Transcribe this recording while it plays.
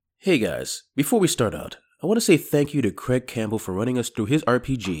Hey guys, before we start out, I want to say thank you to Craig Campbell for running us through his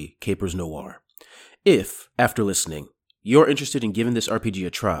RPG, Capers Noir. If, after listening, you're interested in giving this RPG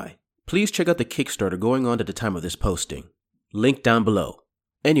a try, please check out the Kickstarter going on at the time of this posting. Link down below.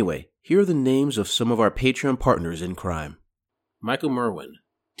 Anyway, here are the names of some of our Patreon partners in crime. Michael Merwin,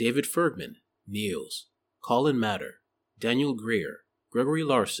 David Fergman, Niels, Colin Matter, Daniel Greer, Gregory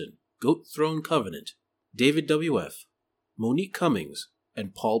Larson, Goat Throne Covenant, David W.F., Monique Cummings,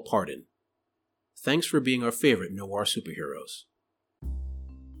 and Paul Pardon. Thanks for being our favorite noir superheroes.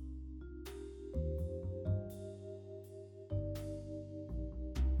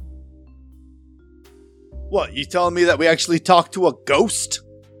 What, you telling me that we actually talked to a ghost?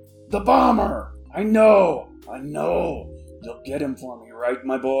 The bomber! I know! You'll get him for me, right,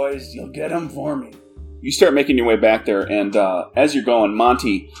 my boys? You'll get him for me. You start making your way back there, and as you're going,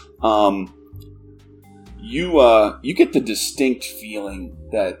 Monty, you get the distinct feeling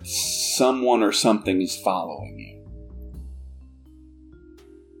that someone or something is following you.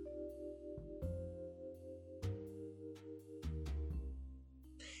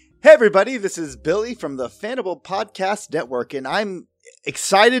 Hey everybody, this is Billy from the Fanable Podcast Network, and I'm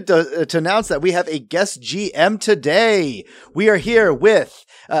excited to announce that we have a guest GM today. We are here with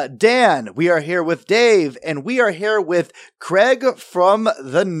Dan, we are here with Dave, and we are here with Craig from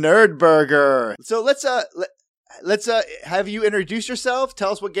the Nerdburger. So let's have you introduce yourself,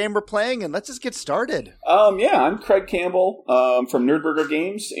 tell us what game we're playing, and let's just get started. I'm Craig Campbell from Nerdburger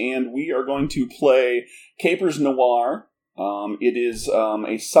Games, and we are going to play Capers Noir. It is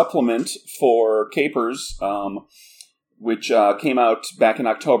a supplement for Capers, which came out back in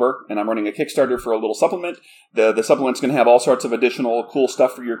October, and I'm running a Kickstarter for a little supplement. The supplement's going to have all sorts of additional cool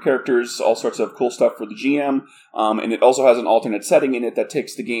stuff for your characters, all sorts of cool stuff for the GM, and it also has an alternate setting in it that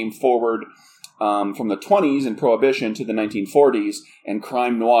takes the game forward from the 20s and Prohibition to the 1940s and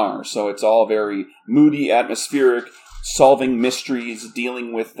crime noir. So it's all very moody, atmospheric, solving mysteries,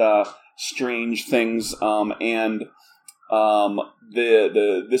 dealing with strange things, and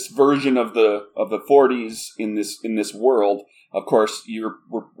this version of the 40s in this world. Of course,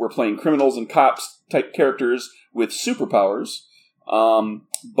 we're playing criminals and cops type characters with superpowers.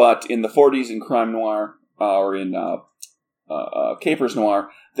 But in the 40s in crime noir or in Capers Noir,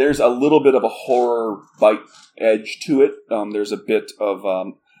 there's a little bit of a horror bite edge to it. There's a bit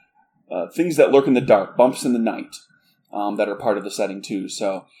of things that lurk in the dark, bumps in the night, that are part of the setting too.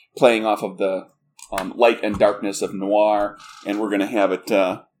 So playing off of the light and darkness of noir, and we're going to have it,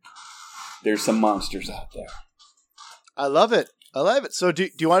 there's some monsters out there. I love it. So do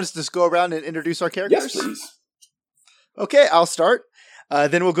you want us to just go around and introduce our characters? Yes, please. Okay, I'll start.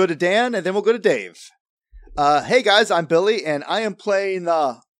 Then we'll go to Dan, and then we'll go to Dave. Hey guys, I'm Billy, and I am playing,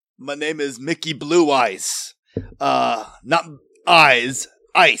 my name is Mickey Blue Ice. Not eyes,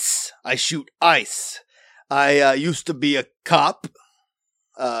 ice. I shoot ice. I used to be a cop.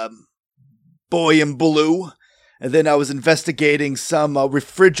 Boy in blue, and then I was investigating some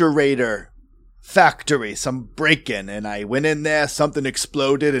refrigerator factory, some break-in, and I went in there, something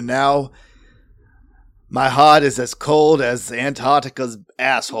exploded, and now my heart is as cold as Antarctica's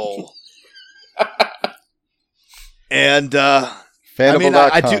asshole. And I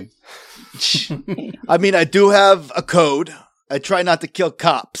do have a code. I try not to kill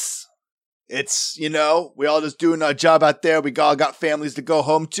cops. It's, we all just doing our job out there. We all got families to go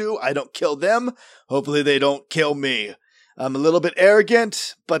home to. I don't kill them. Hopefully they don't kill me. I'm a little bit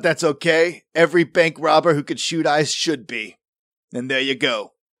arrogant, but that's okay. Every bank robber who could shoot ice should be. And there you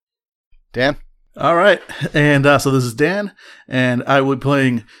go. Dan? All right. And so this is Dan, and I will be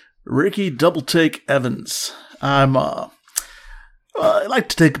playing Ricky Double Take Evans. I'm, I like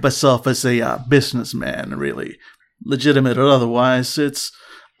to think of myself as a businessman, really. Legitimate or otherwise. It's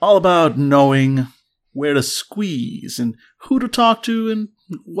all about knowing where to squeeze and who to talk to and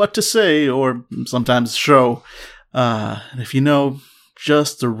what to say or sometimes show. And if you know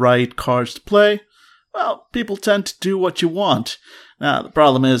just the right cards to play, well, people tend to do what you want. Now, the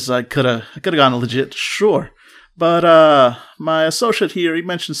problem is I could have gone legit, sure. But my associate here, he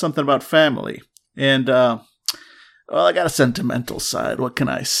mentioned something about family. And, well, I got a sentimental side. What can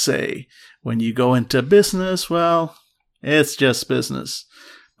I say? When you go into business, well, it's just business.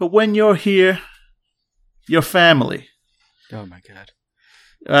 But when you're here, you're family. Oh, my God.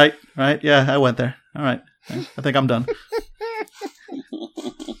 Right. Yeah, I went there. All right. I think I'm done.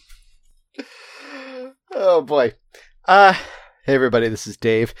 Oh, boy. Hey, everybody, this is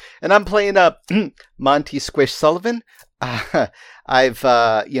Dave. And I'm playing Monty Squish Sullivan. I've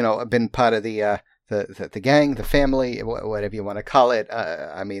been part of the the gang, the family, whatever you want to call it.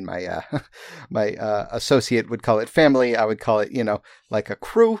 I mean, my my associate would call it family. I would call it, like a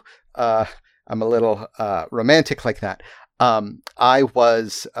crew. I'm a little romantic like that. I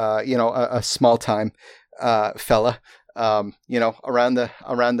was, a small time fella, around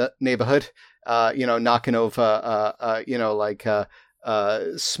the neighborhood, knocking over,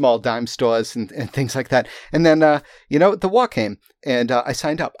 small dime stores and things like that. And then, the war came, and I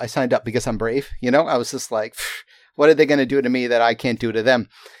signed up. I signed up because I'm brave. I was just like, what are they going to do to me that I can't do to them?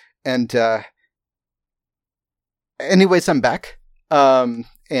 And anyways, I'm back. And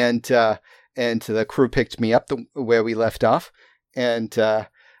the crew picked me up where we left off. And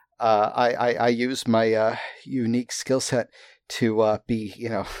I used my unique skill set to be,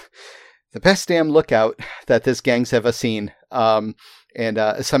 the best damn lookout that this gang's ever seen. And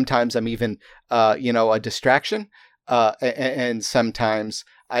sometimes I'm even, a distraction. And sometimes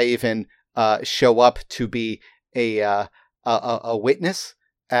I even show up to be a witness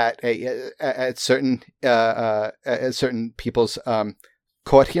at certain people's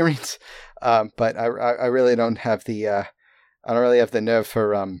court hearings. But I really don't have the nerve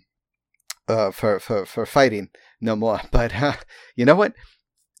for fighting no more. But you know what?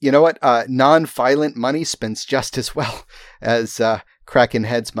 Non-violent money spends just as well as cracking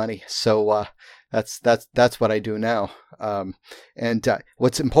heads money. So that's what I do now. And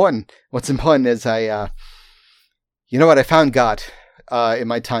what's important is I found God in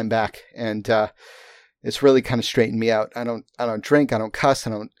my time back, and it's really kind of straightened me out. I don't drink, I don't cuss,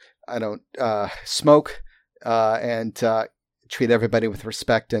 I don't smoke, and treat everybody with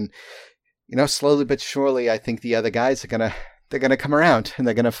respect. And slowly but surely, I think the other guys they're gonna come around, and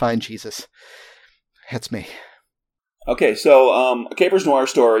they're gonna find Jesus. That's me. Okay, so a Capers Noir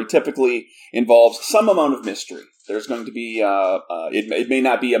story typically involves some amount of mystery. There's going to be, it may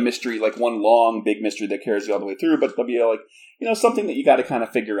not be a mystery, like one long, big mystery that carries you all the way through, but there'll be something that you got to kind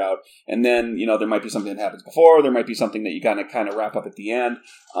of figure out. And then, there might be something that happens before, there might be something that you got to kind of wrap up at the end.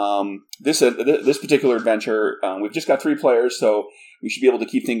 This particular adventure, we've just got 3 players, so we should be able to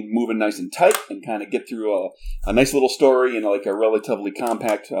keep things moving nice and tight and kind of get through a nice little story in like a relatively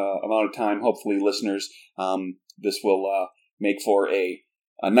compact amount of time. Hopefully, listeners, this will make for a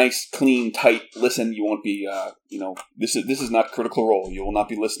nice, clean, tight listen. You won't be, this is not Critical Role. You will not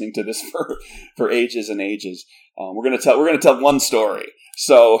be listening to this for ages and ages. We're gonna tell one story.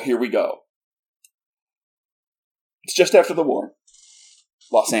 So here we go. It's just after the war.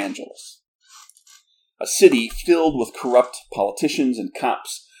 Los Angeles. A city filled with corrupt politicians and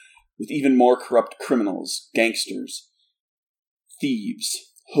cops, with even more corrupt criminals, gangsters, thieves,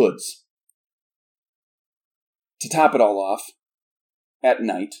 hoods. To top it all off, at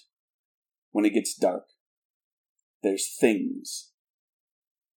night, when it gets dark, there's things.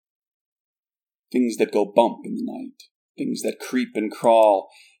 Things that go bump in the night. Things that creep and crawl,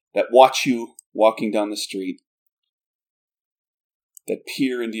 that watch you walking down the street, that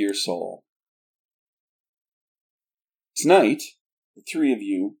peer into your soul. Tonight, the 3 of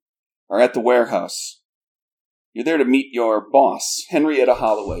you are at the warehouse. You're there to meet your boss, Henrietta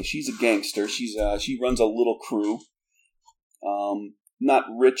Holloway. She's a gangster. She runs a little crew. Not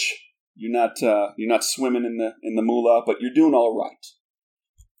rich. You're not swimming in the moolah, but you're doing all right.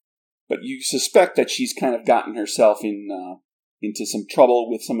 But you suspect that she's kind of gotten herself into some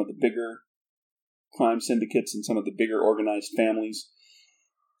trouble with some of the bigger crime syndicates and some of the bigger organized families.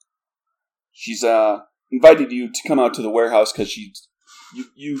 She's invited you to come out to the warehouse because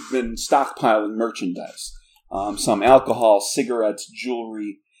you've been stockpiling merchandise. Some alcohol, cigarettes,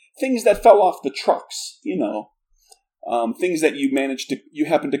 jewelry, things that fell off the trucks, things that you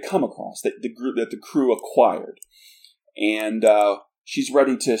happened to come across that the crew acquired. And she's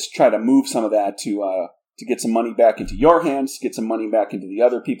ready to try to move some of that to get some money back into your hands, get some money back into the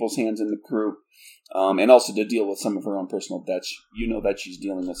other people's hands in the crew, and also to deal with some of her own personal debts. You know that she's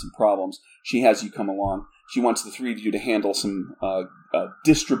dealing with some problems. She has you come along. She wants the 3 of you to handle some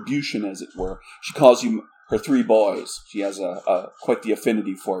distribution, as it were. She calls you her 3 boys. She has quite the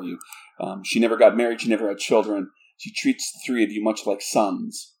affinity for you. She never got married. She never had children. She treats the 3 of you much like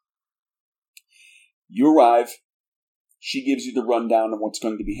sons. You arrive. She gives you the rundown of what's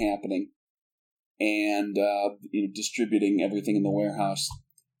going to be happening and distributing everything in the warehouse.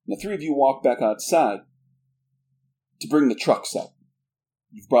 And the 3 of you walk back outside to bring the trucks up.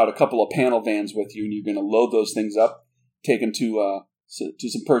 You've brought a couple of panel vans with you, and you're going to load those things up, take them to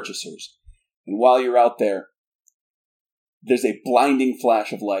some purchasers. And while you're out there, there's a blinding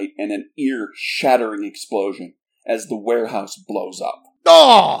flash of light and an ear-shattering explosion as the warehouse blows up.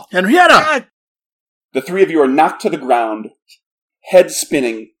 Oh! Henrietta! God. The 3 of you are knocked to the ground, head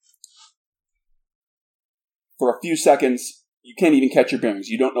spinning, for a few seconds, you can't even catch your bearings.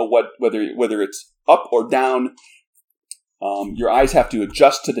 You don't know whether it's up or down. Your eyes have to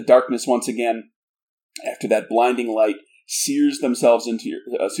adjust to the darkness once again after that blinding light sears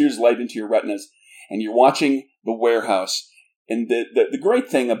light into your retinas, and you're watching the warehouse. And the great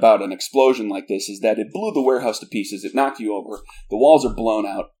thing about an explosion like this is that it blew the warehouse to pieces. It knocked you over. The walls are blown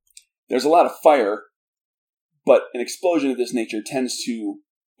out. There's a lot of fire, but an explosion of this nature tends to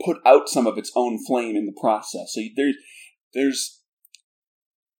put out some of its own flame in the process. So there's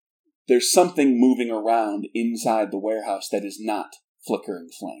something moving around inside the warehouse that is not flickering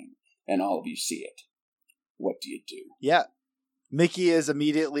flame, and all of you see it. What do you do? Yeah. Mickey is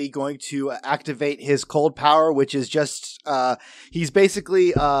immediately going to activate his cold power, which is just, he's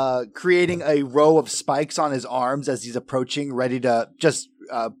basically creating a row of spikes on his arms as he's approaching, ready to just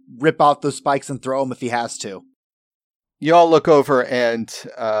rip out those spikes and throw them if he has to. You all look over, and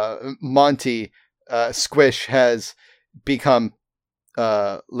Monty, Squish, has become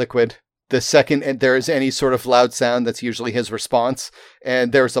liquid. The second there is any sort of loud sound, that's usually his response,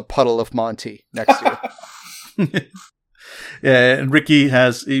 and there's a puddle of Monty next to you. Yeah, and Ricky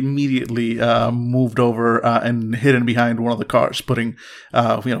has immediately moved over and hidden behind one of the cars, putting,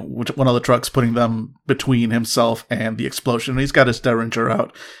 one of the trucks, putting them between himself and the explosion. And he's got his Derringer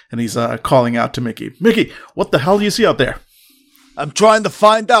out, and he's calling out to Mickey. Mickey, what the hell do you see out there? I'm trying to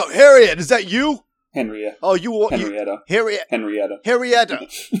find out. Harriet, is that you? Henrietta. Oh, Henrietta. Henrietta. Henrietta.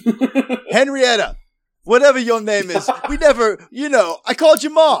 Henrietta. Whatever your name is. We never, I called you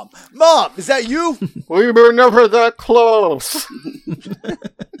Mom. Mom, is that you? We were never that close.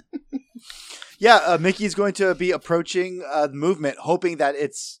 Yeah, Mickey's going to be approaching the movement, hoping that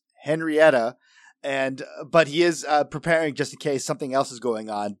it's Henrietta, but he is preparing just in case something else is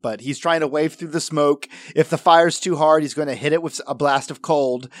going on. But he's trying to wave through the smoke. If the fire's too hard, he's going to hit it with a blast of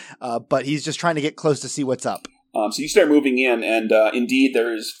cold. But he's just trying to get close to see what's up. So you start moving in, and indeed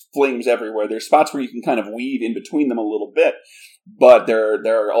there's flames everywhere. There's spots where you can kind of weave in between them a little bit, but there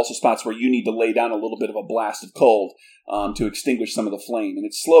are also spots where you need to lay down a little bit of a blast of cold to extinguish some of the flame, and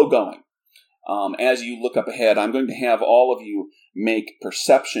it's slow going. As you look up ahead, I'm going to have all of you make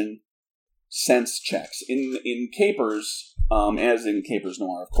perception sense checks. In Capers, as in Capers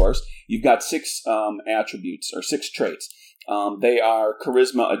Noir, of course, you've got 6 attributes, or 6 traits. They are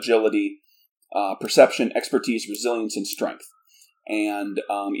charisma, agility, perception, expertise, resilience, and strength. And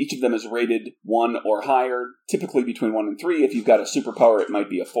each of them is rated 1 or higher, typically between 1 and 3. If you've got a superpower, it might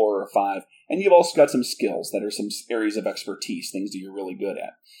be a 4 or a 5. And you've also got some skills that are some areas of expertise, things that you're really good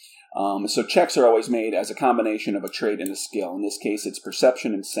at. So checks are always made as a combination of a trait and a skill. In this case, it's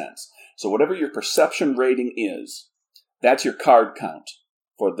perception and sense. So whatever your perception rating is, that's your card count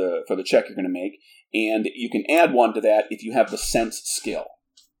for the check you're going to make. And you can add 1 to that if you have the sense skill.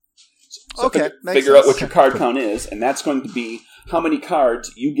 So figure out what your card count is, and that's going to be how many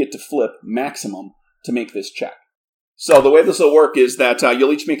cards you get to flip maximum to make this check. So the way this will work is that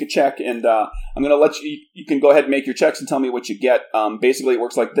you'll each make a check, and I'm going to let you can go ahead and make your checks and tell me what you get. Basically, it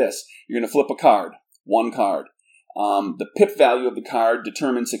works like this. You're going to flip a card, 1 card. The pip value of the card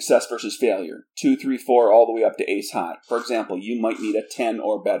determines success versus failure, 2, 3, 4, all the way up to ace high. For example, you might need a 10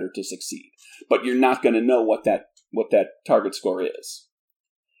 or better to succeed, but you're not going to know what that target score is.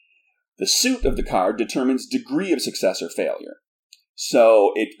 The suit of the card determines degree of success or failure.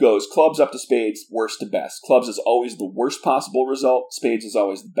 So it goes clubs up to spades, worst to best. Clubs is always the worst possible result. Spades is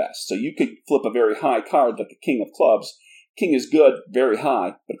always the best. So you could flip a very high card like the king of clubs. King is good, very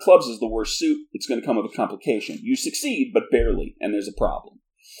high, but clubs is the worst suit. It's going to come with a complication. You succeed, but barely, and there's a problem.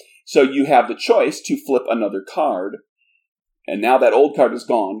 So you have the choice to flip another card, and now that old card is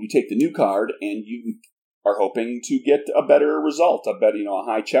gone. You take the new card, and you are hoping to get a better result, a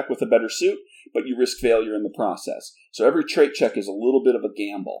high check with a better suit, but you risk failure in the process. So every trait check is a little bit of a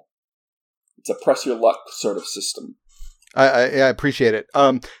gamble. It's a press your luck sort of system. I appreciate it.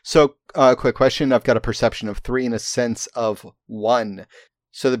 So quick question. I've got a perception of 3 and a sense of 1.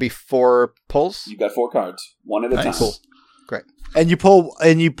 So there'd be 4 pulls? You've got 4 cards, 1 at a time. Cool. Great. And you pull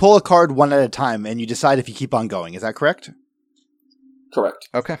a card 1 at a time, and you decide if you keep on going. Is that correct? Correct.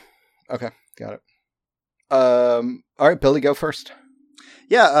 Okay. Got it. All right, Billy, go first.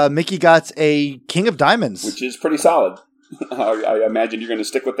 Yeah, Mickey got a King of Diamonds. Which is pretty solid. I imagine you're going to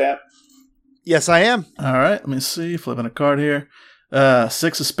stick with that? Yes, I am. All right, let me see. Flipping a card here.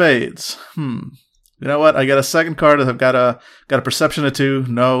 6 of spades. You know what? I got a second card. I've got a perception of 2.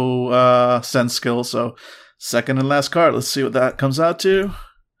 No sense skill, so second and last card. Let's see what that comes out to.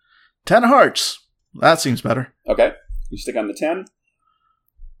 10 of hearts. That seems better. Okay. You stick on the 10?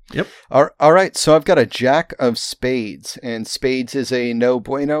 Yep. All right, so I've got a Jack of Spades, and Spades is a no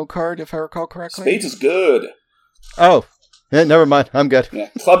bueno card, if I recall correctly. Spades is good. Oh, yeah, never mind. I'm good. Yeah,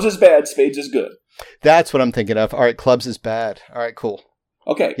 clubs is bad, spades is good. That's what I'm thinking of. All right, clubs is bad. All right, cool.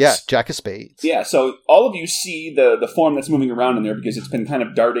 Okay. Yeah, jack of spades. Yeah, so all of you see the form that's moving around in there because it's been kind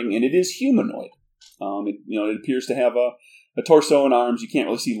of darting, and it is humanoid. It appears to have a torso and arms. You can't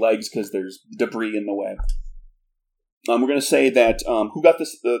really see legs because there's debris in the way. We're going to say that who got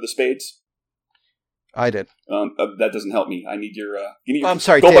the spades? I did. That doesn't help me. I need your. I'm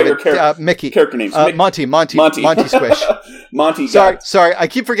sorry, go David. by your Mickey. Character names. Monty Squish. Monty. Sorry. I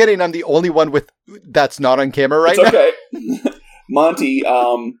keep forgetting I'm the only one that's not on camera right now. Okay. Monty,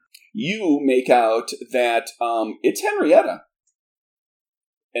 you make out that it's Henrietta,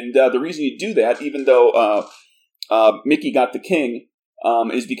 and the reason you do that, even though Mickey got the king,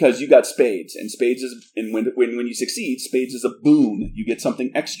 is because you got spades, and spades is, and when you succeed, spades is a boon. You get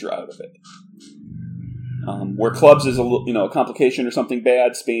something extra out of it. Where clubs is a complication or something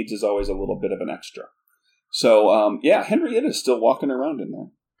bad, spades is always a little bit of an extra. So Henrietta is still walking around in there.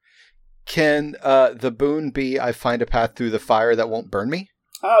 Can the boon be I find a path through the fire that won't burn me?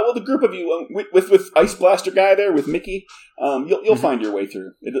 Well, the group of you with Ice Blaster guy there with Mickey, you'll find your way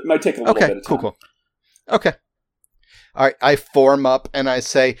through. It might take a little bit of time. Cool. Okay. All right, I form up and I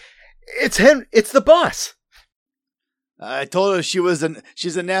say, "It's the boss." I told her she's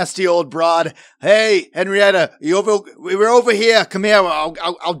a nasty old broad. Hey, Henrietta, we're over here. Come here.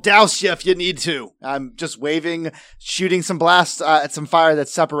 I'll douse you if you need to. I'm just waving, shooting some blasts at some fire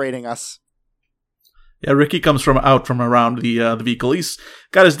that's separating us. Yeah, Ricky comes from around the vehicle. He's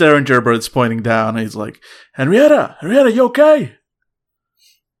got his Derringer birds pointing down. And he's like, Henrietta, you okay?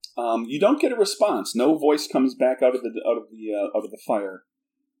 You don't get a response. No voice comes back out of the fire.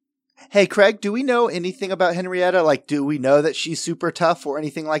 Hey, Craig, do we know anything about Henrietta? Like, do we know that she's super tough or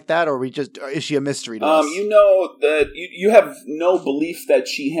anything like that? Or is she a mystery to us? You know that you have no belief that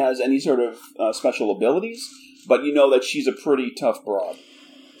she has any sort of special abilities, but you know that she's a pretty tough broad.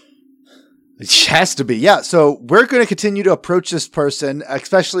 It has to be, yeah. So we're going to continue to approach this person,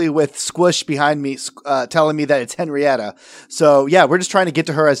 especially with Squish behind me telling me that it's Henrietta. So, yeah, we're just trying to get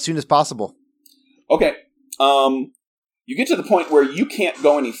to her as soon as possible. Okay. You get to the point where you can't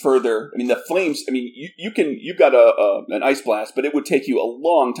go any further. I mean, the flames, you've got an ice blast, but it would take you a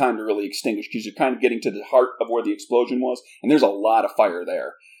long time to really extinguish because you're kind of getting to the heart of where the explosion was, and there's a lot of fire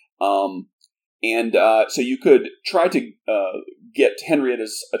there. So you could try to get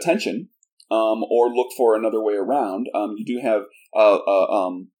Henrietta's attention, or look for another way around. You do have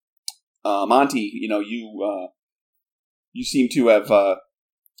Monty. You seem to have.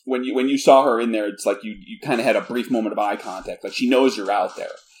 When you saw her in there, it's like you kind of had a brief moment of eye contact. Like she knows you're out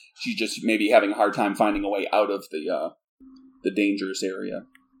there. She's just maybe having a hard time finding a way out of the dangerous area.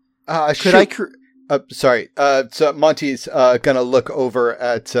 Sorry. So Monty's gonna look over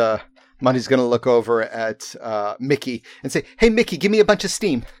at Mickey and say, "Hey, Mickey, give me a bunch of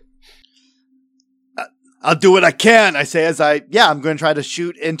steam." I'll do what I can. I say I'm going to try to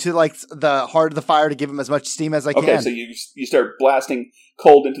shoot into like the heart of the fire to give him as much steam as I can. Okay, so you start blasting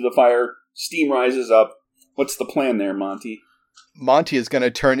cold into the fire. Steam rises up. What's the plan there, Monty? Monty is going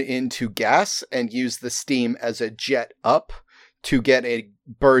to turn into gas and use the steam as a jet up to get a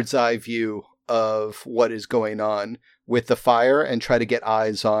bird's eye view of what is going on with the fire and try to get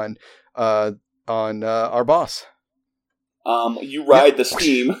eyes on our boss. You ride the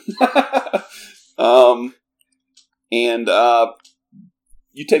steam. And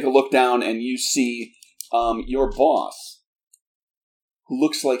you take a look down and you see your boss, who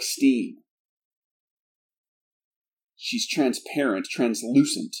looks like steam. She's transparent,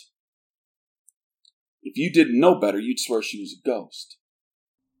 translucent. If you didn't know better, you'd swear she was a ghost.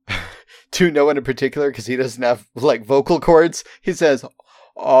 To no one in particular, because he doesn't have like vocal cords, he says,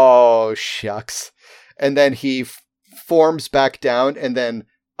 "Oh, shucks." And then he forms back down and then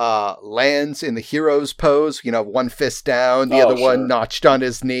lands in the hero's pose, one fist down, the other one notched on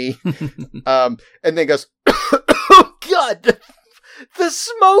his knee. And then goes, "Oh, God, the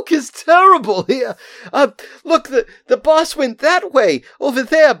smoke is terrible here. Look, the boss went that way over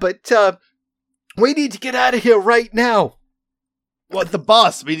there, but we need to get out of here right now." What, the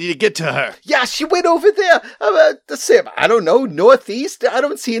boss? We need to get to her. Yeah, she went over there. I don't know, northeast. I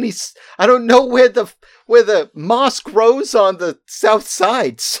don't know where the moss grows on the south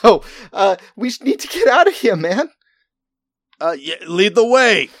side. So we need to get out of here, man. Yeah, lead the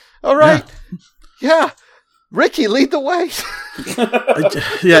way. All right. Yeah. Ricky, lead the way.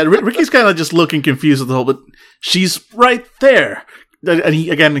 Yeah, Ricky's kind of just looking confused at the whole, but she's right there. And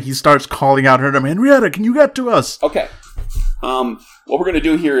he starts calling out her name. Henrietta, can you get to us? Okay. What we're going to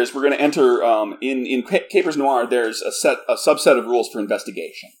do here is we're going to enter in Capers Noir. There's a subset of rules for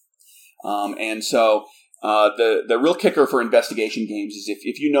investigation, and so The real kicker for investigation games is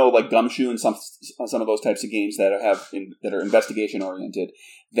if you know, like Gumshoe and some of those types of games that are investigation oriented,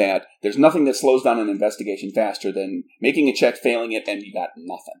 that there's nothing that slows down an investigation faster than making a check, failing it, and you got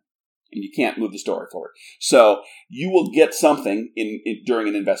nothing, and you can't move the story forward. So you will get something during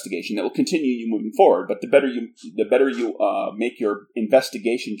an investigation that will continue you moving forward. But the better you make your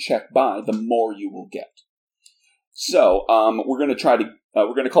investigation check by, the more you will get. So we're going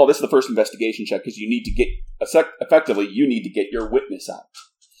to call this the first investigation check because you need to get effectively you need to get your witness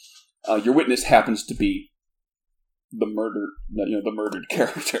out. Your witness happens to be the murdered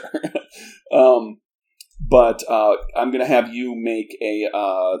character. But I'm going to have you make a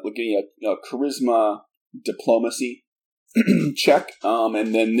charisma diplomacy check,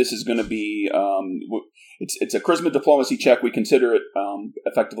 and then this is going to be it's a charisma diplomacy check. We consider it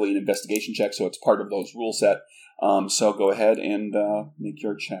effectively an investigation check, so it's part of those rule set. So go ahead and make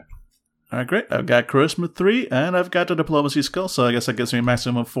your check. All right, great. I've got Charisma 3, and I've got the Diplomacy skill, so I guess that gives me a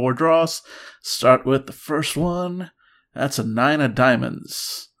maximum of 4 draws. Start with the first one. That's a 9 of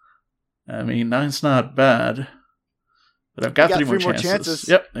diamonds. I mean, 9's not bad, but I've got 3 more chances.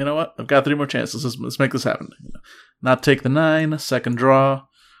 Yep, you know what? I've got 3 more chances. Let's make this happen. Not take the 9, second draw.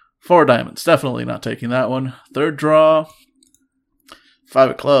 4 diamonds. Definitely not taking that one. Third draw. 5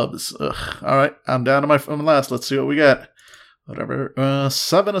 of clubs. Ugh. All right, I'm down to my last. Let's see what we got. Whatever.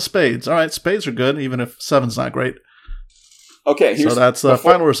 7 of spades. All right, spades are good, even if 7's not great. Okay, so that's the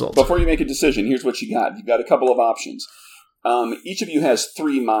final result. Before you make a decision, here's what you got. You've got a couple of options. Each of you has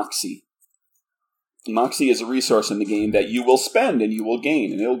 3 Moxie. Moxie is a resource in the game that you will spend and you will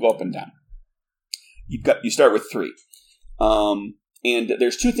gain, and it'll go up and down. You start with 3. And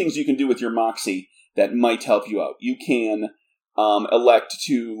there's 2 things you can do with your Moxie that might help you out. You can elect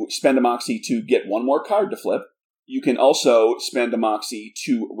to spend a Moxie to get 1 more card to flip. You can also spend a Moxie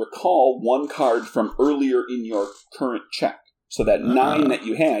to recall 1 card from earlier in your current check. So that 9 that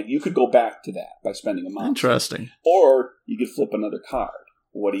you had, you could go back to that by spending a Moxie. Interesting. Or you could flip another card.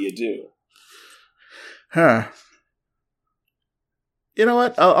 What do you do? Huh. You know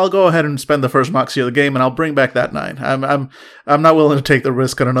what? I'll go ahead and spend the first Moxie of the game, and I'll bring back that 9. I'm not willing to take the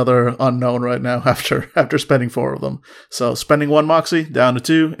risk on another unknown right now after spending 4 of them. So spending 1 Moxie down to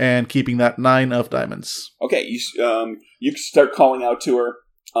 2, and keeping that 9 of diamonds. Okay, you start calling out to her,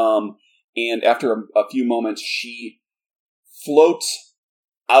 and after a few moments, she floats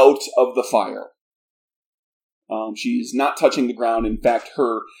out of the fire. She's not touching the ground. In fact,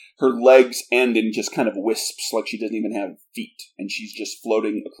 her legs end in just kind of wisps, like she doesn't even have feet, and she's just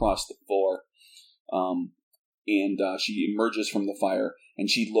floating across the floor. And she emerges from the fire, and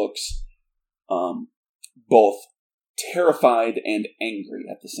she looks both terrified and angry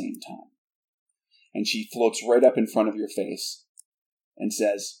at the same time. And she floats right up in front of your face and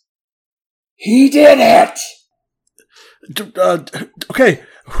says, "He did it!" Okay,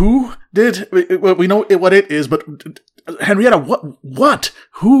 who did? We know what it is, but Henrietta, what?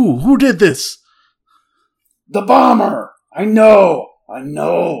 Who did this? The bomber. I know.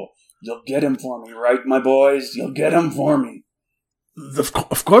 You'll get him for me, right, my boys? You'll get him for me.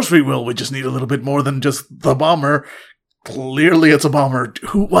 Of course we will. We just need a little bit more than just the bomber. Clearly, it's a bomber.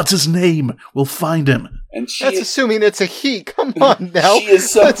 What's his name? We'll find him. And that's assuming it's a he. Come on now. She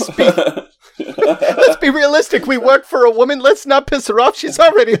is so. Let's be realistic. We work for a woman. Let's not piss her off. She's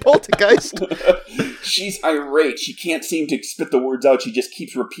already a poltergeist. She's irate. She can't seem to spit the words out. She just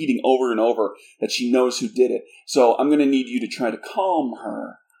keeps repeating over and over that she knows who did it. So I'm going to need you to try to calm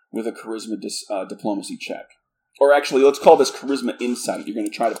her with a charisma diplomacy check. Or actually, let's call this charisma insight. You're going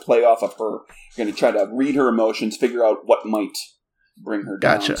to try to play off of her. You're going to try to read her emotions, figure out what might bring her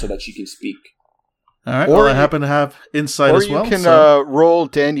down so that she can speak. All right. Well, I happen to have insight as well. Or you can roll,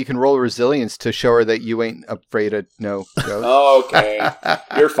 Dan, you can roll resilience to show her that you ain't afraid of no ghosts. Okay.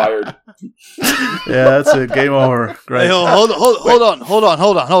 You're fired. Yeah, that's it. Game over. Great. Hey, hold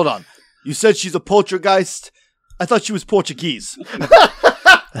on. You said she's a poltergeist? I thought she was Portuguese.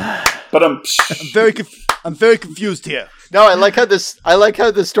 But I'm very confused here. No, I like how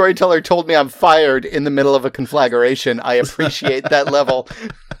the storyteller told me I'm fired in the middle of a conflagration. I appreciate that level.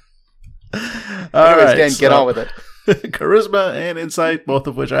 All right, Dan, get on with it. Charisma and insight, both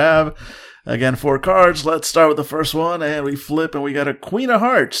of which I have. Again, 4 cards. Let's start with the first one, and we flip, and we got a Queen of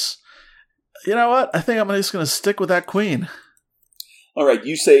Hearts. You know what? I think I'm just going to stick with that queen. All right,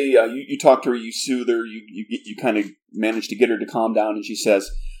 you say, you talk to her, you soothe her, you kind of manage to get her to calm down, and she says,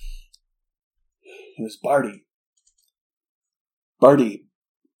 "It was Barty.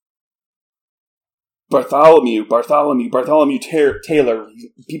 Bartholomew Taylor.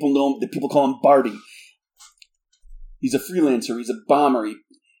 People call him Barty. He's a freelancer. He's a bomber.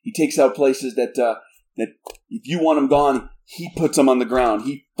 He takes out places that that if you want him gone, he puts him on the ground.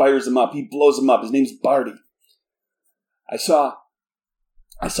 He fires him up. He blows him up. His name's Barty. I saw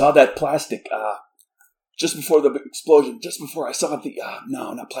that plastic just before the explosion. Just before I saw the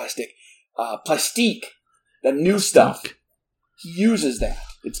no, not plastic, plastique. That new stuff. He uses that.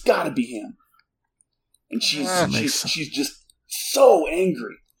 It's got to be him. And she's just so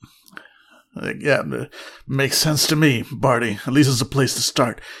angry. Yeah, makes sense to me, Barty. At least it's a place to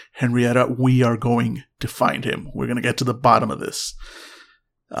start. Henrietta, we are going to find him. We're going to get to the bottom of this.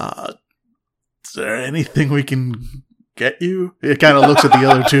 Is there anything we can get you? It kind of looks at the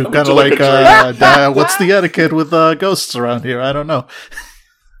other two, kind of like, what's the etiquette with ghosts around here? I don't know.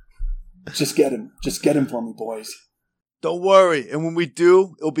 Just get him. Just get him for me, boys. Don't worry. And when we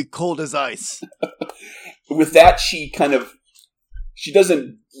do, it'll be cold as ice. With that, she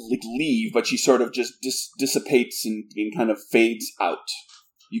doesn't leave, but she sort of just dissipates and kind of fades out.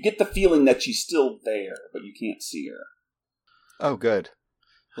 You get the feeling that she's still there, but you can't see her. Oh, good.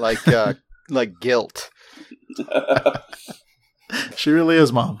 Like guilt. She really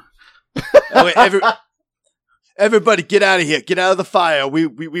is, Mom. Wait, everybody get out of here. Get out of the fire. We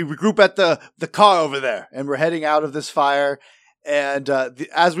regroup at the car over there, and we're heading out of this fire. And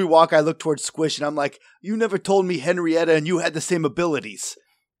as we walk, I look towards Squish, and I'm like, you never told me Henrietta and you had the same abilities.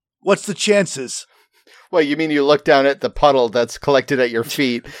 What's the chances? Well, you mean you look down at the puddle that's collected at your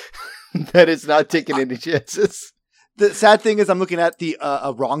feet that is not taking any chances? The sad thing is I'm looking at the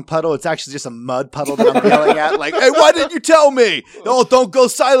a wrong puddle. It's actually just a mud puddle that I'm yelling at. Like, hey, why didn't you tell me? Oh, don't go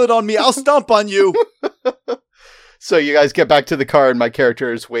silent on me. I'll stomp on you. So you guys get back to the car, and my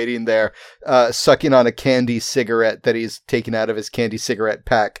character is waiting there, sucking on a candy cigarette that he's taken out of his candy cigarette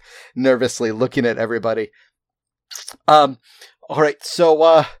pack, nervously looking at everybody. All right, so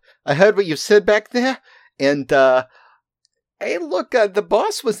I heard what you said back there, and hey, look, the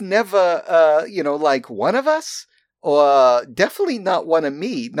boss was never, like one of us, or definitely not one of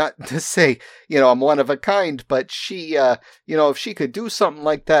me. Not to say, I'm one of a kind, but she, if she could do something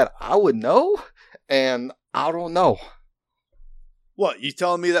like that, I would know, and I don't know. What, you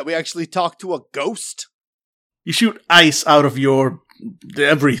telling me that we actually talked to a ghost? You shoot ice out of your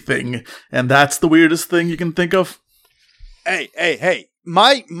everything, and that's the weirdest thing you can think of? Hey.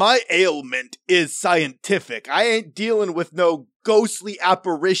 My ailment is scientific. I ain't dealing with no ghostly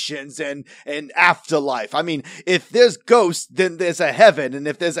apparitions and afterlife. I mean, if there's ghosts, then there's a heaven, and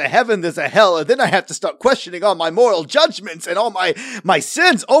if there's a heaven, there's a hell, and then I have to start questioning all my moral judgments and all my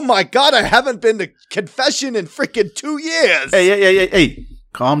sins. Oh my God, I haven't been to confession in freaking 2 years. Hey,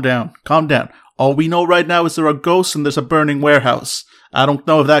 calm down. All we know right now is there are ghosts and there's a burning warehouse. I don't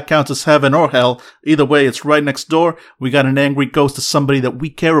know if that counts as heaven or hell. Either way, it's right next door. We got an angry ghost of somebody that we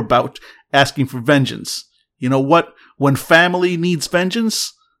care about asking for vengeance. You know what? When family needs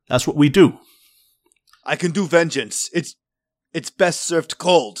vengeance, that's what we do. I can do vengeance. It's best served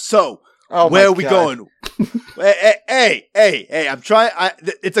cold. So, where are we going? Hey, I'm trying.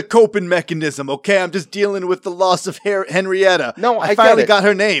 It's a coping mechanism, okay? I'm just dealing with the loss of Henrietta. No, I finally got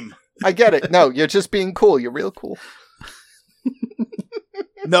her name. I get it. No, you're just being cool. You're real cool.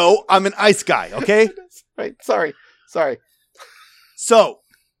 No, I'm an ice guy, okay? Right, sorry. So,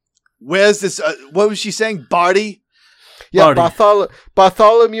 where's this, what was she saying, Barty? Yeah,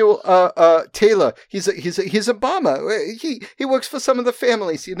 Bartholomew Taylor. He's a bomber. He works for some of the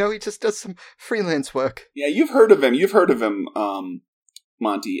families, he just does some freelance work. Yeah, you've heard of him,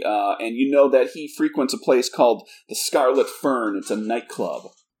 Monty, and you know that he frequents a place called the Scarlet Fern. It's a nightclub.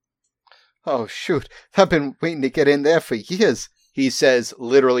 Oh, shoot. I've been waiting to get in there for years, he says,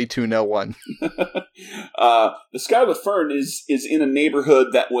 literally to no one. The Scarlet Fern is in a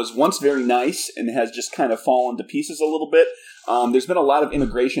neighborhood that was once very nice and has just kind of fallen to pieces a little bit. There's been a lot of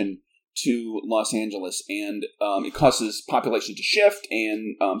immigration to Los Angeles, and it causes population to shift,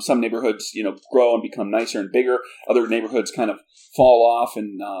 and some neighborhoods, grow and become nicer and bigger. Other neighborhoods kind of fall off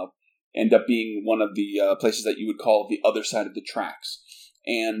and end up being one of the places that you would call the other side of the tracks.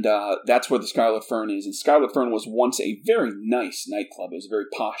 And that's where the Scarlet Fern is. And Scarlet Fern was once a very nice nightclub. It was a very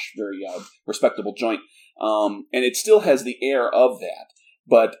posh, very respectable joint. And it still has the air of that.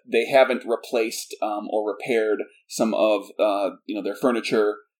 But they haven't replaced or repaired some of their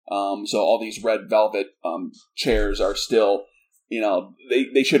furniture. So all these red velvet chairs are still,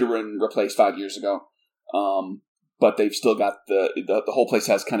 they should have been replaced 5 years ago. But they've still got the whole place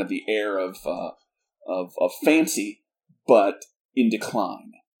has kind of the air of fancy, but in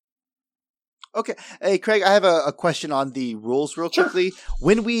decline. Okay. Hey, Craig, I have a question on the rules real quickly.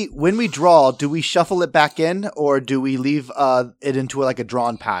 When we draw, do we shuffle it back in, or do we leave it into like a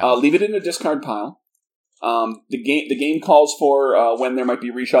drawn pile? Leave it in a discard pile. The game calls for when there might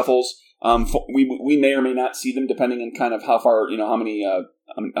be reshuffles. We may or may not see them depending on kind of how far, how many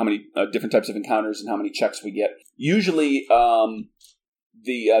different types of encounters and how many checks we get. Usually,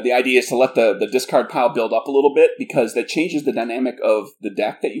 the idea is to let the discard pile build up a little bit because that changes the dynamic of the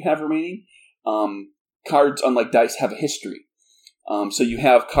deck that you have remaining. Cards, unlike dice, have a history. So you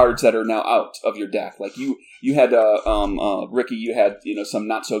have cards that are now out of your deck. Like you had, Ricky, you had, some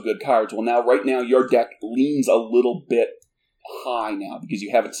not so good cards. Well, right now your deck leans a little bit high now because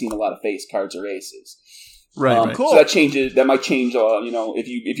you haven't seen a lot of face cards or aces. Right. Cool. So that might change.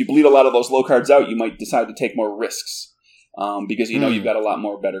 If you bleed a lot of those low cards out, you might decide to take more risks because you've got a lot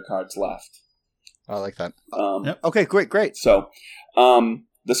more better cards left. I like that. Yep. Okay, great. So,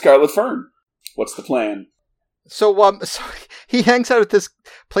 the Scarlet Fern. What's the plan? So he hangs out at this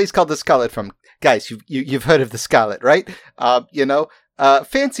place called the Scarlet Fern. Guys, you've heard of the Scarlet, right?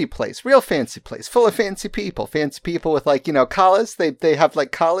 Fancy place, real fancy place, full of fancy people with collars. They have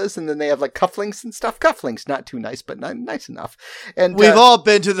like collars, and then they have like cufflinks and stuff. Cufflinks, not too nice, but nice enough. And We've all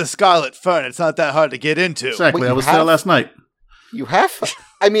been to the Scarlet Fern. It's not that hard to get into. Exactly. Well, I was there last night. You have?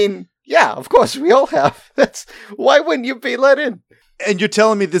 I mean, yeah, of course, we all have. Why wouldn't you be let in? And you're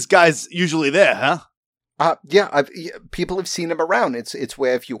telling me this guy's usually there, huh? People have seen him around. It's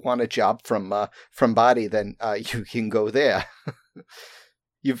where if you want a job from Body, then you can go there.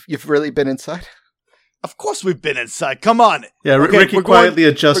 You've really been inside? Of course we've been inside. Come on. Yeah, Okay, Ricky quietly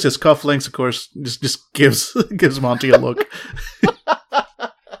adjusts his cufflinks. Of course, just gives Monty a look.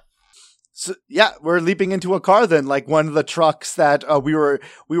 So, yeah, we're leaping into a car then, like one of the trucks that we were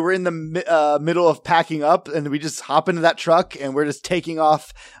in the middle of packing up, and we just hop into that truck and we're just taking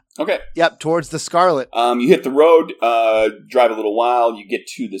off. Okay. Yep, towards the Scarlet. You hit the road, drive a little while, you get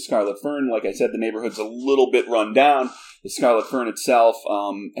to the Scarlet Fern. Like I said, the neighborhood's a little bit run down. The Scarlet Fern itself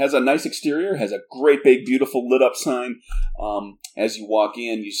has a nice exterior, has a great big, beautiful lit up sign. As you walk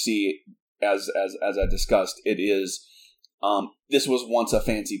in, you see, as I discussed, it is. This was once a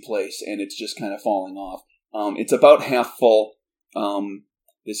fancy place, and it's just kind of falling off. It's about half full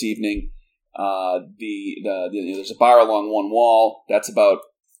this evening. There's a bar along one wall. That's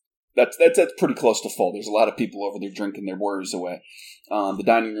pretty close to full. There's a lot of people over there drinking their worries away. The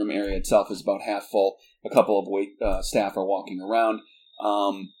dining room area itself is about half full. A couple of wait staff are walking around.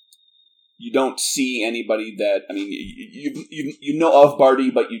 You don't see anybody that you know of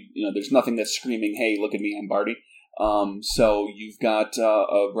Barty, but there's nothing that's screaming, "Hey, look at me, I'm Barty." So you've got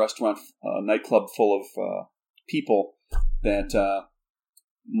a restaurant, a nightclub full of people that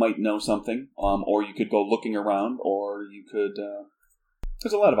might know something, or you could go looking around, or you could.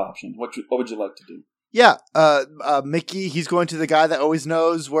 There's a lot of options. What would you like to do? Yeah, Mickey, he's going to the guy that always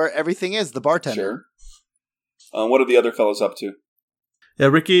knows where everything is, the bartender. Sure. What are the other fellows up to? Yeah,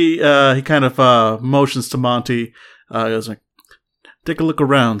 Ricky, he kind of motions to Monty. He goes like, take a look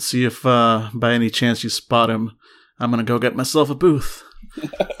around, see if by any chance you spot him. I'm going to go get myself a booth.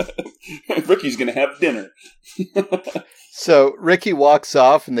 Ricky's going to have dinner. So Ricky walks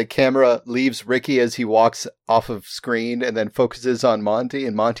off, and the camera leaves Ricky as he walks off of screen and then focuses on Monty,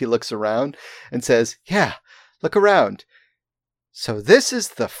 and Monty looks around and says, yeah, look around. So this is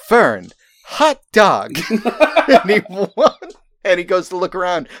the Fern. Hot dog. And he goes to look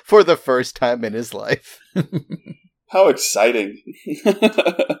around for the first time in his life. How exciting.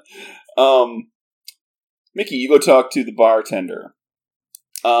 Mickey, you go talk to the bartender.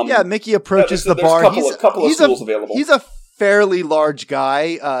 Yeah, Mickey approaches the bar. There's a couple of stools available. He's a fairly large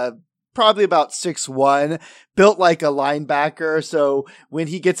guy, probably about 6'1", built like a linebacker. So when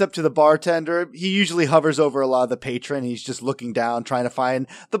he gets up to the bartender, he usually hovers over a lot of the patron. He's just looking down, trying to find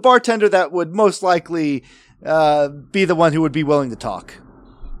the bartender that would most likely be the one who would be willing to talk.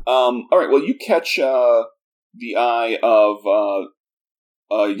 All right, well, you catch the eye of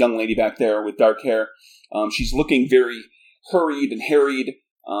a young lady back there with dark hair. She's looking very hurried and harried.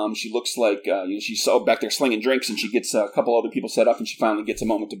 She looks like she's back there slinging drinks, and she gets a couple other people set up, and she finally gets a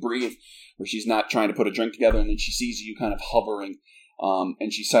moment to breathe, where she's not trying to put a drink together, and then she sees you kind of hovering,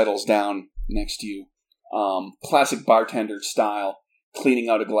 and she settles down next to you, classic bartender style, cleaning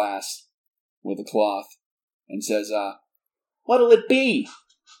out a glass with a cloth, and says, "What'll it be?"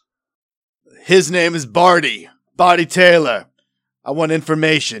 His name is Barty Taylor. I want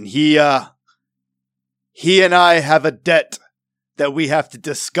information. He and I have a debt that we have to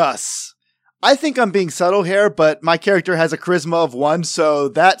discuss. I think I'm being subtle here, but my character has a charisma of 1, so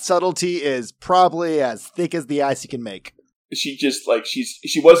that subtlety is probably as thick as the ice you can make. She just,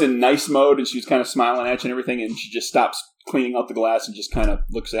 she was in nice mode, and she was kind of smiling at you and everything, and she just stops cleaning out the glass and just kind of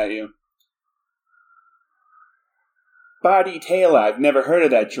looks at you. Barty Taylor, I've never heard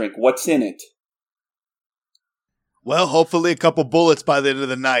of that drink. What's in it? Well, hopefully a couple bullets by the end of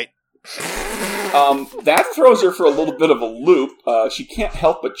the night. That throws her for a little bit of a loop. She can't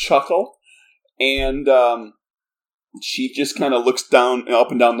help but chuckle, and she just kind of looks down, up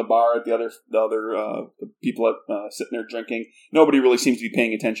and down the bar at the other people sitting there drinking. Nobody really seems to be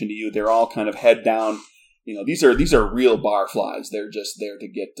paying attention to you. They're all kind of head down. You know, these are real barflies. They're just there to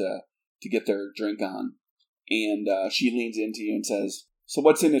get their drink on. And she leans into you and says, "So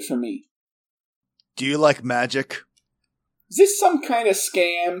what's in it for me? Do you like magic?" Is this some kind of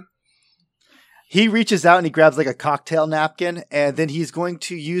scam?" He reaches out and he grabs like a cocktail napkin, and then he's going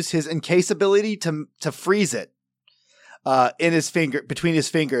to use his encase ability to freeze it in his finger, between his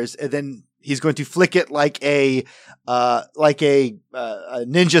fingers, and then he's going to flick it like a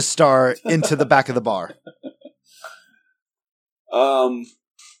ninja star into the back of the bar.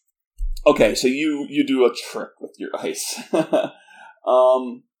 Okay, so you do a trick with your ice.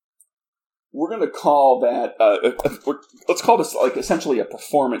 We're going to call that, let's call this like essentially a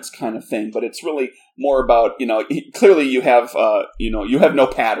performance kind of thing, but it's really more about, clearly you have no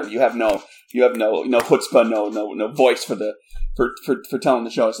pattern, you have no chutzpah, no voice for telling the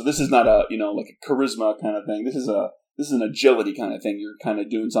show. So this is not a, like a charisma kind of thing. This is an agility kind of thing. You're kind of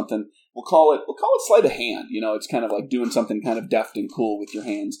doing something, we'll call it sleight of hand. It's kind of like doing something kind of deft and cool with your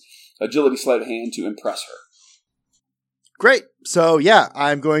hands. Agility, sleight of hand to impress her. Great. So yeah,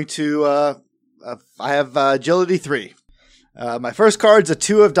 I'm going to, I have agility 3. My first card's a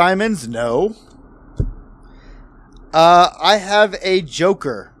 2 of diamonds. No. I have a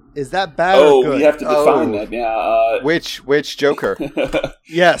joker. Is that bad or good? Oh, you have to define that. Yeah. Which joker?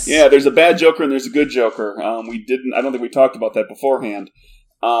 Yes. Yeah, there's a bad joker and there's a good joker. I don't think we talked about that beforehand.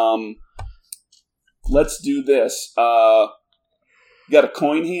 Let's do this. You got a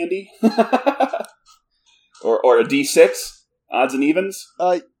coin handy? Or a D6? Odds and evens?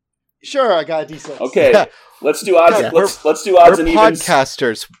 Sure, I got a D6. Okay, let's do odds. Let's do odds and evens. We're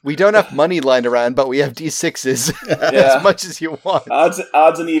podcasters. We don't have money lying around, but we have D6s as much as you want.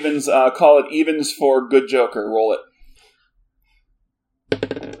 Odds and evens. Call it evens for good joker. Roll it.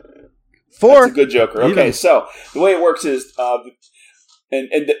 4. That's a good joker. Okay, even. So the way it works is,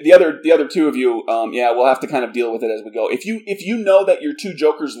 and the other two of you, we'll have to kind of deal with it as we go. If you know that your two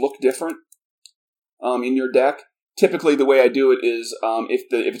jokers look different, in your deck. Typically, the way I do it is if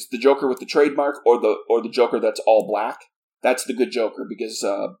it's the Joker with the trademark or the Joker that's all black, that's the good Joker because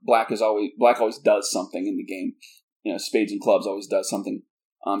black always does something in the game. Spades and clubs always does something.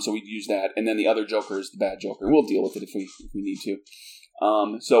 So we use that, and then the other Joker is the bad Joker. We'll deal with it if we need to.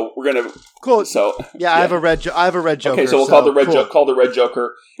 So we're gonna cool. So yeah, I have a red Joker. Okay, so we'll call the red call the red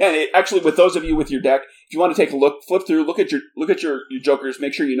Joker. And actually, with those of you with your deck, if you want to take a look, flip through, look at your Jokers,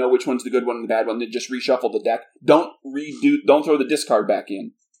 make sure you know which one's the good one and the bad one. Then just reshuffle the deck. Don't throw the discard back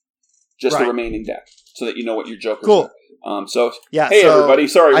in. Just the remaining deck, so that you know what your Jokers are. Hey everybody,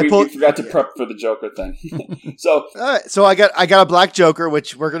 sorry we forgot to prep for the Joker thing. So all right, so I got a black Joker,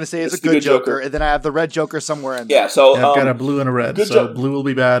 which we're going to say is a good Joker, and then I have the red Joker somewhere in there. Yeah, so I've got a blue and a red. So blue will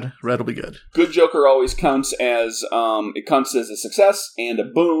be bad, red will be good. Good Joker always counts as a success and a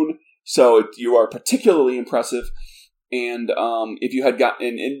boon, so you are particularly impressive. And if you had gotten,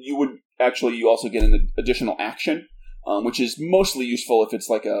 and you would actually, you also get an additional action. Which is mostly useful if it's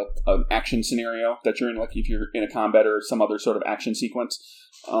like an action scenario that you're in, like if you're in a combat or some other sort of action sequence.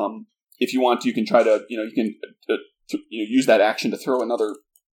 If you want, you can try to, you can use that action to throw another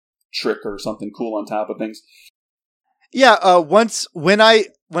trick or something cool on top of things. Yeah. When I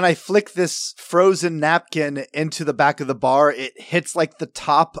flick this frozen napkin into the back of the bar, it hits like the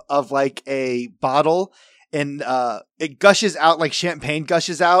top of like a bottle. And it gushes out like champagne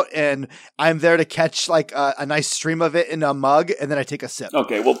gushes out, and I'm there to catch like a nice stream of it in a mug, and then I take a sip.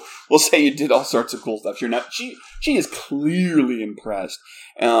 Okay, well, we'll say you did all sorts of cool stuff. You're not. She is clearly impressed.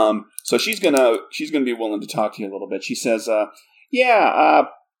 So she's gonna be willing to talk to you a little bit. She says,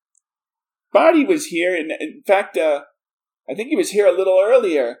 Barty was here, and in fact, I think he was here a little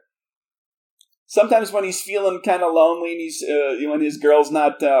earlier. Sometimes when he's feeling kind of lonely and he's when his girl's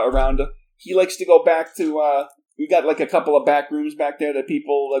not around. He likes to go back to, we've got like a couple of back rooms back there that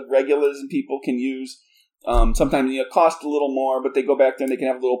people, like regulars and people can use. Sometimes, cost a little more, but they go back there and they can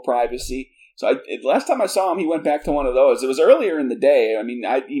have a little privacy. So last time I saw him, he went back to one of those. It was earlier in the day. I mean,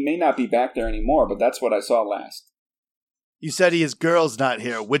 he may not be back there anymore, but that's what I saw last. You said his girl's not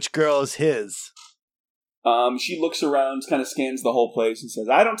here. Which girl is his? She looks around, kind of scans the whole place and says,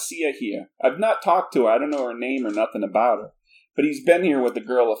 I don't see her here. I've not talked to her. I don't know her name or nothing about her. But he's been here with the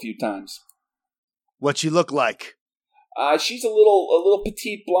girl a few times. What's she look like? She's a little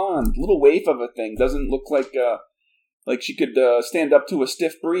petite blonde, little waif of a thing. Doesn't look like she could stand up to a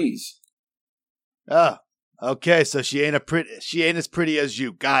stiff breeze. Oh, okay. So she ain't as pretty as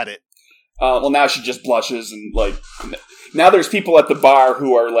you. Got it. Well, now she just blushes and like. Now there's people at the bar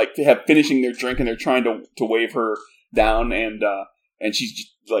who are like finishing their drink and they're trying to wave her down, and she's just,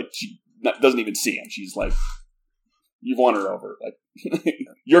 like doesn't even see him. She's like, "You've won her over." Like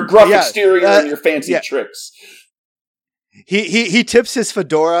your gruff exterior and your fancy tricks. He tips his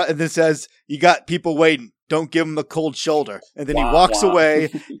fedora and then says, "You got people waiting. Don't give them the cold shoulder." And then he walks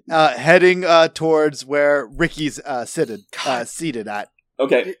away, heading towards where Ricky's seated at.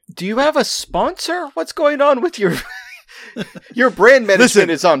 Okay. Do you have a sponsor? What's going on with your your brand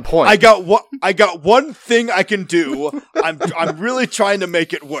management is on point. I got one thing I can do. I'm really trying to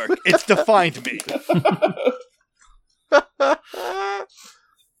make it work. It's to find me.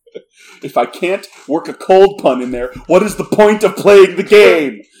 If I can't work a cold pun in there, what is the point of playing the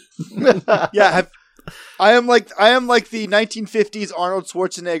game? Yeah, I am like the 1950s Arnold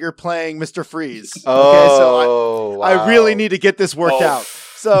Schwarzenegger playing Mr. Freeze. Oh, so I really need to get this worked out.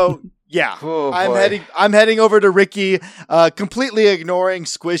 So yeah, I'm heading over to Ricky, completely ignoring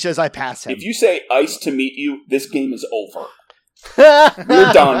Squish as I pass him. If you say ice to meet you, this game is over.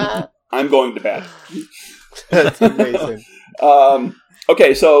 We're done. I'm going to bed. That's amazing.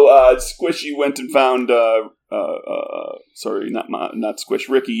 Okay, so Squish, you went and found. Sorry, not Squish.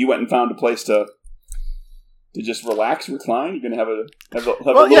 Ricky, you went and found a place to just relax, recline. You're gonna have a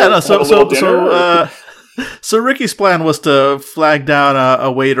little dinner. So Ricky's plan was to flag down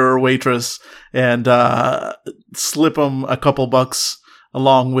a waiter or waitress and slip him a couple bucks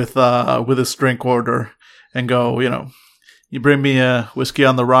along with his drink order and go, you bring me a whiskey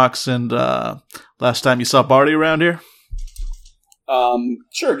on the rocks and last time you saw Barty around here?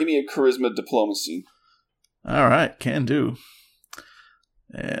 Sure, give me a charisma diplomacy. All right, can do.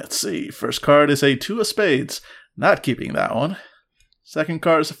 Let's see. First card is a 2 of spades. Not keeping that one. Second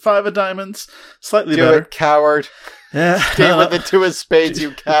card is a 5 of diamonds. Slightly better. Do it, coward. Yeah. Stay with the 2 of spades,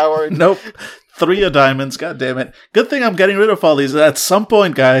 you coward. Nope. 3 of diamonds. God damn it. Good thing I'm getting rid of all these. At some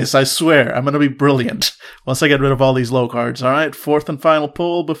point, guys, I swear, I'm going to be brilliant once I get rid of all these low cards. All right. Fourth and final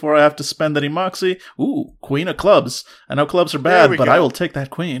pull before I have to spend any moxie. Ooh, Queen of clubs. I know clubs are bad, but I will take that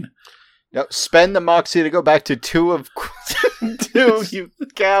queen. Yep, spend the moxie to go back to 2 of 2, you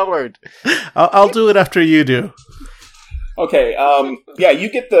coward. I'll do it after you do. Okay, you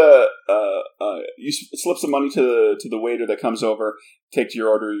get the you slip some money to the waiter that comes over, takes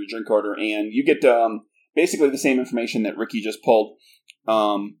your drink order, and you get basically the same information that Ricky just pulled.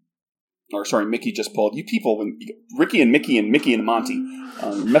 Mickey just pulled. You people, Ricky and Mickey and Monty,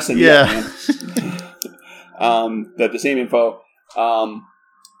 messing me up, man. That the same info.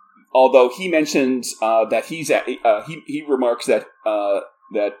 Although he mentions that he remarks that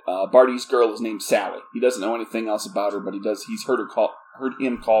Barty's girl is named Sally. He doesn't know anything else about her, but he's heard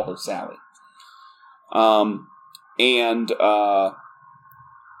him call her Sally.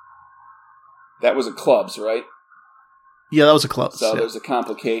 That was a clubs, right? Yeah, that was a clubs. So there's a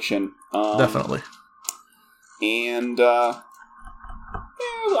complication. Definitely. And I'll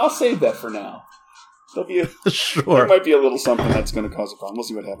save that for now. Sure. There might be a little something that's going to cause a problem. We'll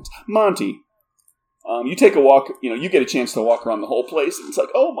see what happens. Monty, you take a walk. You get a chance to walk around the whole place, and it's like,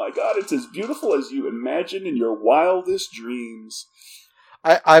 oh my god, it's as beautiful as you imagine in your wildest dreams.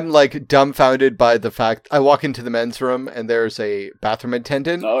 I'm like dumbfounded by the fact I walk into the men's room and there's a bathroom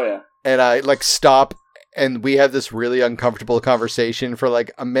attendant. Oh yeah, and I like stop. And we have this really uncomfortable conversation for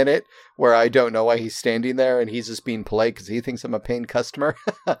like a minute where I don't know why he's standing there and he's just being polite because he thinks I'm a paying customer.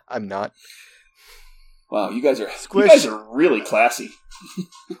 I'm not. Wow, you guys are really classy.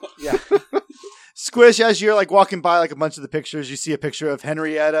 Yeah. Squish, as you're like walking by like a bunch of the pictures, you see a picture of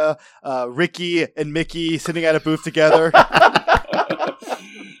Henrietta, Ricky, and Mickey sitting at a booth together.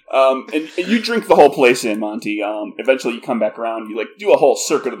 And you drink the whole place in, Monty. Eventually you come back around, you like do a whole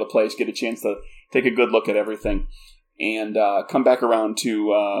circuit of the place, get a chance to take a good look at everything, and come back around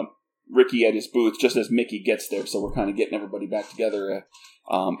to Ricky at his booth just as Mickey gets there. So we're kind of getting everybody back together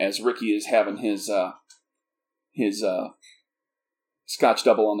as Ricky is having his Scotch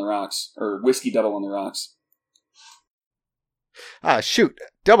double on the rocks, or whiskey double on the rocks. Shoot,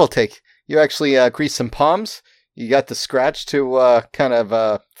 double take. You actually greased some palms. You got the scratch to kind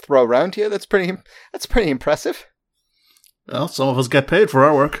of throw around here. That's pretty impressive. Well, some of us get paid for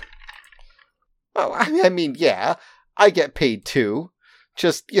our work. Oh, I mean, yeah, I get paid too.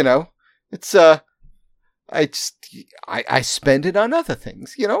 Just, it's I spend it on other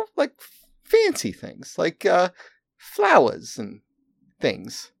things, like fancy things, like flowers and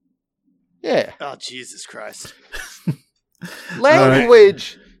things. Yeah. Oh, Jesus Christ.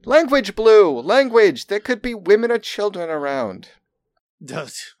 Language! Right. Language, Blue! Language! There could be women or children around.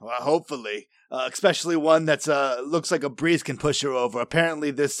 Well, hopefully. Especially one that's looks like a breeze can push her over.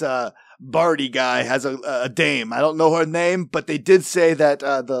 Apparently this Barty guy has a dame. I don't know her name, but they did say that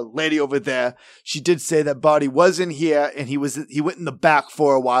the lady over there, she did say that Barty was in here and he went in the back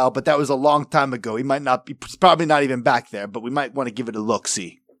for a while, but that was a long time ago. He might not be, probably not even back there, but we might want to give it a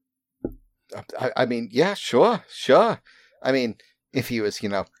look-see. I mean, yeah, sure. I mean, if he was,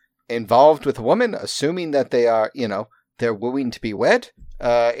 involved with a woman, assuming that they are, they're wooing to be wed,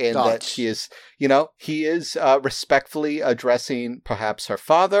 and that he is, he is respectfully addressing perhaps her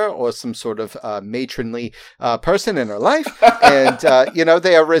father or some sort of matronly person in her life, and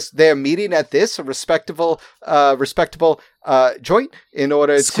they are meeting at this respectable joint in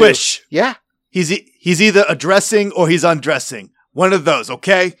order to Squish. Yeah, he's either addressing or he's undressing. One of those,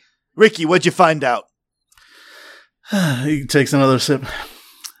 okay? Ricky, what'd you find out? He takes another sip.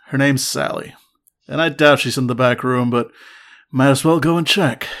 Her name's Sally, and I doubt she's in the back room, but might as well go and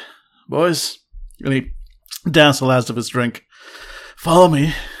check. Boys, and he downs the last of his drink. Follow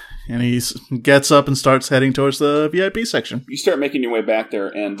me. And he gets up and starts heading towards the VIP section. You start making your way back there,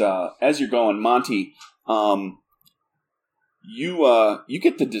 and as you're going, Monty, you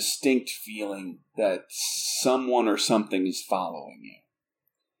get the distinct feeling that someone or something is following you.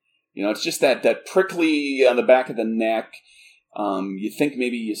 It's just that prickly on the back of the neck. You think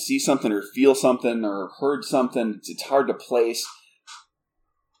maybe you see something or feel something or heard something. It's hard to place.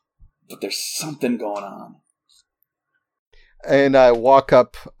 But there's something going on. And I walk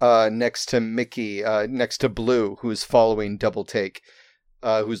up next to Mickey, next to Blue, who's following Double Take,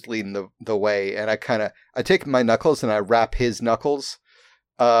 who's leading the way. And I take my knuckles and I wrap his knuckles,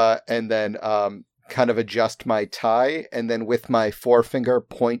 and then kind of adjust my tie, and then with my forefinger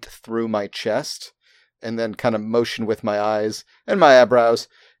point through my chest, and then kind of motion with my eyes and my eyebrows.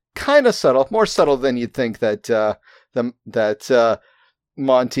 Kind of subtle, more subtle than you'd think that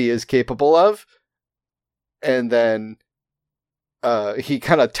Monty is capable of. And then he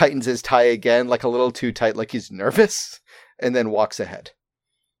kind of tightens his tie again, like a little too tight, like he's nervous, and then walks ahead.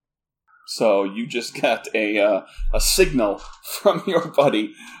 So you just got a signal from your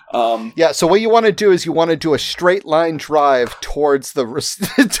buddy. Yeah. So what you want to do is you want to do a straight line drive towards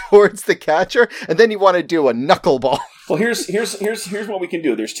the catcher, and then you want to do a knuckleball. Well, here's what we can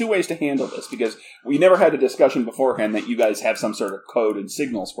do. There's two ways to handle this, because we never had a discussion beforehand that you guys have some sort of code and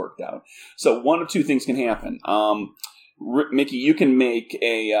signals worked out. So one of two things can happen. Mickey, you can make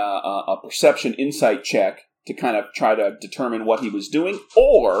a perception insight check to kind of try to determine what he was doing,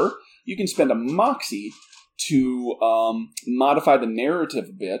 or you can spend a moxie to modify the narrative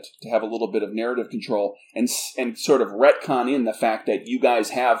a bit, to have a little bit of narrative control, and sort of retcon in the fact that you guys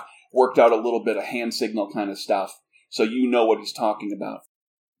have worked out a little bit of hand signal kind of stuff, so you know what he's talking about.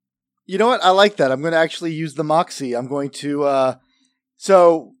 You know what? I like that. I'm going to actually use the moxie. I'm going to...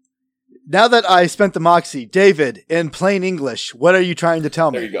 So, now that I spent the moxie, David, in plain English, what are you trying to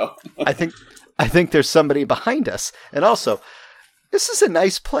tell me? There you go. I think there's somebody behind us. And also... this is a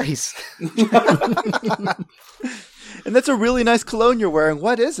nice place. And that's a really nice cologne you're wearing.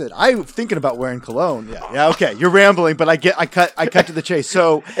 What is it? I'm thinking about wearing cologne. Yeah. Okay. You're rambling, but I cut to the chase.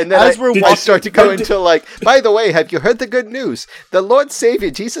 So and then I start to go into like, by the way, have you heard the good news? The Lord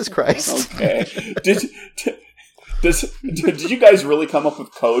Savior Jesus Christ. Okay. Did you guys really come up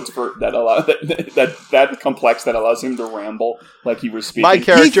with codes for that allow that complex that allows him to ramble like he was speaking? My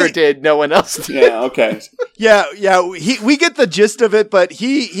character did. No one else did. Yeah. Okay. Yeah. We get the gist of it, but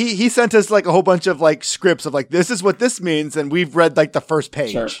he sent us like a whole bunch of like scripts of like, this is what this means, and we've read like the first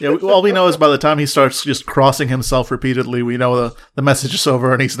page. Sure. Yeah. All we know is by the time he starts just crossing himself repeatedly, we know the message is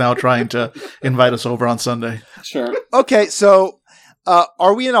over, and he's now trying to invite us over on Sunday. Sure. Okay. So.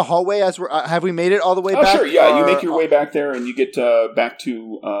 Are we in a hallway have we made it all the way back? Oh, sure, yeah. You make your way back there and you get back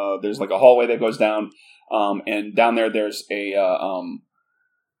to, there's like a hallway that goes down, and down there's a,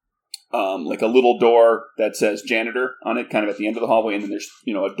 like a little door that says janitor on it, kind of at the end of the hallway, and then there's,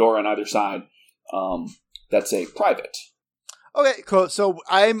 a door on either side, that's a private. Okay, cool. So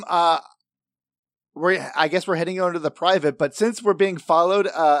I guess we're heading over to the private, but since we're being followed,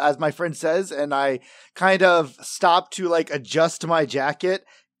 as my friend says, and I kind of stop to like adjust my jacket,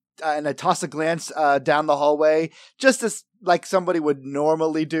 and I toss a glance down the hallway, just as like somebody would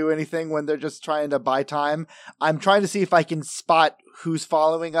normally do anything when they're just trying to buy time. I'm trying to see if I can spot who's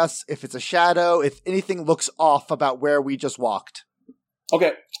following us, if it's a shadow, if anything looks off about where we just walked.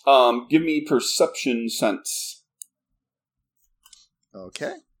 Okay, give me perception sense.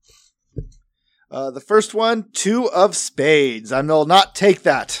 Okay. The first one, 2 of spades. I will not take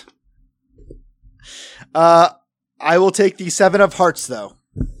that. I will take the 7 of hearts, though.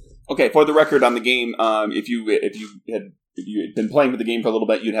 Okay, for the record on the game, if you had you'd been playing with the game for a little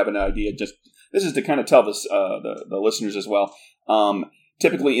bit, you'd have an idea. Just this is to kind of tell this the listeners as well.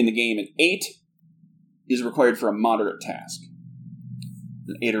 Typically in the game, an 8 is required for a moderate task,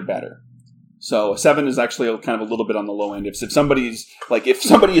 an 8 or better. So a 7 is actually kind of a little bit on the low end. If somebody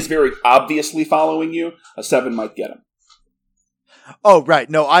is very obviously following you, a 7 might get them. Oh, right.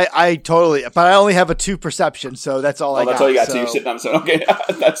 No, I totally, but I only have a 2 perception, so that's all I got. That's all you got, so you're sitting on the 7. Okay,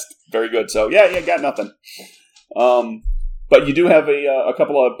 that's very good. So, yeah, got nothing. But you do have a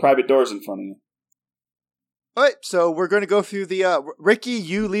couple of private doors in front of you. All right, so we're going to go through the, Ricky,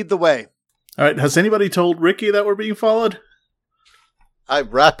 you lead the way. All right, has anybody told Ricky that we're being followed? I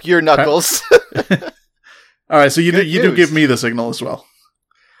wrap your knuckles. All right, so you do give me the signal as well.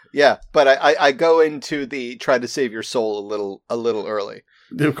 Yeah, but I go into the try to save your soul a little early.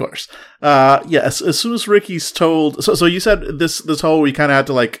 Of course. Yes, as soon as Ricky's told... So you said this hallway we kind of had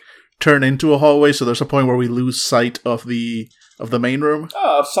to, like, turn into a hallway, so there's a point where we lose sight of the main room?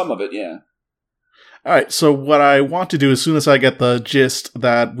 Some of it, yeah. All right, so what I want to do, as soon as I get the gist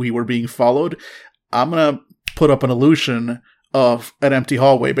that we were being followed, I'm going to put up an illusion of an empty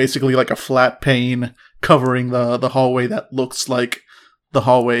hallway, basically like a flat pane covering the hallway that looks like the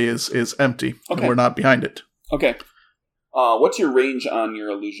hallway is empty, and we're not behind it. Okay. What's your range on your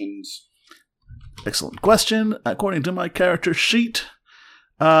illusions? Excellent question. According to my character sheet,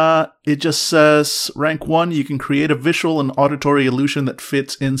 it just says, rank 1, you can create a visual and auditory illusion that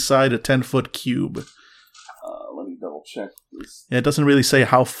fits inside a 10-foot cube. Let me double check this. Yeah, it doesn't really say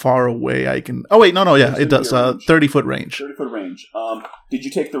how far away I can... Oh, wait, no, yeah, it does. 30-foot range. 30-foot range. Did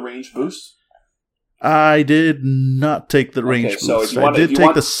you take the range boost? I did not take the range boost. So I did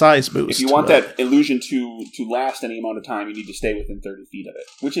take the size boost. If you want that illusion to last any amount of time, you need to stay within 30 feet of it,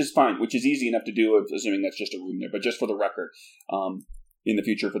 which is fine, which is easy enough to do, assuming that's just a room there. But just for the record, in the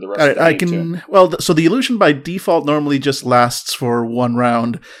future for the rest of the game too. Well, so the illusion by default normally just lasts for 1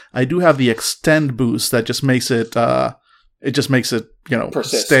 round. I do have the extend boost that just makes it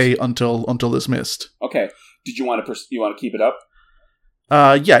persist. Stay until dismissed. Okay. Did you want to keep it up?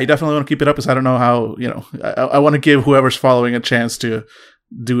 Yeah, you definitely want to keep it up because I don't know how, I want to give whoever's following a chance to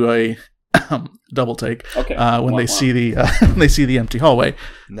do a double take when they see the empty hallway.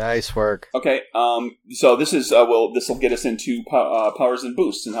 Nice work. Okay, so this is this will get us into powers and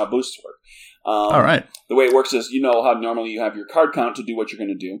boosts and how boosts work. All right. The way it works is how normally you have your card count to do what you're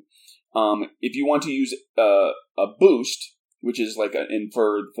going to do. If you want to use a boost, which is and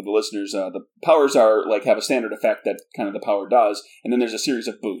for the listeners, the powers are have a standard effect that kind of the power does, and then there's a series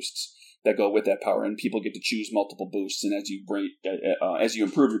of boosts that go with that power, and people get to choose multiple boosts. And as you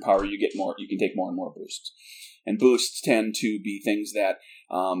improve your power, you get more. You can take more and more boosts, and boosts tend to be things that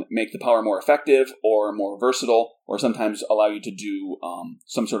make the power more effective or more versatile, or sometimes allow you to do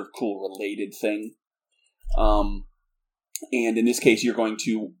some sort of cool related thing. And in this case, you're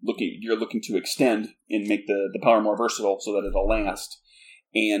looking to extend and make the power more versatile so that it'll last.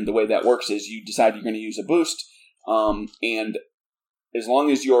 And the way that works is you decide you're going to use a boost, and as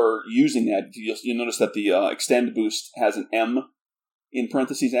long as you're using that, you'll notice that the extend boost has an M in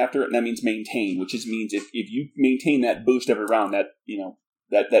parentheses after it, and that means maintain, which means if you maintain that boost every round, that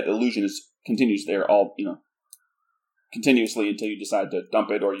that illusion continues there all continuously until you decide to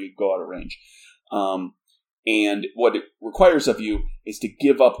dump it or you go out of range. And what it requires of you is to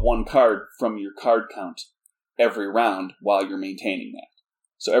give up 1 card from your card count every round while you're maintaining that.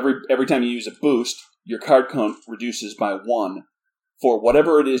 So every time you use a boost, your card count reduces by 1 for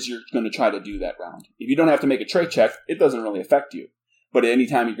whatever it is you're going to try to do that round. If you don't have to make a trait check, it doesn't really affect you. But any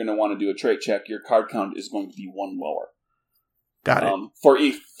time you're going to want to do a trait check, your card count is going to be 1 lower. Got it. For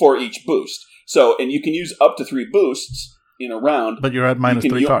each boost. So, and you can use up to 3 boosts in a round, but you're at minus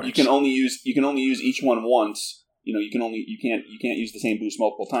 3 cards. You can only use each one once. You can't use the same boost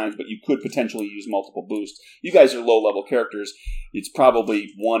multiple times, but you could potentially use multiple boosts. You guys are low level characters. It's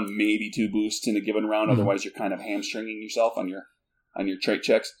probably 1, maybe 2 boosts in a given round. Mm-hmm. Otherwise, you're kind of hamstringing yourself on your trait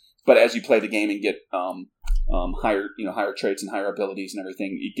checks. But as you play the game and get higher traits and higher abilities and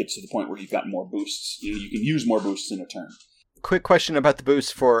everything, it gets to the point where you've got more boosts. You can use more boosts in a turn. Quick question about the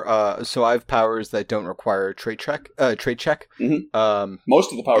boost for so I have powers that don't require a trait check. Mm-hmm.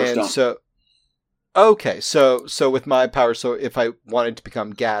 Most of the powers don't. So with my power, so if I wanted to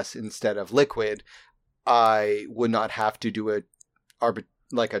become gas instead of liquid, I would not have to do a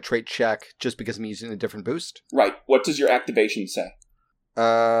trait check just because I'm using a different boost. Right. What does your activation say?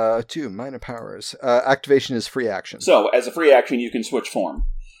 2 minor powers. Activation is free action. So as a free action, you can switch form.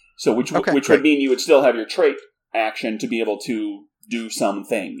 So which would mean you would still have your trait action to be able to do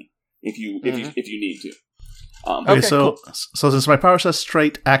something if you need to. Okay, Okay, so since my power says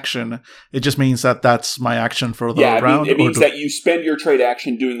straight action, it just means that that's my action for the Yeah, round? it means that you spend your trade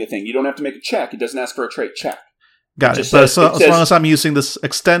action doing the thing. You don't have to make a check. It doesn't ask for a trait check. Got it. just But says- as long as I'm using this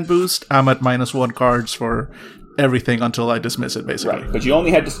extend boost, I'm at -1 cards for everything until I dismiss it, basically. Right, but you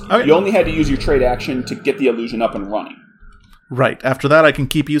only had to use your trade action to get the illusion up and running. Right. After that, I can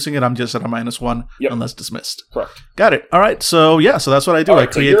keep using it. I'm just at a -1 Yep. unless dismissed. Correct. Got it. All right. So that's what I do. All I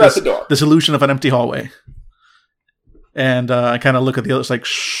right, so create you're at the door. this illusion of an empty hallway, and I kind of look at the others like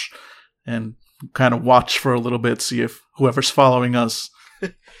shh, and kind of watch for a little bit, see if whoever's following us.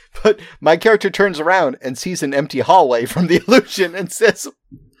 But my character turns around and sees an empty hallway from the illusion and says,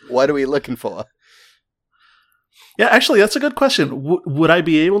 "What are we looking for?" Yeah, actually, that's a good question. Would I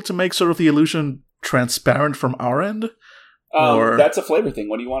be able to make sort of the illusion transparent from our end? Or- That's a flavor thing.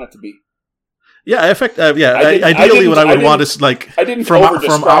 What do you want it to be? Yeah, I ideally, what I would didn't- want is like I didn't from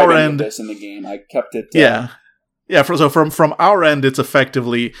over-describe our any end. of this in the game. I kept it. Yeah. So from our end, it's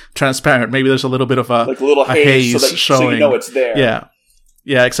effectively transparent. Maybe there's a little bit of a like a little haze, so showing. you know it's there.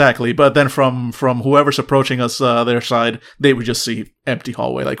 Yeah, exactly. But then from whoever's approaching us, their side, they would just see empty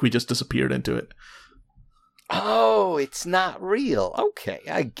hallway, like we just disappeared into it. Oh, it's not real. Okay,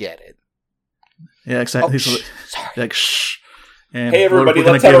 I get it. Yeah, exactly. Oh, So, sorry. like shh. And Hey everybody, we're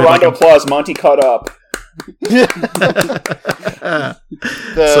gonna let's have a give it round like of applause. Monty caught up. The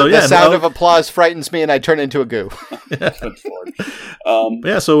sound of applause frightens me, and I turn into a goo. Good Lord.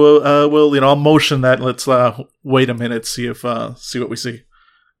 Yeah, so we'll I'll motion that. Let's wait a minute, see what we see.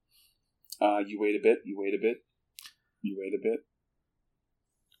 You wait a bit. You wait a bit. You wait a bit.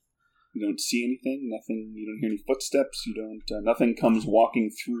 You don't see anything. Nothing. You don't hear any footsteps. You don't. Nothing comes walking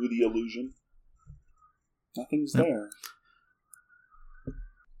through the illusion. Nothing's there.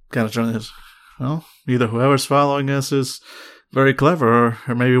 Kind of trying this. Well, either whoever's following us is very clever,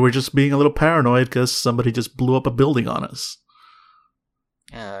 or maybe we're just being a little paranoid because somebody just blew up a building on us.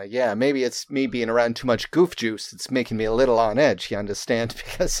 Yeah, maybe it's me being around too much goof juice. It's making me a little on edge, you understand?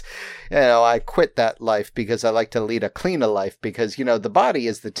 Because, I quit that life because I like to lead a cleaner life because, the body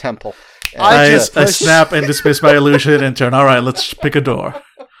is the temple. And I snap and dismiss my illusion and turn. All right, let's pick a door.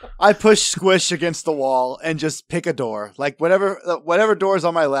 I push Squish against the wall and just pick a door. Like whatever door is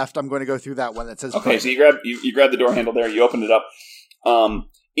on my left, I'm going to go through that one that says. Okay, so you grab the door handle there. You open it up.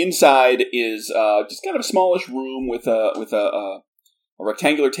 Inside is just kind of a smallish room with a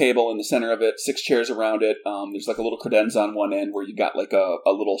rectangular table in the center of it, 6 chairs around it. There's like a little credenza on one end where you got like a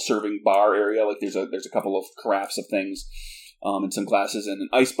little serving bar area. Like there's a couple of carafes of things, and some glasses and an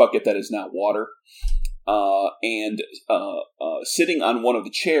ice bucket that is now water. And sitting on one of the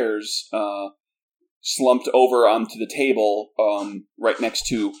chairs, slumped over onto the table, right next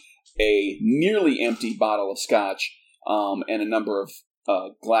to a nearly empty bottle of scotch, and a number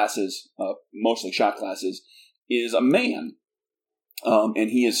of glasses, mostly shot glasses, is a man. And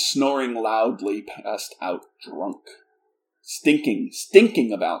he is snoring loudly, passed out drunk.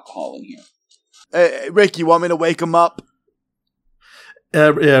 Stinking of alcohol in here. Hey, Rick, you want me to wake him up?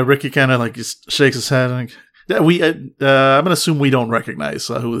 Yeah, Ricky kind of like just shakes his head. And, I'm gonna assume we don't recognize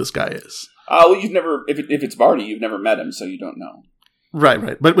who this guy is. Well, you've never, if it's Barney, you've never met him, so you don't know.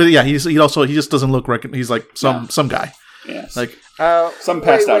 Right. But yeah, he just doesn't look he's like some guy. Yes. Like some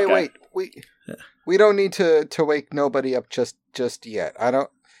passed out guy. Wait. We don't need to wake nobody up just yet. I don't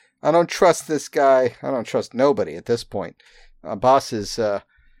trust this guy. I don't trust nobody at this point. Our boss is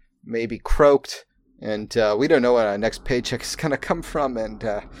maybe croaked, and we don't know when our next paycheck is gonna come from. And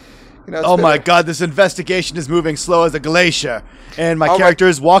oh my God, this investigation is moving slow as a glacier. And my character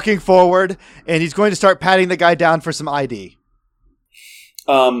is walking forward, and he's going to start patting the guy down for some ID.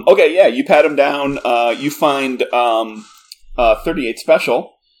 Okay, yeah, you pat him down. You find 38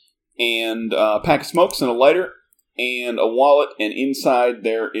 Special and a pack of smokes and a lighter and a wallet, and inside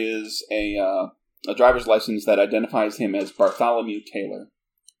there is a driver's license that identifies him as Bartholomew Taylor.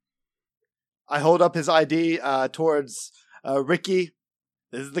 I hold up his ID towards Ricky.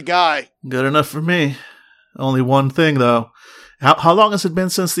 This is the guy. good enough for me. Only one thing though. How long has it been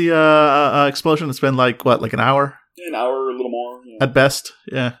since the explosion? It's been like an hour? An hour, a little more. Yeah. At best,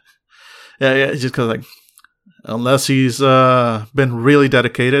 yeah. Just because, like, unless he's been really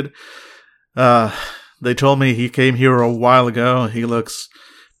dedicated. They told me he came here a while ago. He looks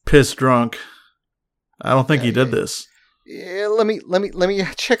piss drunk. I don't think he did this. Yeah, let me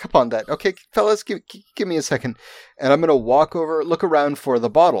check up on that. Okay, fellas, give me a second, and I'm gonna look around for the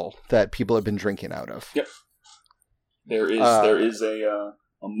bottle that people have been drinking out of. Yep. There is a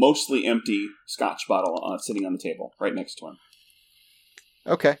mostly empty scotch bottle sitting on the table right next to him.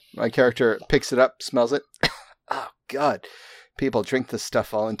 Okay, my character picks it up, smells it. Oh God, people drink this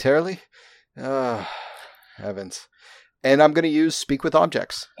stuff voluntarily. Evans. And I'm going to use Speak with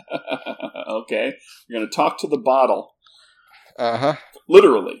Objects. Okay. You're going to talk to the bottle. Uh-huh.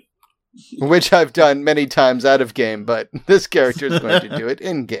 Literally. Which I've done many times out of game, but this character is going to do it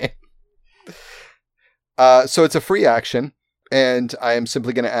in game. So it's a free action, and I am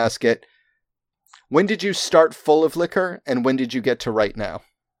simply going to ask it, when did you start full of liquor, and when did you get to right now?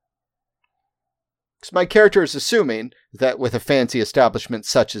 Because my character is assuming that with a fancy establishment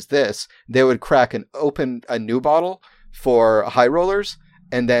such as this, they would crack open a new bottle for high rollers,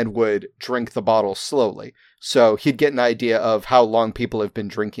 and then would drink the bottle slowly. So he'd get an idea of how long people have been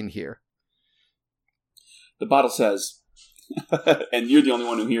drinking here. The bottle says, and you're the only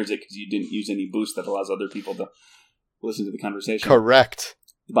one who hears it because you didn't use any boost that allows other people to listen to the conversation. Correct.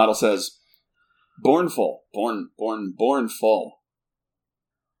 The bottle says, born full. Born full.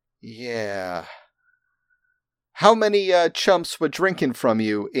 Yeah. How many chumps were drinking from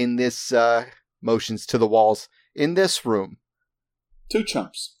you in this, motions to the walls, in this room? 2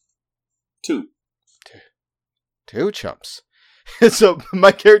 chumps. 2. 2 chumps. So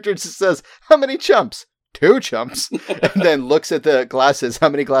my character just says, how many chumps? 2 chumps. And then looks at the glasses. How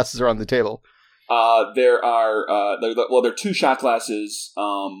many glasses are on the table? There are 2 shot glasses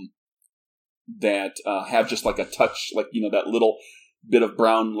that have just like a touch, like, that little bit of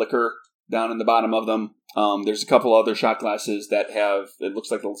brown liquor down in the bottom of them. There's a couple other shot glasses that have, it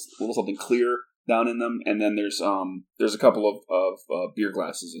looks like a little something clear down in them, and then there's a couple of beer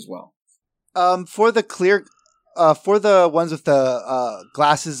glasses as well. For the clear, for the ones with the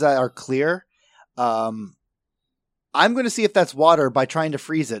glasses that are clear, I'm going to see if that's water by trying to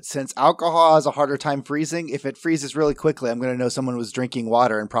freeze it. Since alcohol has a harder time freezing, if it freezes really quickly, I'm going to know someone was drinking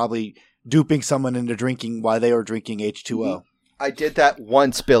water and probably duping someone into drinking while they were drinking H2O. I did that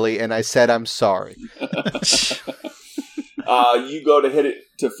once, Billy, and I said I'm sorry. You go to hit it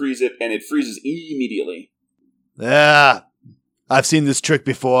to freeze it, and it freezes immediately. Yeah, I've seen this trick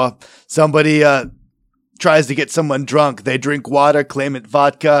before. Somebody tries to get someone drunk. They drink water, claim it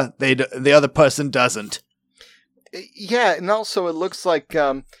vodka. The other person doesn't. Yeah, and also it looks like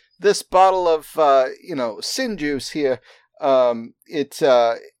this bottle of sin juice here. It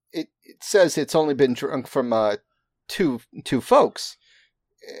says it's only been drunk from two folks,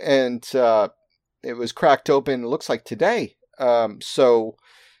 and it was cracked open. It looks like today. So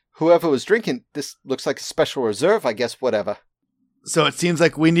whoever was drinking, this looks like a special reserve, I guess. Whatever. So it seems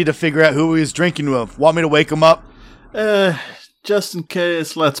like we need to figure out who he was drinking with. Want me to wake him up? Just in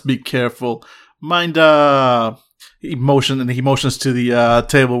case, let's be careful. Mind, he motions to the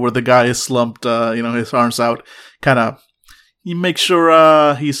table where the guy is slumped, his arms out. You make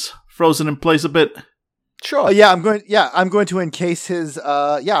sure he's frozen in place a bit. Sure. I'm going to encase his.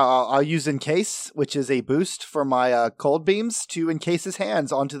 I'll use encase, which is a boost for my cold beams to encase his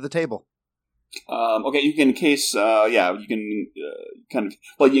hands onto the table. Okay, you can encase. You can you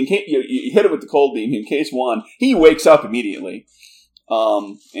hit it with the cold beam. You encase one. He wakes up immediately,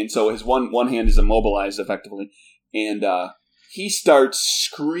 and so his one hand is immobilized effectively, and he starts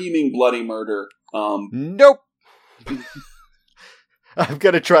screaming bloody murder. Nope. I'm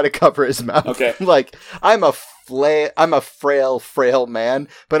gonna try to cover his mouth. Okay. I'm a frail man,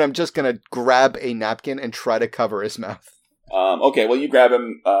 but I'm just gonna grab a napkin and try to cover his mouth. Okay, well, you grab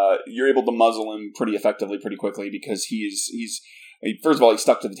him. You're able to muzzle him pretty effectively, pretty quickly, because he's first of all, he's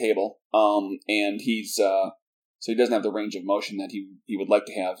stuck to the table, and he's so he doesn't have the range of motion that he would like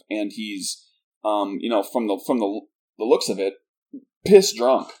to have, and he's from the looks of it, piss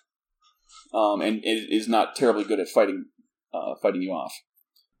drunk, and is not terribly good at fighting you off.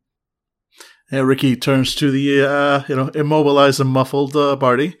 And Ricky turns to the immobilized and muffled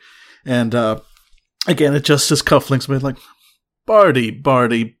Barty, and again adjusts his cufflinks a bit, like, Barty,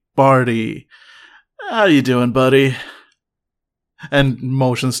 how you doing, buddy? And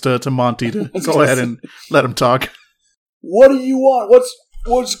motions to Monty to go ahead and let him talk. What do you want?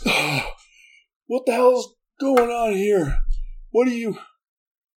 What the hell's going on here?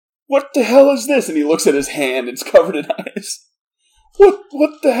 What the hell is this? And he looks at his hand, it's covered in ice.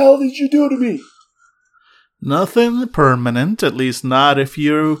 What the hell did you do to me? Nothing permanent, at least not if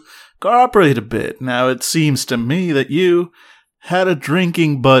you cooperate a bit. Now, it seems to me that you had a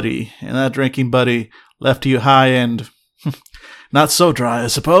drinking buddy, and that drinking buddy left you high and not so dry, I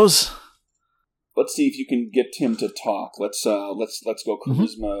suppose. Let's see if you can get him to talk. Let's go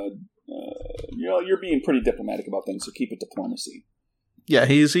charisma. You're being pretty diplomatic about things, so keep it diplomacy. Yeah,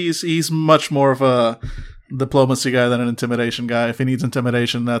 he's much more of a diplomacy guy than an intimidation guy. If he needs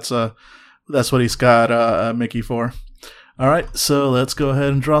intimidation, that's what he's got Mickey for. All right, so let's go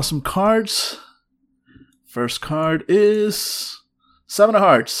ahead and draw some cards. First card is 7 of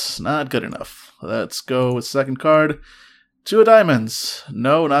Hearts. Not good enough. Let's go with second card. 2 of diamonds.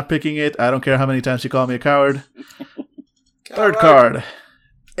 No, not picking it. I don't care how many times you call me a coward. Third card.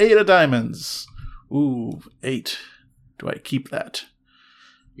 8 of diamonds. Ooh, 8. Do I keep that?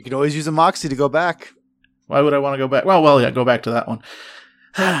 You can always use a Moxie to go back. Why would I want to go back? Well, yeah, go back to that one.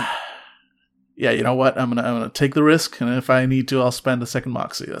 Yeah, you know what? I'm gonna take the risk, and if I need to, I'll spend a second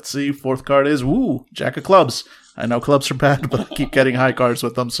Moxie. Let's see. Fourth card is Jack of clubs. I know clubs are bad, but I keep getting high cards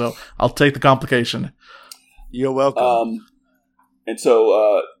with them, so I'll take the complication. You're welcome. And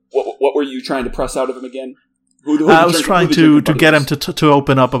so, what were you trying to press out of him again? I was trying to get him to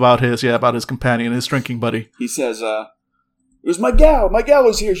open up about his companion, his drinking buddy. He says, "It was my gal. My gal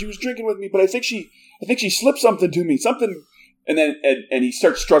was here. She was drinking with me, but I think she slipped something to me. Something." And then and he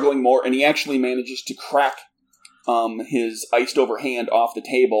starts struggling more, and he actually manages to crack his iced over hand off the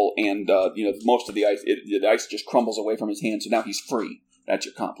table, and most of the ice just crumbles away from his hand. So now he's free. That's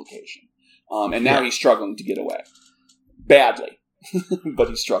your complication. And now he's struggling to get away badly, but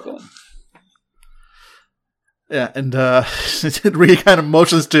he's struggling. Yeah, and it really kind of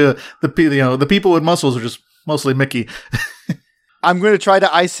motions to the people with muscles are just mostly Mickey. I'm going to try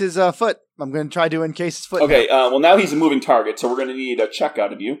to ice his foot. I'm going to try to encase his foot. Okay, well now he's a moving target, so we're going to need a check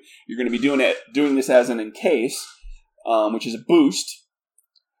out of you. You're going to be doing this as an encase, which is a boost.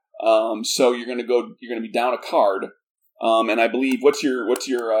 So you're going to be down a card, and I believe what's your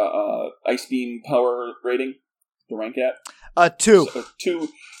ice beam power rating? The rank at 2. So, 2.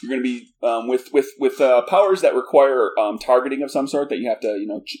 You're going to be with powers that require targeting of some sort that you have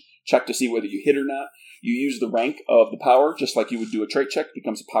to check to see whether you hit or not. You use the rank of the power just like you would do a trait check. It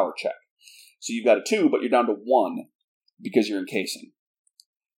becomes a power check. So you've got a 2, but you're down to 1 because you're encasing.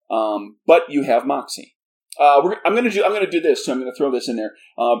 But you have Moxie. I'm going to do this. So I'm going to throw this in there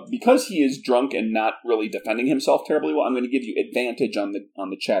because he is drunk and not really defending himself terribly well. I'm going to give you advantage on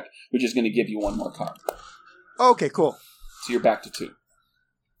the check, which is going to give you 1 more card. Okay, cool. So you're back to 2.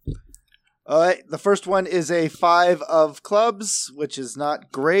 All right. The first one is a 5 of clubs, which is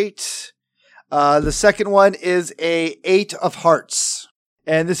not great. The second one is a 8 of hearts.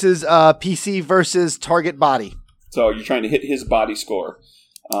 And this is PC versus target body. So you're trying to hit his body score.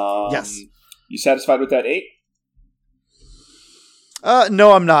 Yes. You satisfied with that 8?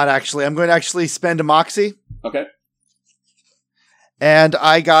 No, I'm not, actually. I'm going to actually spend a Moxie. Okay. And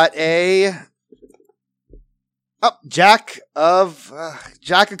I got a... Jack of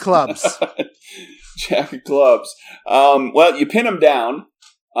clubs. Jack of clubs. Well, you pin him down.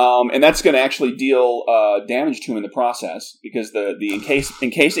 And that's going to actually deal damage to him in the process because the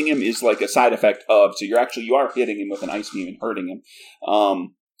encasing him is like a side effect of. So you are hitting him with an ice beam and hurting him.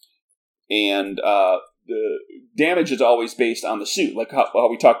 And the damage is always based on the suit, like how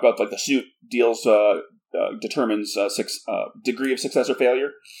we talked about. Like the suit determines degree of success or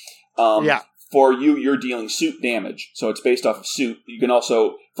failure. Yeah. For you, you're dealing suit damage, so it's based off of suit. You can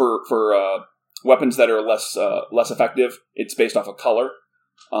also for weapons that are less effective, it's based off of color.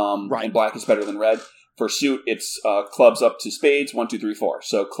 Right. And black is better than red. For suit, it's clubs up to spades, 1, 2, 3, 4.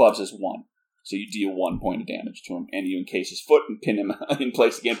 So clubs is 1. So you deal 1 point of damage to him, and you encase his foot and pin him in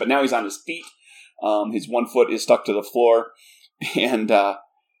place again. But now he's on his feet. His one foot is stuck to the floor, and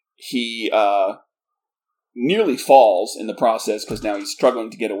he nearly falls in the process because now he's struggling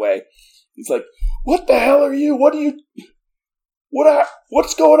to get away. He's like, "What the hell are you? What's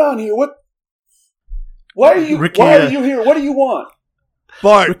going on here? Why are you here? What do you want?"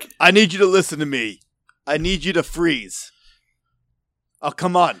 Bart, I need you to listen to me. I need you to freeze. Oh,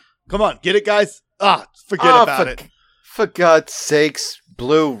 come on. Get it, guys? Forget about it. For God's sakes,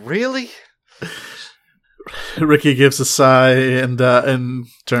 Blue, really? Ricky gives a sigh and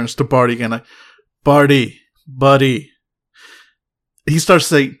turns to Barty again. Barty, buddy. He starts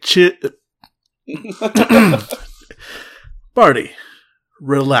to say, Barty,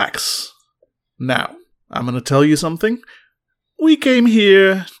 relax. Now, I'm going to tell you something. We came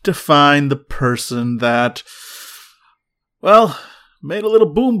here to find the person that, made a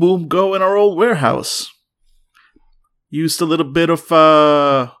little boom boom go in our old warehouse. Used a little bit of,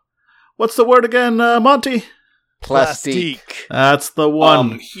 what's the word again, Monty? Plastique. That's the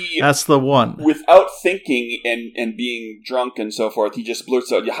one. That's the one. Without thinking and being drunk and so forth, he just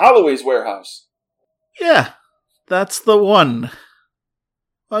blurts out, Holloway's warehouse. Yeah, that's the one.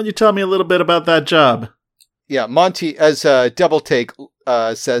 Why don't you tell me a little bit about that job? Yeah, Monty, as Double Take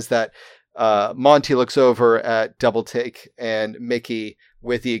says that, Monty looks over at Double Take and Mickey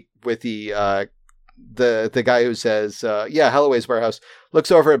with the guy who says, Holloway's warehouse,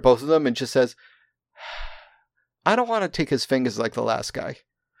 looks over at both of them and just says, I don't want to take his fingers like the last guy.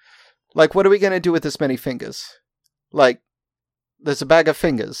 Like, what are we going to do with this many fingers? Like, there's a bag of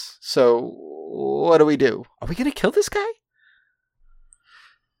fingers, so what do we do? Are we going to kill this guy?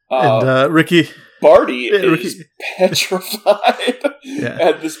 And Ricky... Barty Yeah, is Ricky- petrified Yeah.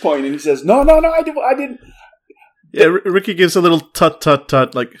 at this point, and he says, "No, I didn't. Yeah, Ricky gives a little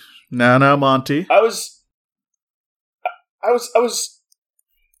tut, like, now, Monty. I was.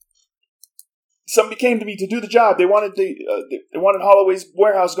 Somebody came to me to do the job. They wanted they wanted Holloway's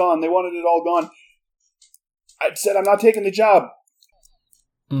warehouse gone. They wanted it all gone. I said, I'm not taking the job.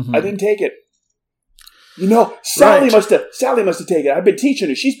 Mhm. I didn't take it. You know, Sally Right. must have taken it. I've been teaching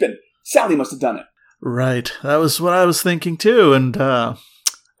her. Sally must have done it. Right, that was what I was thinking too, and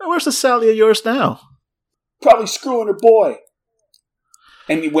where's the Sally of yours now? Probably screwing her boy.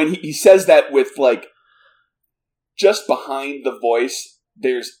 And when he says that with, like, just behind the voice,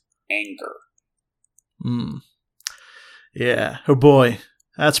 there's anger. Yeah, her boy.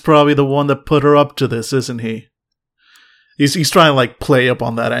 That's probably the one that put her up to this, isn't he? He's trying to, like, play up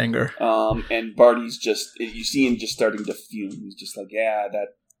on that anger. And Barty's just, you see him just starting to fume. He's just like, yeah,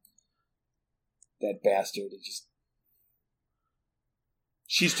 that bastard. It just,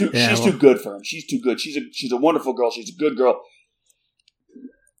 she's too good for him. She's too good. She's a wonderful girl. She's a good girl.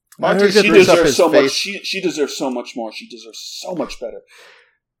 Monty She screws up deserves his so much. face. She deserves so much more. She deserves so much better.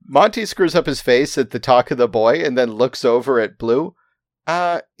 Monty screws up his face at the talk of the boy and then looks over at Blue.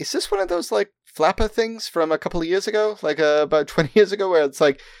 Is this one of those, like, flapper things from a couple of years ago? Like, about 20 years ago, where it's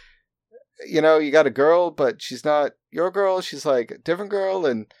like, you know, you got a girl, but she's not your girl. She's, like, a different girl,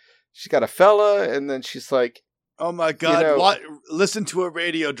 and she's got a fella, and then she's like, Oh my God! You know- Listen to a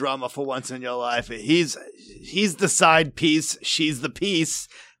radio drama for once in your life. He's the side piece. She's the piece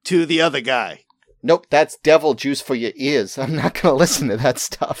to the other guy. nope, that's devil juice for your ears. I'm not going to listen to that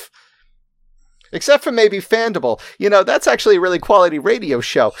stuff. Except for maybe Fandible. You know, that's actually a really quality radio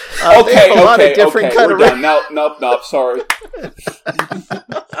show. They have a lot of different kind we're of done. Nope, sorry.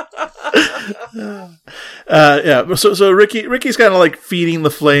 Yeah, so Ricky's kind of like feeding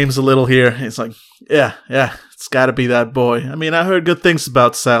the flames a little here. He's like, yeah, it's got to be that boy. I mean, I heard good things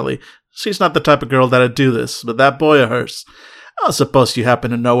about Sally. She's not the type of girl that'd do this, but that boy of hers. I suppose you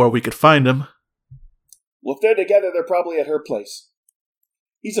happen to know where we could find him. Well, if they're together, they're probably at her place.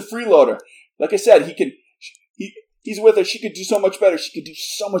 He's a freeloader. Like I said, he's with her. She could do so much better. She could do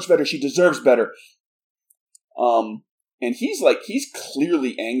so much better. She deserves better. And he's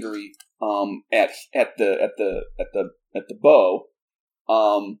clearly angry at the bow.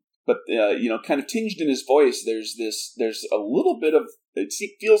 But you know, kind of tinged in his voice, there's a little bit of, it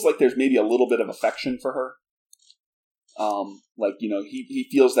feels like there's maybe a little bit of affection for her. Like, you know, he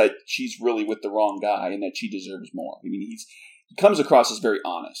feels that she's really with the wrong guy and that she deserves more. I mean, he comes across as very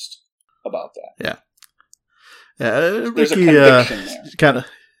honest about that. Yeah, There's Ricky, a conviction there. kind of,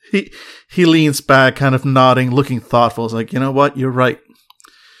 he leans back, kind of nodding, looking thoughtful. He's like, you know what? You're right.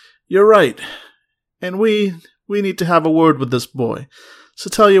 And we need to have a word with this boy. So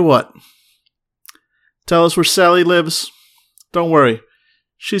tell you what. Tell us where Sally lives. Don't worry.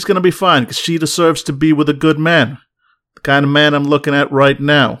 She's going to be fine because she deserves to be with a good man. The kind of man I'm looking at right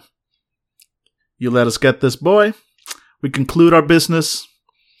now. You let us get this boy. We conclude our business.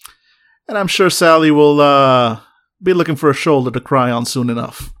 And I'm sure Sally will be looking for a shoulder to cry on soon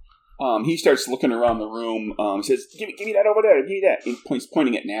enough. He starts looking around the room. He says, give me that over there. Give me that. He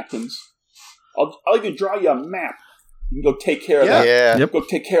pointing at napkins. I'll even draw you a map. You can go take care of that. Yeah. Yep. Go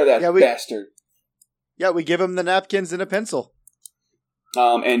take care of that bastard. Yeah, we give him the napkins and a pencil.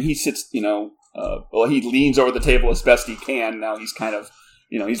 And he sits, you know, he leans over the table as best he can. Now he's kind of,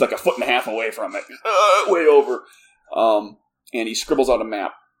 you know, he's like a foot and a half away from it. Way over. And he scribbles out a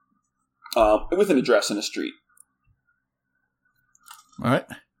map with an address in a street. All right.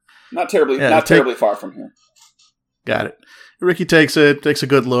 Not terribly far from here. Got it. Ricky takes it, takes a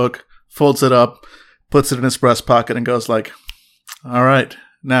good look, folds it up, puts it in his breast pocket, and goes like, all right,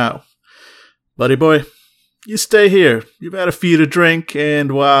 now, buddy boy, you stay here. You've had a few to drink,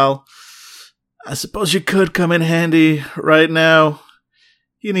 and while I suppose you could come in handy right now,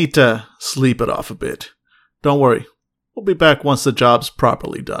 you need to sleep it off a bit. Don't worry. We'll be back once the job's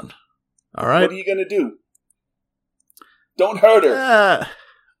properly done. All right? What are you going to do? Don't hurt her.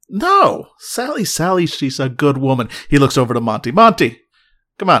 No. Sally, she's a good woman. He looks over to Monty. Monty,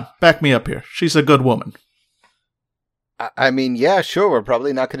 come on, back me up here. She's a good woman. I mean, yeah, sure, we're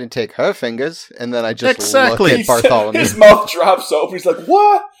probably not going to take her fingers. And then I just Exactly. look at Bartholomew. His mouth drops open. He's like,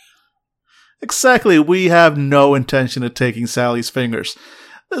 what? Exactly. We have no intention of taking Sally's fingers.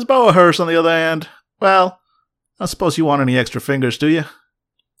 This bow of hers, on the other hand, well, I suppose you want any extra fingers, do you?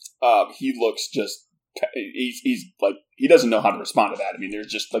 He looks just, he's like, he doesn't know how to respond to that. I mean, there's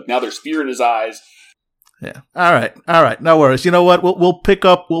just like, now there's fear in his eyes. Yeah. All right. No worries. You know what? We'll pick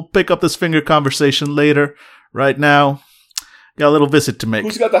up this finger conversation later. Right now, got a little visit to make.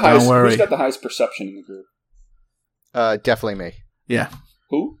 Who's got the highest perception in the group? Definitely me. Yeah.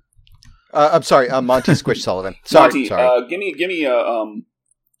 Who? I'm sorry, Monty Squish Sullivan. Sorry. Give me a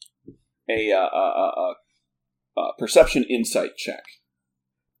perception insight check.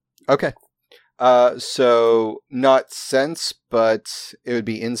 Okay. So not sense, but it would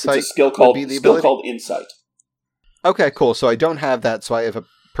be insight. It's a skill called insight. Okay, cool. So I don't have that, so I have a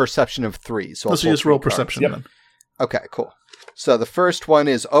perception of 3. So let's just roll perception then. Okay, cool. So the first one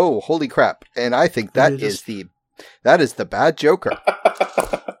is holy crap, and I think that is the bad Joker.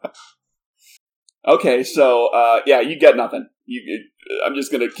 Okay, so you get nothing. I'm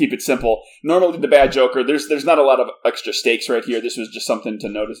just going to keep it simple. Normally, the bad Joker, there's not a lot of extra stakes right here. This was just something to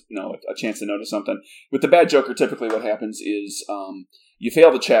notice, a chance to notice something. With the bad Joker, typically what happens is you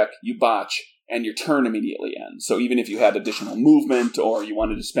fail the check, you botch, and your turn immediately ends. So even if you had additional movement or you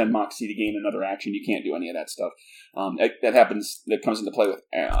wanted to spend Moxie to gain another action, you can't do any of that stuff. That comes into play with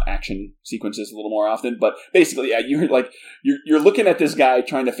action sequences a little more often. But basically, you're looking at this guy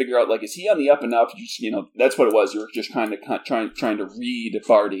trying to figure out, is he on the up and up? That's what it was. You were just trying to read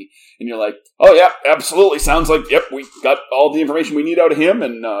Barty, and you're like, oh yeah, absolutely, sounds like, yep, we got all the information we need out of him,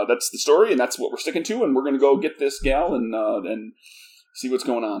 and that's the story, and that's what we're sticking to, and we're going to go get this gal and see what's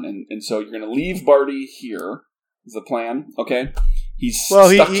going on. And so you're going to leave Barty here is the plan. Okay, he's stuck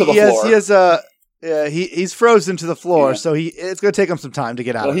to the floor. He's frozen to the floor, so it's going to take him some time to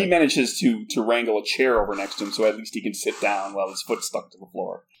get out of it. Well, he manages to wrangle a chair over next to him, so at least he can sit down while his foot's stuck to the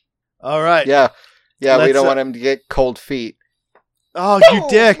floor. All right. Yeah, we don't want him to get cold feet. Oh, you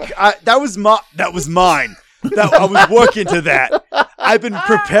dick! That was mine. I was working to that. I've been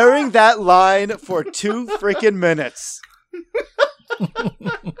preparing that line for 2 freaking minutes.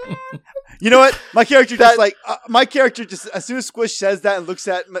 You know what? My character just as soon as Squish says that and looks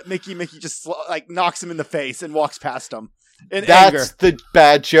at Mickey just knocks him in the face and walks past him in anger. That's the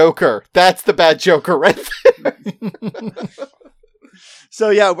bad Joker. That's the bad Joker right there. So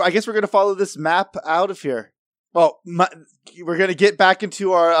yeah, I guess we're gonna follow this map out of here. Well, we're gonna get back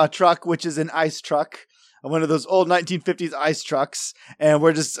into our truck, which is an ice truck, one of those old 1950s ice trucks, and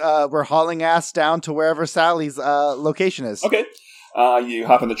we're just we're hauling ass down to wherever Sally's location is. Okay. You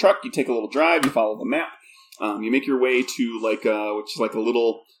hop in the truck, you take a little drive, you follow the map, you make your way to which is like a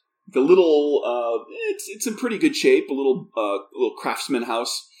little, it's in pretty good shape, a little craftsman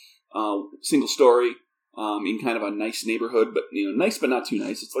house, single story, in kind of a nice neighborhood, but nice but not too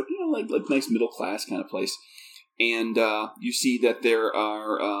nice. It's like nice middle class kind of place, and you see that there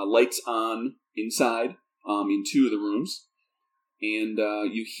are lights on inside, in 2 of the rooms, and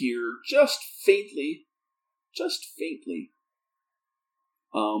you hear just faintly.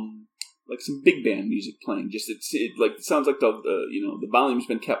 Like some big band music playing. It sounds like the volume's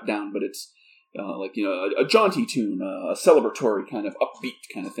been kept down, but it's a jaunty tune, a celebratory kind of upbeat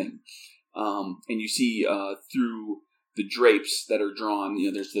kind of thing. And you see through the drapes that are drawn,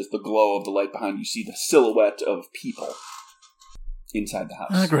 there's the glow of the light behind you. See the silhouette of people inside the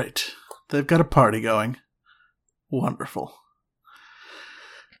house. Great, they've got a party going. Wonderful.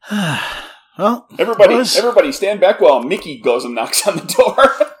 Well, everybody stand back while Mickey goes and knocks on the door.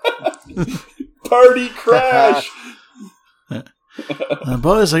 Party crash!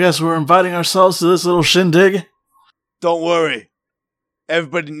 Boys, I guess we're inviting ourselves to this little shindig. Don't worry.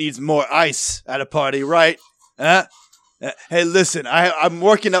 Everybody needs more ice at a party, right? Huh? Hey, listen, I'm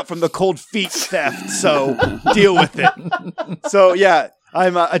working up from the cold feet theft, so deal with it. So, yeah,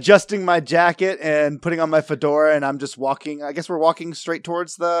 I'm adjusting my jacket and putting on my fedora, and I'm just walking. I guess we're walking straight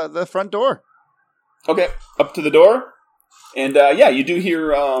towards the front door. Okay, up to the door. And, you do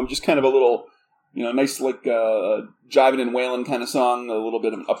hear just kind of a little, nice, jiving and wailing kind of song, a little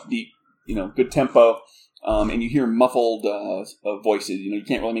bit of an upbeat, good tempo. And you hear muffled voices. You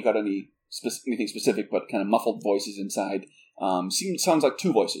can't really make out anything specific, but kind of muffled voices inside. Sounds like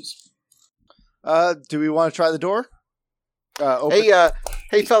 2 voices. Do we want to try the door?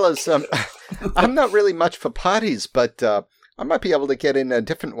 Hey, fellas. I'm not really much for parties, but I might be able to get in a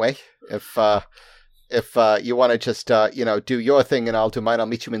different way. If you want to just do your thing and I'll do mine. I'll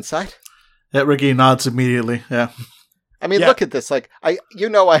meet you inside. Yeah, Ricky nods immediately. Yeah. I mean, look at this. I'm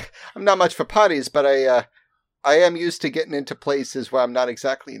not much for parties, but I am used to getting into places where I'm not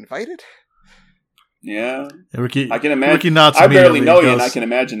exactly invited. Yeah. Ricky, I can imagine. Ricky nods I barely immediately. know you, and I can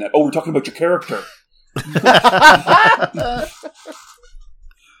imagine that. Oh, we're talking about your character.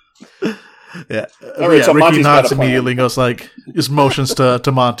 Yeah. All right, so Ricky Monty's got nods a plan. immedially and goes just motions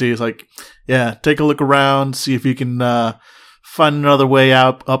to Monty. He's like, yeah, take a look around, see if you can find another way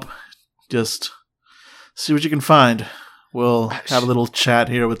up. Just see what you can find. We'll have a little chat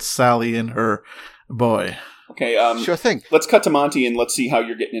here with Sally and her boy. Okay, Sure thing. let's cut to Monty and let's see how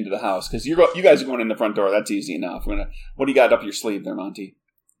you're getting into the house. Because you guys are going in the front door. That's easy enough. What do you got up your sleeve there, Monty?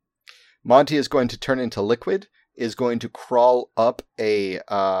 Monty is going to turn into liquid, is going to crawl up a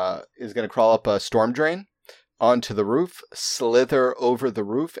storm drain onto the roof, slither over the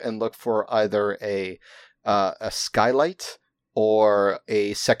roof, and look for either a skylight or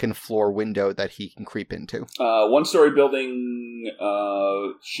a second floor window that he can creep into. One-story building,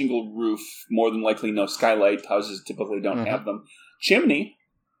 shingle roof, more than likely no skylight. Houses typically don't have them. Chimney.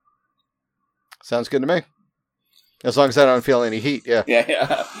 Sounds good to me. As long as I don't feel any heat, yeah.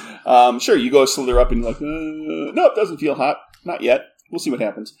 Yeah. Sure, you go slither up and you're like, no, it doesn't feel hot. Not yet. We'll see what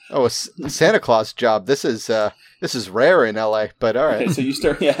happens. Oh, a Santa Claus job. This is rare in LA, but all right. Okay, so you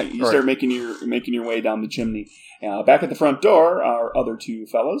start making your way down the chimney. Back at the front door are other two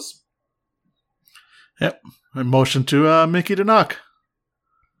fellas. Yep. I motion to Mickey to knock.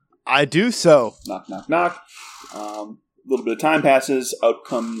 I do so. Knock, knock, knock. A little bit of time passes.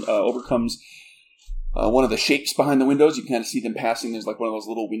 Overcomes one of the shapes behind the windows. You can kind of see them passing. There's like one of those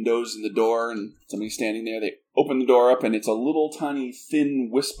little windows in the door, and somebody's standing there. They open the door up, and it's a little tiny, thin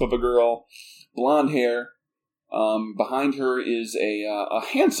wisp of a girl, blonde hair. Behind her is a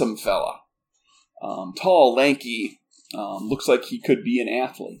handsome fella. Tall, lanky, looks like he could be an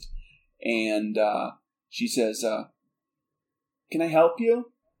athlete. And she says, can I help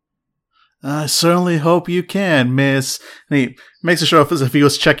you? I certainly hope you can, miss. And he makes it show up as if he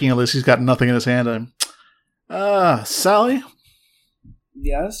was checking a list. He's got nothing in his hand. Sally?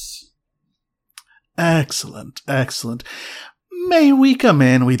 Yes? Excellent. May we come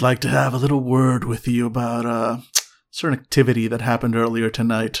in? We'd like to have a little word with you about a certain activity that happened earlier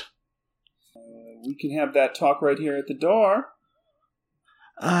tonight. We can have that talk right here at the door.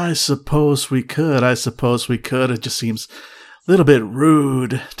 I suppose we could. It just seems a little bit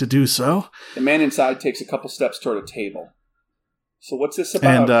rude to do so. The man inside takes a couple steps toward a table. So what's this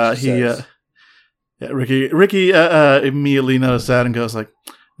about? And Ricky immediately noticed that and goes like,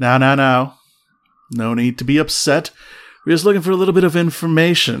 now. No need to be upset. We're just looking for a little bit of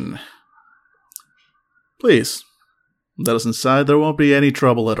information. Please, let us inside. There won't be any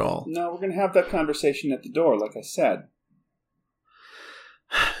trouble at all. No, we're going to have that conversation at the door, like I said.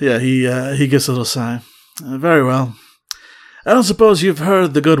 Yeah, he gives a little sigh. Very well. I don't suppose you've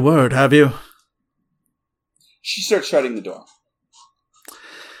heard the good word, have you? She starts shutting the door.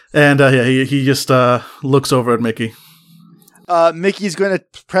 And he just looks over at Mickey. Mickey's going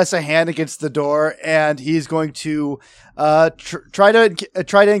to press a hand against the door, and he's going to try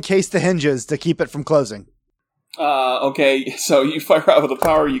to encase the hinges to keep it from closing. Okay, so you fire out with the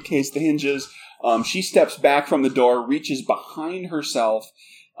power, you case the hinges. She steps back from the door, reaches behind herself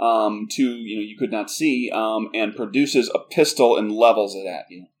you could not see, and produces a pistol and levels it at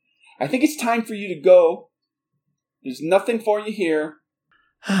you. I think it's time for you to go. There's nothing for you here.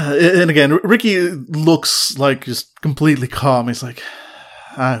 And again, Ricky looks like just completely calm. He's like,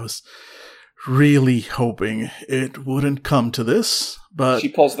 I was really hoping it wouldn't come to this, but... She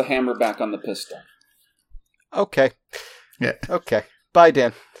pulls the hammer back on the pistol. Okay. Yeah. Okay. Bye,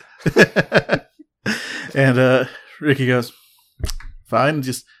 Dan. And Ricky goes, fine,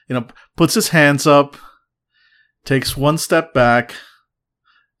 just, puts his hands up, takes one step back,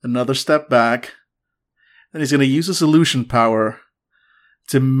 another step back, and he's going to use his illusion power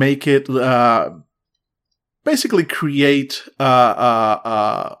to make it basically create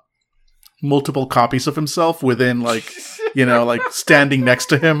multiple copies of himself within, standing next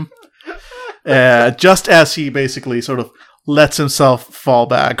to him. Just as he basically sort of lets himself fall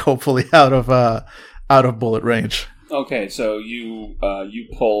back, hopefully out of bullet range. Okay, so you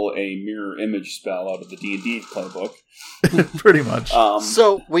pull a mirror image spell out of the D&D playbook. Pretty much.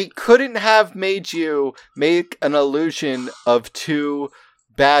 So we couldn't have made you make an illusion of two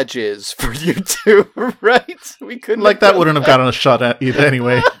badges for you two, right? We couldn't. Like that wouldn't have gotten a shot at you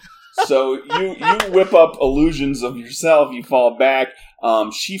anyway. So you whip up illusions of yourself. You fall back.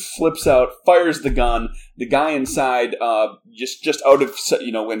 She flips out, fires the gun. The guy inside, just out of,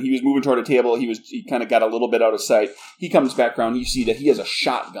 when he was moving toward a table, he kind of got a little bit out of sight. He comes back around. You see that he has a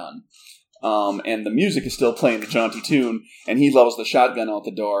shotgun, and the music is still playing the jaunty tune. And he levels the shotgun out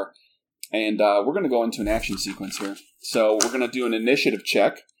the door. And we're going to go into an action sequence here. So we're going to do an initiative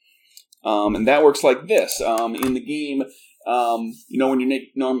check, and that works like this. In the game. When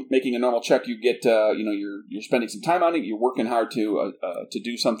you're making a normal check, you get, you're spending some time on it. You're working hard to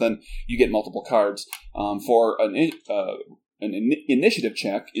do something. You get multiple cards. For an initiative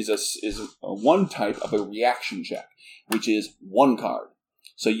check is a one type of a reaction check, which is one card.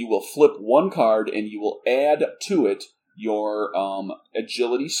 So you will flip one card and you will add to it your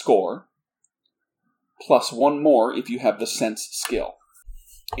agility score, plus one more if you have the sense skill.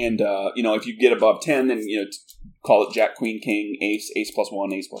 And, if you get above 10, then, call it Jack, Queen, King, Ace, Ace plus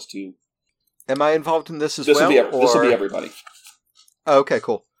 1, Ace plus 2. Am I involved in this as This well? This will be everybody. Oh, okay,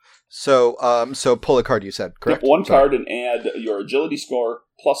 cool. So pull a card, you said, correct? Flip one card and add your agility score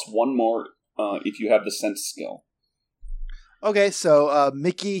plus one more if you have the sense skill. Okay, so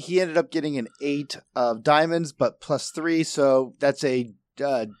Mickey, he ended up getting an 8 of diamonds, but plus 3, so that's a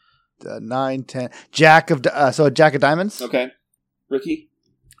 9, 10. Jack of a Jack of diamonds. Okay, Ricky.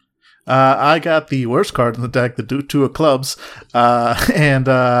 I got the worst card in the deck, the two of clubs, and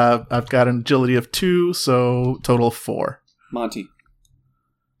I've got an agility of 2, so total of 4. Monty.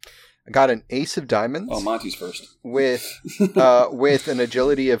 I got an ace of diamonds. Oh, Monty's first. With an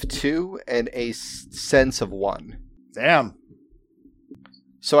agility of 2 and a sense of 1. Damn.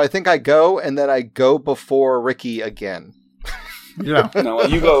 So I think I go, and then I go before Ricky again. Yeah. No,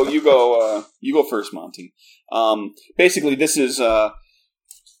 you go first, Monty. Basically, this is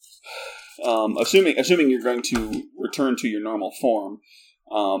assuming you're going to return to your normal form.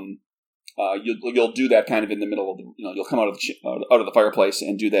 You'll do that kind of in the middle of the, you'll come out of the fireplace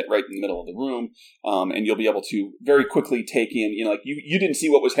and do that right in the middle of the room, and you'll be able to very quickly take in, you didn't see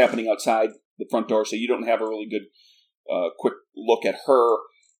what was happening outside the front door, so you don't have a really good quick look at her,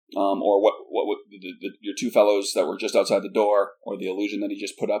 or what your two fellows that were just outside the door, or the illusion that he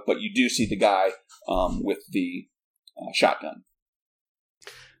just put up, but you do see the guy with the shotgun.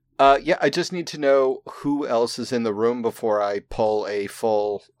 Yeah, I just need to know who else is in the room before I pull a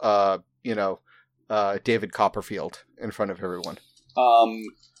full, David Copperfield in front of everyone.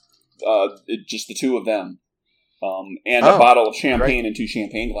 Just the two of them, and a bottle of champagne and 2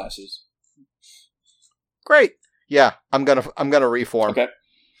 champagne glasses. Great. Yeah, I'm gonna reform. Okay.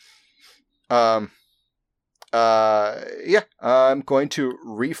 Yeah, I'm going to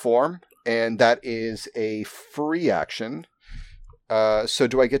reform, and that is a free action. So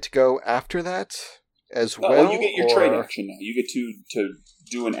do I get to go after that as well? Well, you get your trade action now. You get to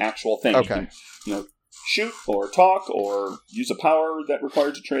do an actual thing. Okay. You can, shoot or talk or use a power that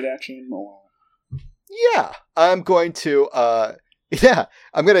requires a trade action. Or yeah, I'm going to. I'm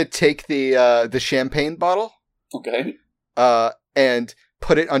going to take the champagne bottle. Okay. And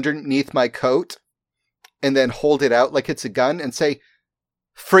put it underneath my coat, and then hold it out like it's a gun, and say,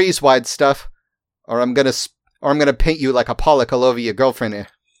 "Freeze, wide stuff," or I'm gonna paint you like a Pollock all over your girlfriend here.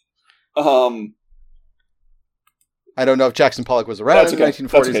 I don't know if Jackson Pollock was around in the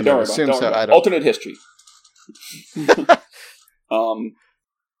 1940s. Okay. Don't worry about it. I don't. Alternate history.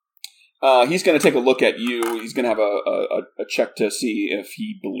 He's going to take a look at you. He's going to have a check to see if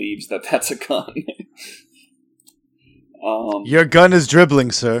he believes that that's a gun. Your gun is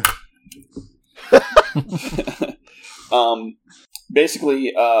dribbling, sir.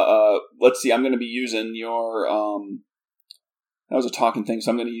 Basically, let's see. I'm going to be using your. That was a talking thing,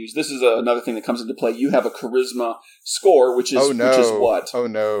 so I'm going to use. This is another thing that comes into play. You have a charisma score, which is which is what? Oh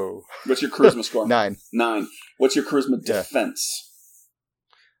no! What's your charisma score? 9. What's your charisma defense?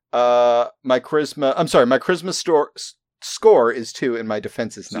 My charisma score is 2, and my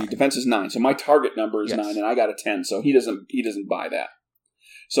defense is 9. So your defense is 9. So my target number is 9, and I got a 10. So he doesn't buy that.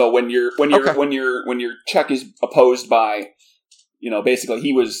 So when your check is opposed by,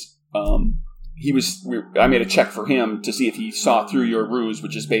 basically I made a check for him to see if he saw through your ruse,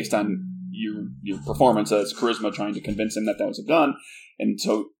 which is based on your performance as charisma, trying to convince him that was a gun. And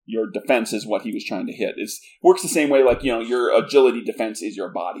so your defense is what he was trying to hit. It works the same way, like, your agility defense is your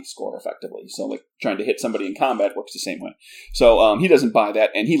body score, effectively. So, like, trying to hit somebody in combat works the same way. So he doesn't buy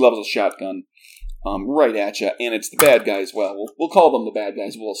that, and he levels a shotgun right at you, and it's the bad guys. Well, we'll call them the bad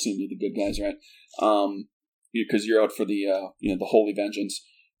guys. We'll assume you're the good guys, right? Because you're out for the the holy vengeance.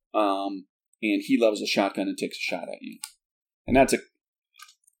 And he levels a shotgun and takes a shot at you, and that's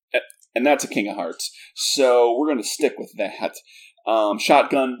a King of Hearts. So we're going to stick with that.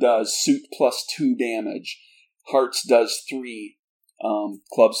 Shotgun does suit plus 2 damage. Hearts does 3.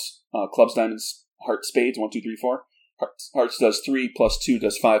 Clubs, diamonds, heart, spades. 1, 2, 3, 4. Hearts does 3 plus 2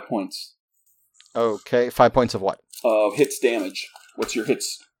 does 5 points. Okay, 5 points of what? Of hits damage. What's your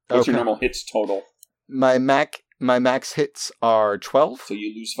hits? What's your normal hits total? My max hits are 12. So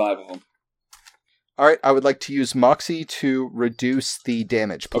you lose 5 of them. All right, I would like to use Moxie to reduce the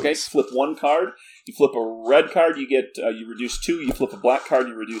damage, please. Okay, flip one card. You flip a red card, you get you reduce 2. You flip a black card,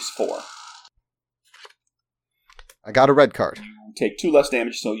 you reduce 4. I got a red card. You take 2 less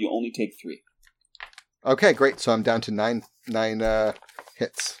damage, so you only take 3. Okay, great. So I'm down to 9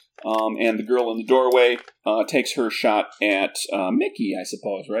 hits. And the girl in the doorway takes her shot at Mickey, I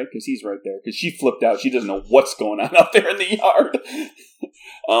suppose, right? Because he's right there. Because she flipped out. She doesn't know what's going on out there in the yard.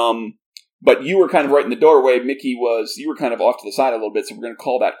 But you were kind of right in the doorway. Mickey you were kind of off to the side a little bit. So we're going to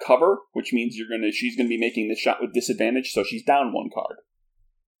call that cover, which means she's going to be making this shot with disadvantage. So she's down 1 card.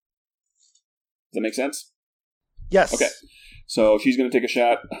 Does that make sense? Yes. Okay. So she's going to take a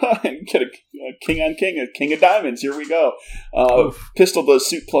shot and get a king on king, a king of diamonds. Here we go. Pistol does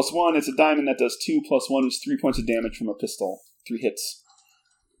suit +1. It's a diamond that does 2 + 1 is 3 points of damage from a pistol. 3 hits.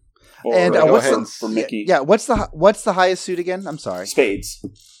 And what's for Mickey? Yeah. What's the highest suit again? I'm sorry. Spades.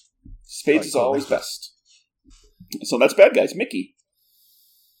 Spades is always best. So that's bad guys. Mickey.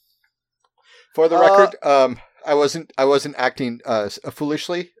 For the record, I wasn't acting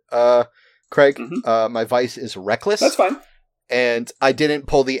foolishly. Craig, my vice is reckless. That's fine. And I didn't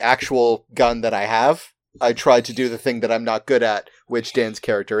pull the actual gun that I have. I tried to do the thing that I'm not good at, which Dan's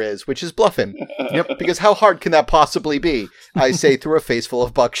character is, which is bluffing. Yep. Because how hard can that possibly be? I say through a face full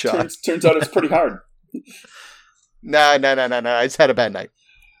of buckshot. Turns out it's pretty hard. No. I just had a bad night.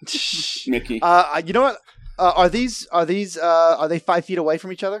 Mickey. You know what? Are they 5 feet away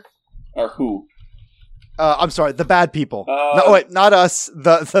from each other? Or who? I'm sorry, the bad people. No, wait, not us.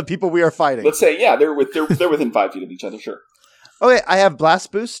 The people we are fighting. Let's say, yeah, they're within 5 feet of each other. Sure. Okay, I have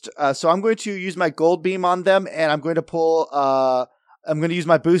blast boost, so I'm going to use my gold beam on them, and I'm going to pull. I'm going to use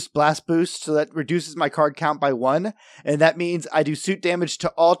my blast boost, so that reduces my card count by 1, and that means I do suit damage to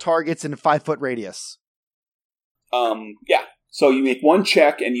all targets in a 5-foot radius. Yeah. So you make 1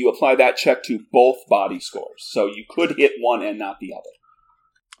 check, and you apply that check to both body scores. So you could hit one and not the other.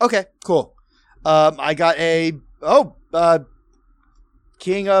 Okay, cool. I got a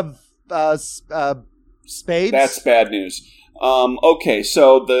king of spades. That's bad news. Okay,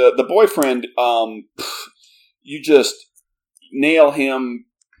 so the boyfriend, you just nail him,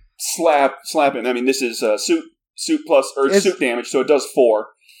 slap him. I mean, this is suit plus suit damage, so it does 4.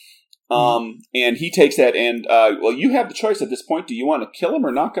 And he takes that, and you have the choice at this point. Do you want to kill him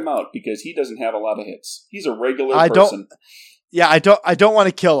or knock him out? Because he doesn't have a lot of hits. He's a regular person. I don't want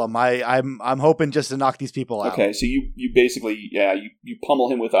to kill him. I'm hoping just to knock these people out. Okay, so you basically you pummel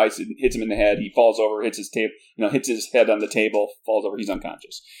him with ice, and hits him in the head. He falls over, hits his hits his head on the table, falls over. He's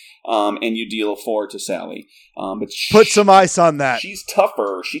unconscious. And you deal 4 to Sally. But put some ice on that. She's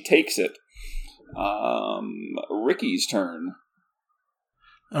tougher. She takes it. Ricky's turn.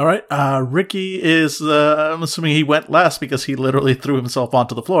 All right. Ricky is, I'm assuming he went last because he literally threw himself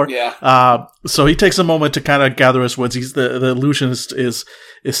onto the floor. Yeah. So he takes a moment to kind of gather his wits. The illusionist is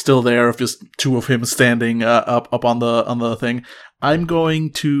still there, of just 2 of him standing up on the thing. I'm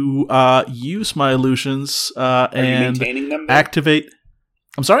going to use my illusions and you maintaining them, activate.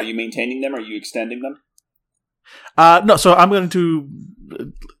 I'm sorry? Are you maintaining them? Or are you extending them? No, so I'm going to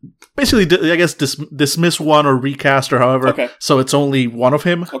basically, I guess, dismiss one or recast or however. Okay. So it's only one of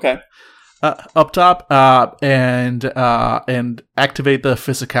him. Okay. Up top, and activate the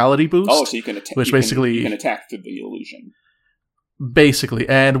physicality boost. Oh, so you can attack. You can attack through the illusion. Basically,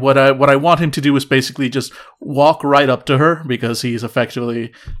 and what I want him to do is basically just walk right up to her, because he's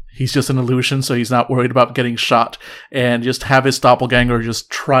just an illusion, so he's not worried about getting shot, and just have his doppelganger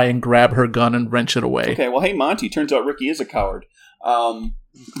just try and grab her gun and wrench it away. Okay, well, hey Monty, turns out Ricky is a coward. Well,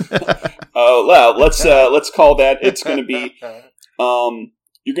 let's call that. It's going to be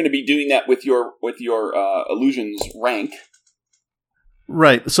you're going to be doing that with your illusion's rank.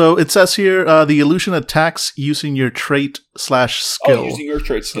 Right. So it says here, the illusion attacks using your trait/skill. Oh, using your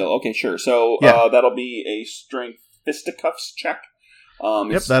trait skill. Okay, sure. So that'll be a strength fisticuffs check.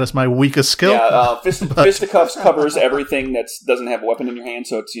 Yep, that is my weakest skill. Yeah, fisticuffs covers everything that doesn't have a weapon in your hand.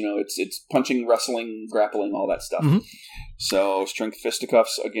 So it's punching, wrestling, grappling, all that stuff. Mm-hmm. So strength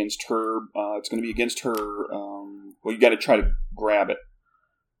fisticuffs against her. It's going to be against her. You got to try to grab it.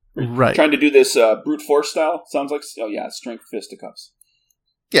 Right. Trying to do this brute force style. Sounds like strength fisticuffs.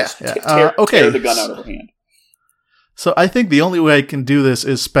 Yeah. Tear the gun out of her hand. So I think the only way I can do this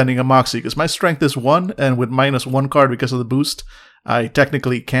is spending a moxie, because my strength is 1, and with -1 card because of the boost, I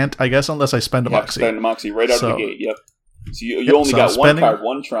technically can't, I guess, unless I spend a moxie. Spend a moxie right out of the gate, yep. So you only got one card,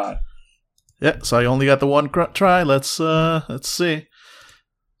 1 try. Yeah, so I only got the 1 try. Let's see.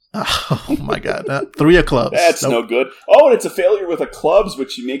 Oh my god, 3 of clubs. That's no good. Oh, and it's a failure with a clubs,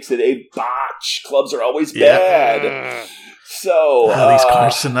 which makes it a botch. Clubs are always bad. So these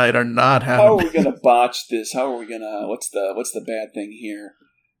cards tonight are not happening. How are we going to botch this? How are we going to? What's the bad thing here?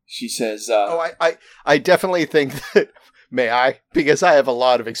 She says. I definitely think that. May I? Because I have a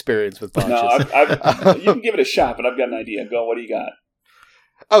lot of experience with botches. No, you can give it a shot, but I've got an idea. Go. What do you got?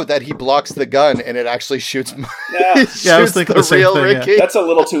 Oh, that he blocks the gun and it actually shoots. Yeah, Yeah, I was thinking the same thing, Ricky. that's a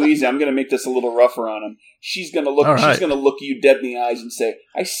little too easy. I'm going to make this a little rougher on him. She's going to look. All right. She's going to look you dead in the eyes and say,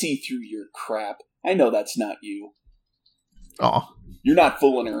 "I see through your crap. I know that's not you. Oh, You're not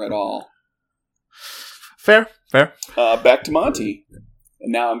fooling her at all." fair. Back to Monty.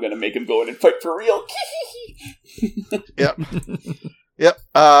 And now I'm going to make him go in and fight for real. Yep.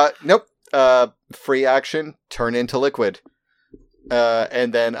 Nope. Free action, turn into liquid.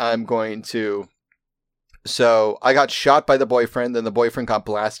 And then I'm going to... So, I got shot by the boyfriend, then the boyfriend got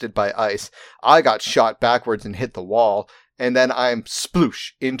blasted by ice. I got shot backwards and hit the wall, and then I'm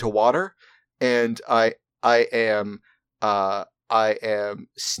sploosh into water, and I am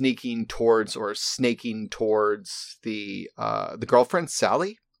sneaking towards or snaking towards the girlfriend,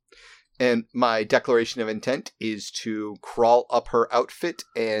 Sally. And my declaration of intent is to crawl up her outfit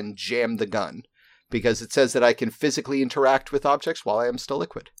and jam the gun. Because it says that I can physically interact with objects while I am still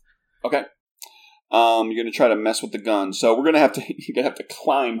liquid. Okay. You're going to try to mess with the gun. So you're going to have to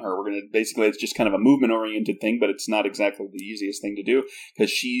climb her. We're going to basically, it's just kind of a movement oriented thing, but it's not exactly the easiest thing to do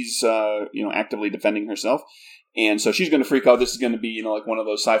because she's, actively defending herself. And so she's going to freak out. This is going to be, like one of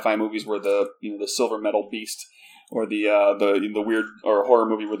those sci-fi movies where the silver metal beast or the weird or horror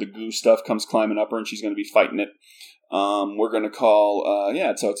movie where the goo stuff comes climbing up her and she's going to be fighting it. We're going to call,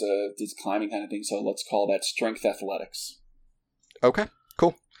 so it's a climbing kind of thing. So let's call that strength athletics. Okay,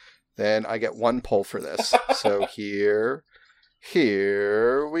 cool. Then I get 1 pull for this. So here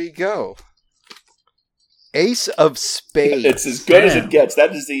we go. Ace of Spades. It's as good as it gets.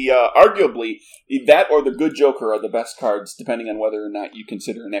 That is the, arguably, that or the Good Joker are the best cards, depending on whether or not you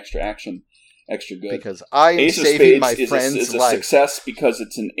consider an extra action extra good. Because I am Ace saving my is friend's a life. success because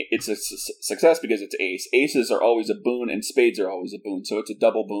it's a success because it's ace. Aces are always a boon, and spades are always a boon. So it's a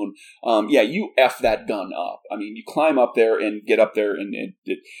double boon. You F that gun up. I mean, you climb up there and get up there, and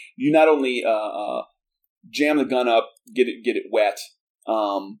you not only jam the gun up, get it wet,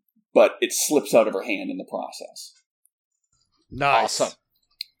 but it slips out of her hand in the process. Nice. Awesome.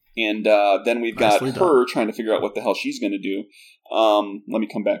 And then we've got her trying to figure out what the hell she's going to do. Let me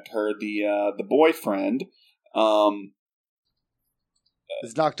come back to her. The boyfriend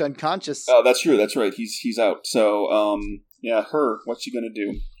is knocked unconscious. Oh, that's true. That's right. He's out. So, her. What's she going to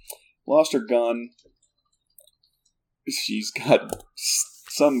do? Lost her gun. She's got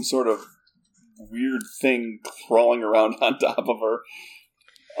some sort of weird thing crawling around on top of her.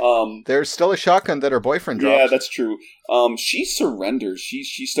 There's still a shotgun that her boyfriend dropped. Yeah, that's true. She surrenders.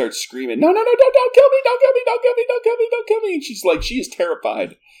 She starts screaming, "No, don't kill me, don't kill me, don't kill me, don't kill me, don't kill me." And she is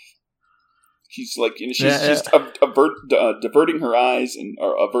terrified. She's like, she's just diverting her eyes and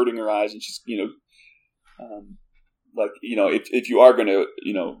she's, if you are going to,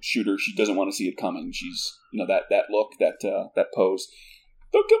 shoot her, she doesn't want to see it coming. She's, that look, that pose.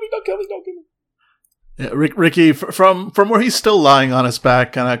 Don't kill me, don't kill me, don't kill me. Yeah, Ricky, from where he's still lying on his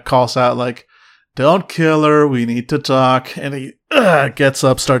back, kind of calls out like, "Don't kill her. We need to talk." And he gets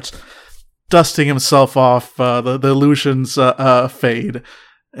up, starts dusting himself off. The illusions fade,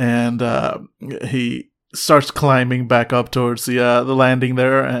 and he starts climbing back up towards the landing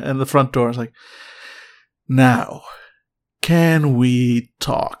there and the front door. It's like, "Now, can we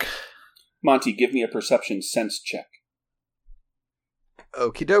talk?" Monty, give me a perception sense check.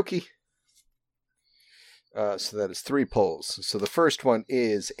 Okie dokie. So that is 3 pulls. So the first one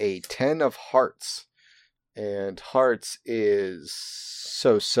is a 10 of hearts. And hearts is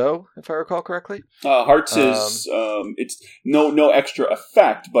so, if I recall correctly. Hearts is it's no extra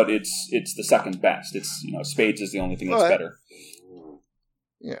effect, but it's the second best. It's spades is the only thing that's better.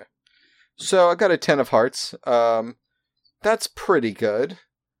 Yeah. So I got a 10 of hearts. That's pretty good.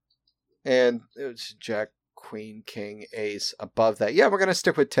 And it's Jack, Queen, King, Ace above that. Yeah, we're gonna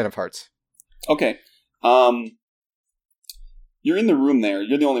stick with 10 of hearts. Okay. You're in the room there.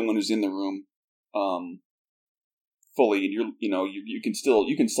 You're the only one who's in the room, fully, and you can still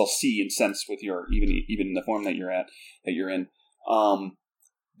see and sense with your even in the form that you're in.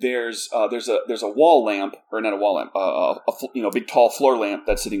 There's a wall lamp, or not a wall lamp, a big tall floor lamp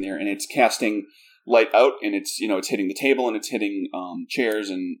that's sitting there, and it's casting light out, and it's hitting the table, and it's hitting chairs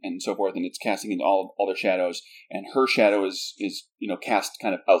and so forth, and it's casting into all their shadows, and her shadow is cast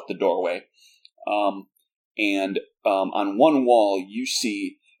kind of out the doorway. And on one wall, you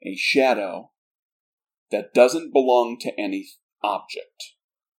see a shadow that doesn't belong to any object.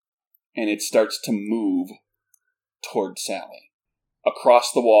 And it starts to move toward Sally.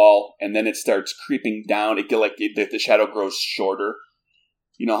 Across the wall, and then it starts creeping down. The shadow grows shorter.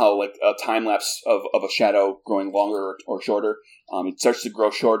 You know how like a time lapse of a shadow growing longer or shorter? It starts to grow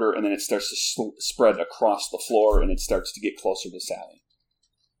shorter, and then it starts to spread across the floor, and it starts to get closer to Sally.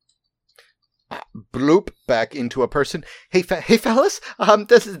 bloop back into a person. Hey, fellas,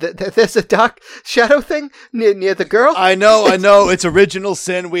 there's a dark shadow thing near the girl. I know. It's original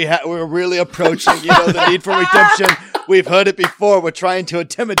sin. We're really approaching, the need for redemption. We've heard it before. We're trying to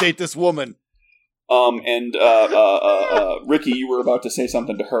intimidate this woman. Ricky, you were about to say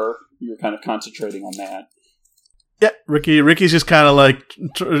something to her. You were kind of concentrating on that. Yeah, Ricky's just kind of like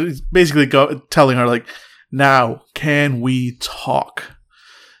basically telling her like, now can we talk?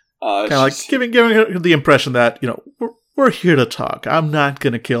 Kind of like giving her the impression that we're here to talk. I'm not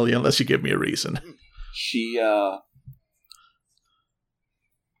gonna kill you unless you give me a reason. She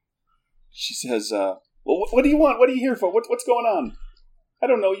says, "Well, what do you want? What are you here for? What's going on? I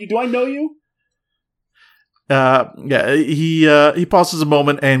don't know you. Do I know you?" He pauses a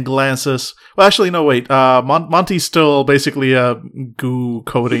moment and glances. Well, actually, no, wait. Monty's still basically goo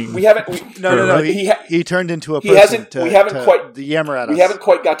coating. No. Right? He turned into a person. We haven't quite yammer at us. We haven't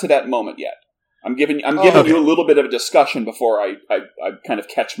quite got to that moment yet. I'm giving you a little bit of a discussion before I kind of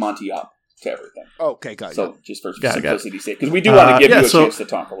catch Monty up to everything. Okay, got it. So just for simplicity's sake, because we do want to give you a chance to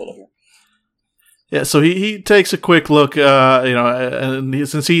talk a little here. Yeah, so he takes a quick look, and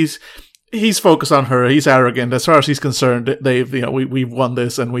since he's focused on her. He's arrogant. As far as he's concerned, we've won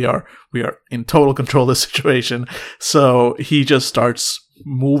this, and we are in total control of the situation. So he just starts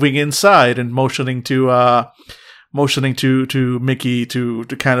moving inside and motioning to Mickey to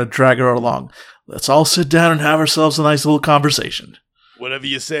kind of drag her along. Let's all sit down and have ourselves a nice little conversation. Whatever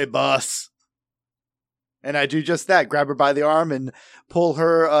you say, boss. And I do just that. Grab her by the arm and pull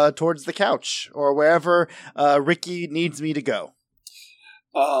her towards the couch or wherever Ricky needs me to go.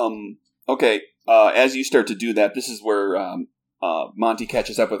 Okay, as you start to do that, this is where Monty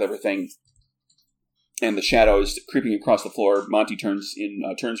catches up with everything, and the shadow is creeping across the floor. Monty turns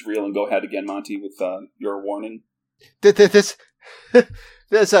real, and go ahead again, Monty, with your warning. There's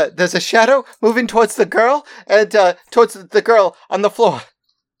a shadow moving towards the girl, and towards the girl on the floor.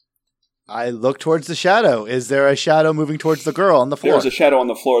 I look towards the shadow. Is there a shadow moving towards the girl on the floor? There's a shadow on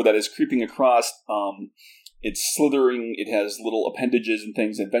the floor that is creeping across. It's slithering. It has little appendages and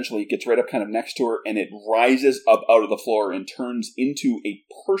things. And eventually it gets right up kind of next to her, and it rises up out of the floor and turns into a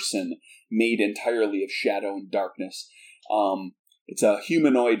person made entirely of shadow and darkness. It's a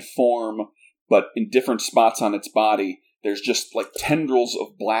humanoid form, but in different spots on its body, there's just like tendrils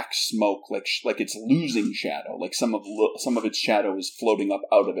of black smoke, like it's losing shadow. Like some of its shadow is floating up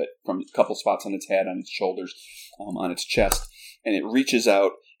out of it from a couple spots on its head, on its shoulders, on its chest, and it reaches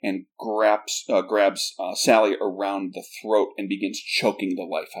out and grabs Sally around the throat and begins choking the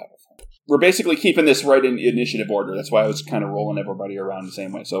life out of her. We're basically keeping this right in initiative order. That's why I was kind of rolling everybody around the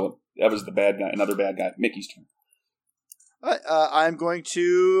same way. So that was the bad guy, another bad guy. Mickey's turn. I'm going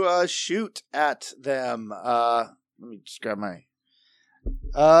to shoot at them. Let me just grab my...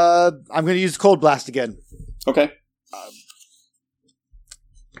 I'm going to use Cold Blast again. Okay.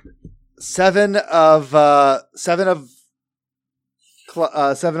 7 of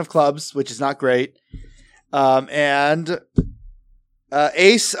clubs, which is not great. And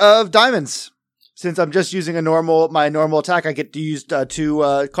Ace of Diamonds. Since I'm just using my normal attack, I get to use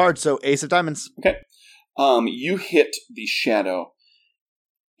 2 cards, so Ace of Diamonds. Okay. You hit the shadow,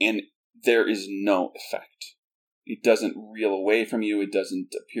 and there is no effect. It doesn't reel away from you. It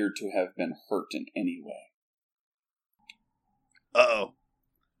doesn't appear to have been hurt in any way. Uh-oh.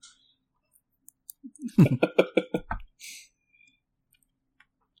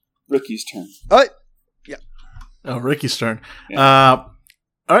 Ricky's turn. Yeah. Oh, Ricky's turn. Yeah.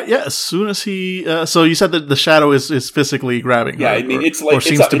 All right, yeah, as soon as he... so you said that the shadow is physically grabbing her. Yeah, I mean, it's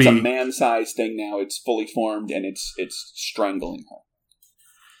a man-sized thing now. It's fully formed, and it's strangling her.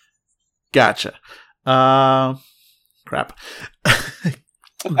 Gotcha. Crap.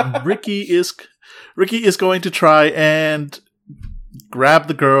 Ricky is going to try and grab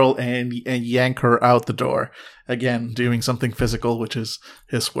the girl and yank her out the door. Again, doing something physical, which is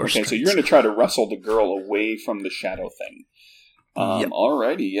his worst. Okay, so you're going to try to wrestle the girl away from the shadow thing. Yep.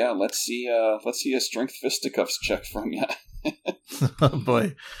 Alrighty, yeah. Let's see a strength fisticuffs check from you. Oh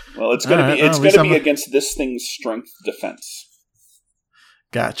boy. Well, it's going to be against this thing's strength defense.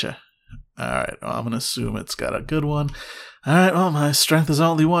 Gotcha. All right. Well, I'm going to assume it's got a good one. All right. Well, my strength is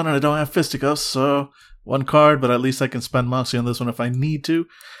only 1, and I don't have fisticuffs, so 1 card. But at least I can spend Moxie on this one if I need to.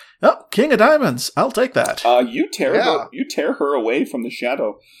 Oh, King of Diamonds. I'll take that. You tear her away from the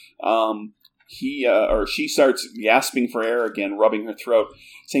shadow. She starts gasping for air again, rubbing her throat,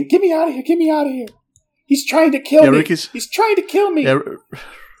 saying, "Get me out of here! Get me out of here! He's trying to kill me! He's trying to kill me!" Yeah,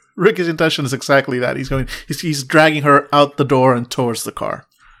 Ricky's intention is exactly that. He's dragging her out the door and towards the car.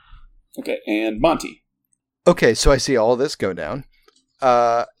 Okay, and Monty. Okay, so I see all this go down,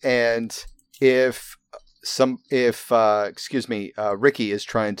 and if Ricky is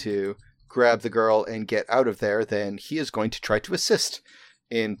trying to grab the girl and get out of there, then he is going to try to assist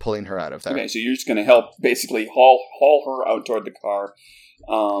in pulling her out of there. Okay, so you're just going to help basically haul her out toward the car.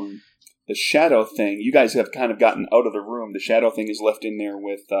 The shadow thing, you guys have kind of gotten out of the room. The shadow thing is left in there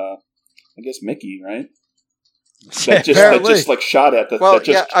with, I guess, Mickey, right? That just like shot at the. Well, that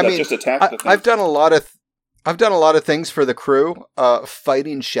just attacked the thing. I've done a lot of things for the crew.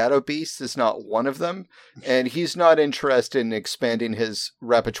 Fighting Shadow Beast is not one of them, and he's not interested in expanding his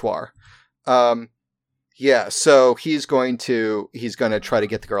repertoire. So he's going to try to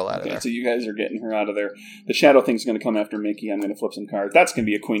get the girl out of there. So you guys are getting her out of there. The shadow thing's going to come after Mickey. I'm going to flip some cards. That's going to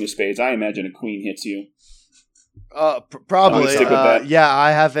be a queen of spades. I imagine a queen hits you. Probably. Stick with that. Yeah,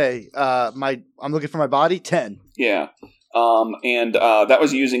 I have I'm looking for my body 10. Yeah. And that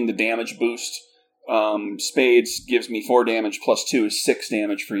was using the damage boost. Spades gives me 4 damage plus 2 is 6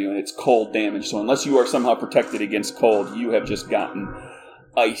 damage for you, and it's cold damage. So unless you are somehow protected against cold, you have just gotten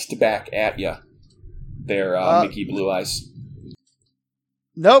iced back at you. There, Mickey Blue Eyes.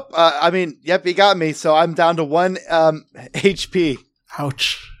 Nope. Yep, he got me. So I'm down to 1 HP.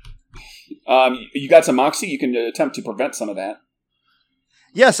 Ouch. You got some moxie. You can attempt to prevent some of that.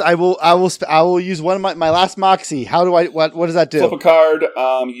 Yes, I will use one of my last moxie. How do I? What does that do? Flip a card.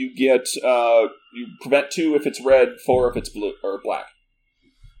 You get you prevent 2 if it's red, 4 if it's blue or black.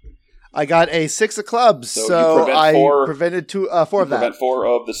 I got a 6 of clubs, so I prevented 4 of that. Prevent 4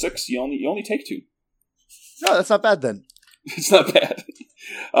 of the 6. You only take 2. No, that's not bad then. It's not bad.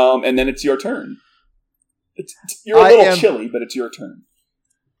 And then it's your turn. You're a little chilly, but it's your turn.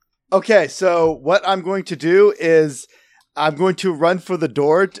 Okay, so what I'm going to do is I'm going to run for the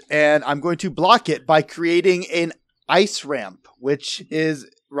door, and I'm going to block it by creating an ice ramp, which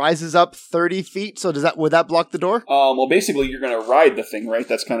rises up 30 feet. So would that block the door? Well, basically, you're going to ride the thing, right?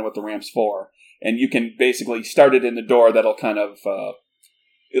 That's kind of what the ramp's for. And you can basically start it in the door. That'll kind of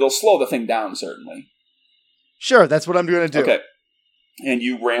it'll slow the thing down, certainly. Sure, that's what I'm going to do. Okay. And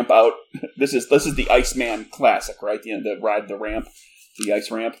you ramp out. This is the Iceman classic, right? The ride the ramp, the ice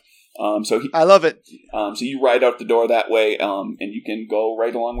ramp. I love it. So you ride out the door that way, and you can go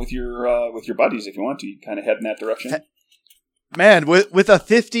right along with your buddies if you want to. You kind of head in that direction. Man, with a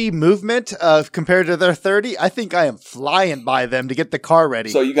 50 movement compared to their 30, I think I am flying by them to get the car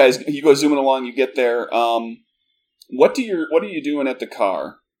ready. So you go zooming along. You get there. What are you doing at the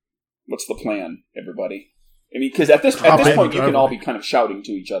car? What's the plan, everybody? I mean, because at this point you can all be kind of shouting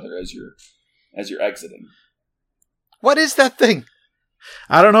to each other as you're exiting. What is that thing?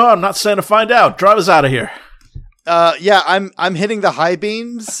 I don't know. I'm not saying to find out. Drive us out of here. I'm hitting the high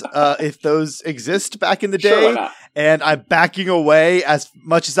beams if those exist back in the day, sure, why not? And I'm backing away as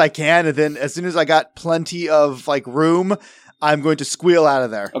much as I can, and then as soon as I got plenty of room, I'm going to squeal out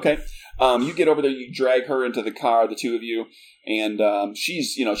of there. Okay. You get over there. You drag her into the car, the two of you. And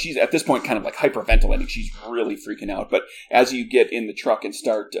she's at this point kind of like hyperventilating. She's really freaking out. But as you get in the truck and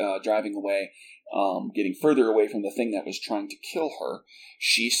start driving away, getting further away from the thing that was trying to kill her,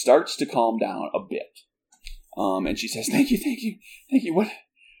 she starts to calm down a bit. And she says, "Thank you. What?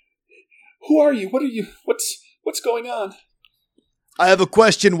 Who are you? What are you? What's going on?" I have a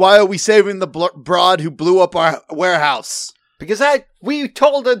question. Why are we saving the broad who blew up our warehouse? Because we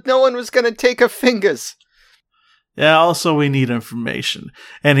told her no one was going to take her fingers. Yeah, also we need information.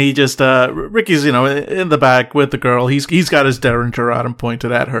 And he just, Ricky's, in the back with the girl. He's got his Derringer out and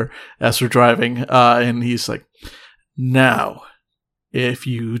pointed at her as we're driving. And he's like, now, if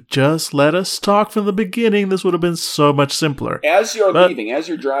you just let us talk from the beginning, this would have been so much simpler. As you're leaving, as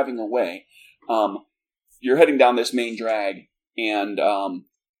you're driving away, you're heading down this main drag, and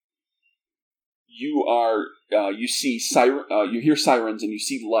you see you hear sirens and you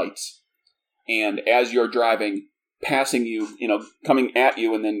see lights. And as you're driving, passing you, coming at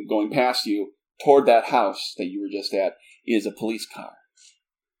you and then going past you toward that house that you were just at is a police car.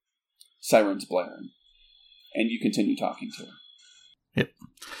 Sirens blaring. And you continue talking to her. Yep.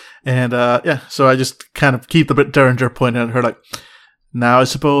 And, so I just kind of keep the Derringer pointing at her like, now I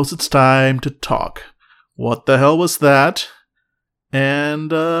suppose it's time to talk. What the hell was that?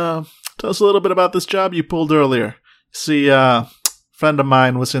 And, tell us a little bit about this job you pulled earlier. See, a friend of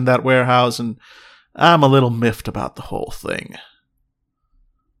mine was in that warehouse and I'm a little miffed about the whole thing.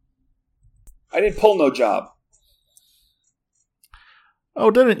 I didn't pull no job. Oh,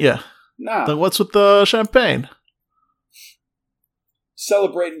 didn't you? Nah. Then what's with the champagne?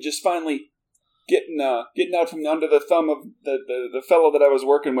 Celebrating just finally getting out from under the thumb of the fellow that I was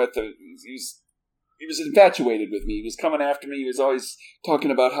working with. He was infatuated with me. He was coming after me. He was always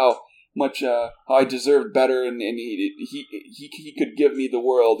talking about how how I deserved better, and he could give me the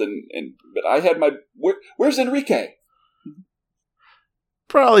world, but I had my where's Enrique?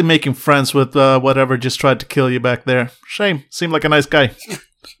 Probably making friends with whatever just tried to kill you back there. Shame. Seemed like a nice guy.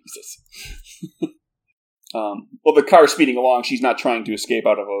 Jesus. Well, the car speeding along. She's not trying to escape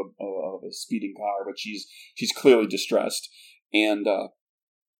out of a speeding car, but she's clearly distressed. And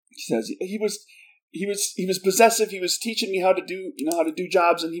she says he was possessive. He was teaching me how to do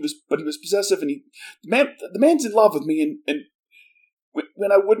jobs, and he was possessive. And the man's in love with me. And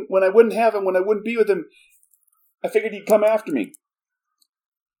when I wouldn't have him, when I wouldn't be with him, I figured he'd come after me.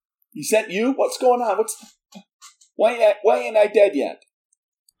 He sent you? What's going on? Why ain't I dead yet?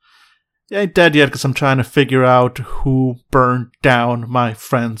 You ain't dead yet because I'm trying to figure out who burned down my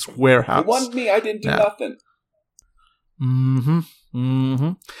friend's warehouse. It wasn't me. I didn't do nothing.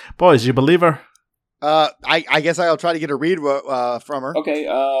 Boys, you believe her? I guess I'll try to get a read from her. Okay,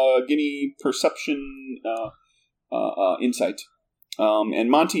 give me perception, insight.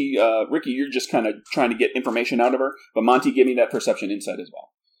 And Monty, Ricky, you're just kind of trying to get information out of her, but Monty, give me that perception insight as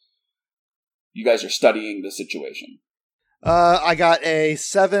well. You guys are studying the situation. I got a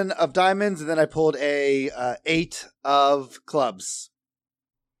 7 of diamonds, and then I pulled a 8 of clubs.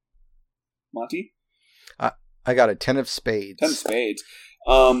 Monty? I got a 10 of spades. 10 of spades.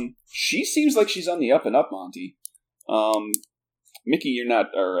 She seems like she's on the up and up, Monty. Mickey, you're not,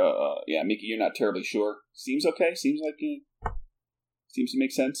 Mickey, you're not terribly sure. Seems okay. Seems to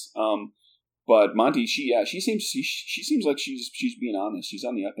make sense. But Monty, she seems like she's being honest. She's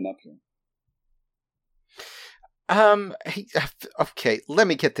on the up and up here. Okay, let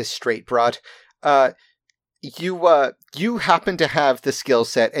me get this straight, Broad. You happen to have the skill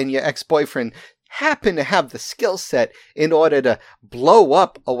set, and your ex-boyfriend happen to have the skill set in order to blow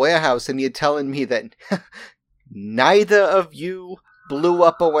up a warehouse, and you're telling me that neither of you blew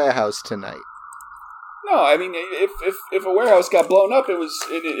up a warehouse tonight. No, I mean, if a warehouse got blown up,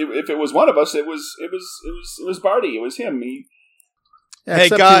 if it was one of us, it was Barty. It was him. Hey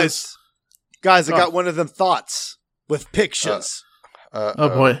guys, I got one of them thoughts with pictures. Oh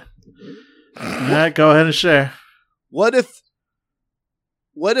boy! All right, go ahead and share. What if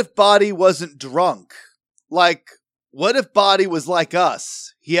Barty wasn't drunk? Like, what if Barty was like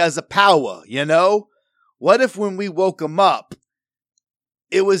us? He has a power, you know? What if when we woke him up,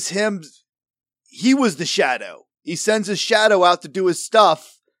 it was him? He was the shadow. He sends his shadow out to do his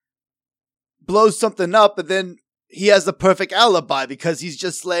stuff, blows something up, and then he has the perfect alibi because he's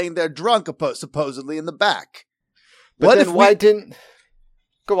just laying there drunk, supposedly in the back. But why didn't...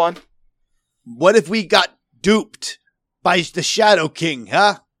 Go on. What if we got duped by the Shadow King,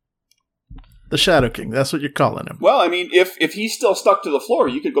 huh? The Shadow King, that's what you're calling him. Well, I mean, if he's still stuck to the floor,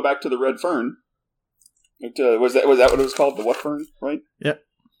 you could go back to the Red Fern. Was that what it was called? The what fern, right? Yep.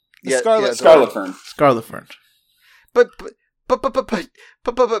 Scarlet Fern. Scarlet Fern. But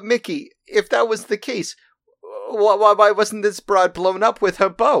Mickey, if that was the case, why wasn't this broad blown up with her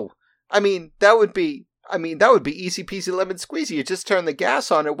bow? I mean, that would be easy peasy lemon squeezy. You just turn the gas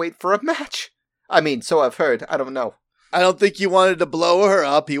on and wait for a match. I mean, so I've heard. I don't know. I don't think he wanted to blow her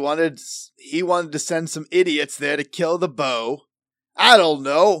up. He wanted to send some idiots there to kill the bow. I don't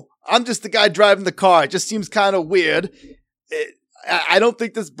know. I'm just the guy driving the car. It just seems kind of weird. I don't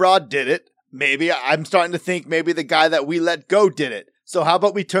think this broad did it. Maybe I'm starting to think maybe the guy that we let go did it. So how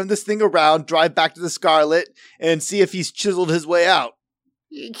about we turn this thing around, drive back to the Scarlet, and see if he's chiseled his way out?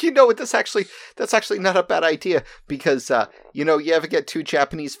 You know what? That's actually not a bad idea because you ever get two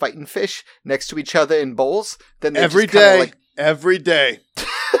Japanese fighting fish next to each other in bowls? Then every day.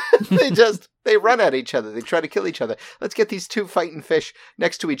 they run at each other. They try to kill each other. Let's get these two fighting fish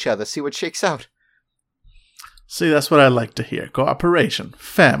next to each other. See what shakes out. See, that's what I like to hear. Cooperation,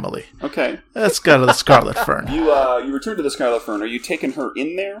 family. Okay, let's go to the Scarlet Fern. You return to the Scarlet Fern. Are you taking her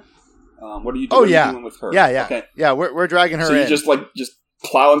in there? What are you doing? Oh yeah, doing with her? Yeah. Okay. Yeah, we're dragging her in. So you just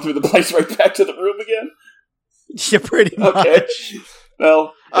plowing through the place right back to the room again? Yeah, pretty much. Okay.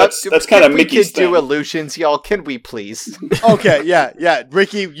 Well, that's kind of Mickey's thing. We could do illusions, y'all. Can we please? Okay, yeah.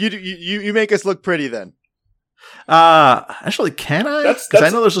 Ricky, you make us look pretty then. Actually, can I? Because I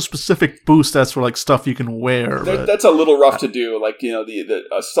know there's a specific boost that's for like stuff you can wear. That's a little rough to do. Like the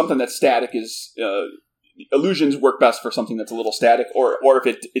something that's static is illusions work best for something that's a little static, or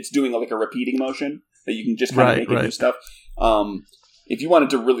if it's doing like a repeating motion that you can just kind of make it do stuff. If you want it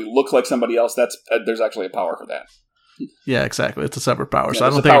to really look like somebody else, there's actually a power for that. Yeah, exactly. It's a separate power, so I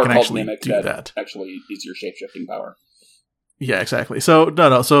don't think I can actually do that. Actually, is your shape-shifting power. Yeah, exactly. So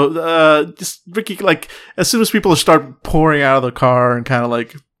no. So just Ricky, like as soon as people start pouring out of the car and kind of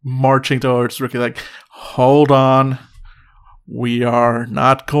like marching towards Ricky, like, hold on, We are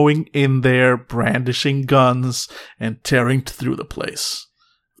not going in there brandishing guns and tearing through the place.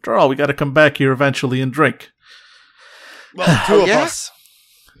 After all, we got to come back here eventually and drink. Well, two of us.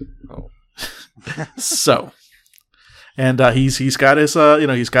 So, and he's got his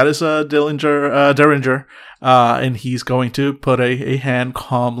Derringer, and he's going to put a hand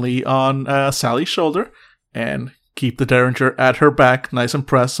calmly on Sally's shoulder and keep the Derringer at her back, nice and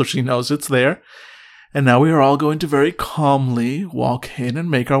pressed, so she knows it's there. And now we are all going to very calmly walk in and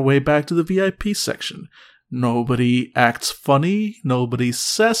make our way back to the VIP section. Nobody acts funny. Nobody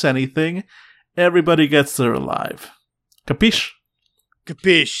says anything. Everybody gets there alive. Capiche?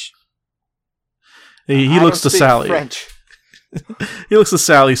 Capiche. He looks to Sally. French. He looks to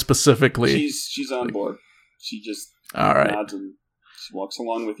Sally specifically. She's on board. She just all right. nods and she walks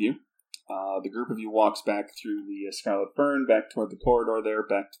along with you. The group of you walks back through the Scarlet Fern, back toward the corridor there,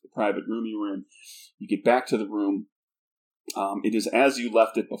 back to the private room you were in. You get back to the room. It is as you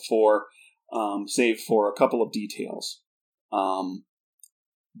left it before, save for a couple of details.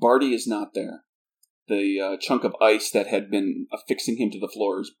 Barty is not there. The chunk of ice that had been affixing him to the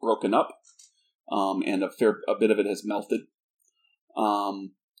floor is broken up, and a bit of it has melted.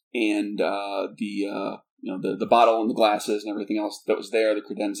 The bottle and the glasses and everything else that was there, the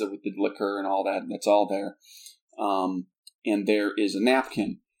credenza with the liquor and all that, that's all there. And there is a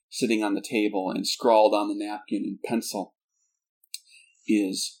napkin sitting on the table, and scrawled on the napkin in pencil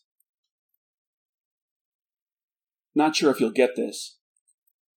is, "Not sure if you'll get this.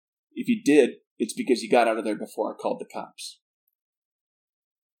 If you did, it's because you got out of there before I called the cops.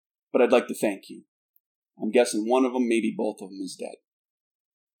 But I'd like to thank you. I'm guessing one of them, maybe both of them, is dead.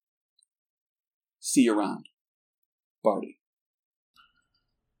 See you around. Barty."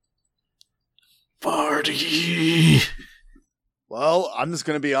 Barty! Well, I'm just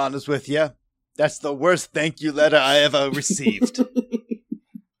going to be honest with you. That's the worst thank you letter I ever received.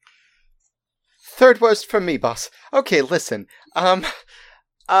 Third worst from me, boss. Okay, listen.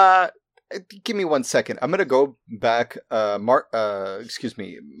 Give me 1 second. I'm gonna go back. Monty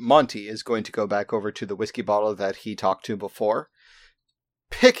is going to go back over to the whiskey bottle that he talked to before.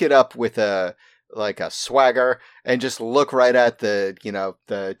 Pick it up with a swagger and just look right at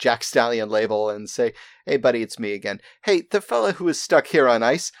the Jack Stallion label and say, "Hey, buddy, it's me again. Hey, the fella who is stuck here on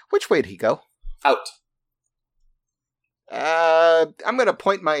ice, which way'd he go?" "Out." I'm gonna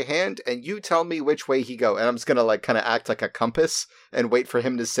point my hand and you tell me which way he go. And I'm just gonna kind of act like a compass and wait for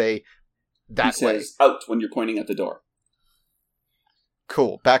him to say that he way. says out when you're pointing at the door.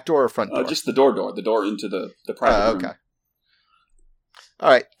 Cool. Back door or front door? Just the door. The door into the private room. Okay. All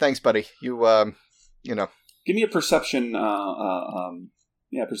right. Thanks, buddy. You Give me a perception,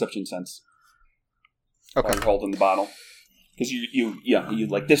 perception sense. Okay. While you're holding the bottle. Because you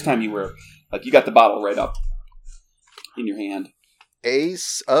like this time you were, like, you got the bottle right up in your hand.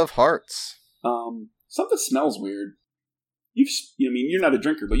 Ace of hearts. Something smells weird. You're not a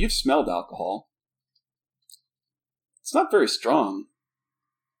drinker, but you've smelled alcohol. It's not very strong.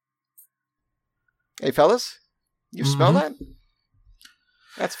 Hey, fellas, you smell that?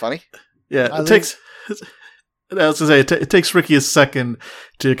 That's funny. Yeah, I was gonna say it takes Ricky a second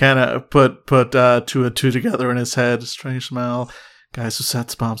to kind of put two and two together in his head. Strange smell, guys who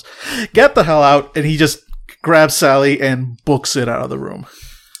sets bombs. Get the hell out! And he just grabs Sally and books it out of the room.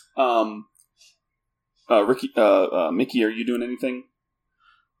 Ricky, Mickey, are you doing anything?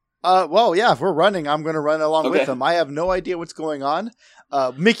 Well, yeah, if we're running, I'm going to run along Okay. with him. I have no idea what's going on.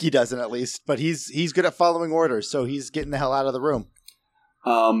 Mickey doesn't, at least, but he's good at following orders, so he's getting the hell out of the room.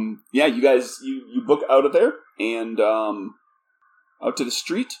 You guys, you book out of there and out to the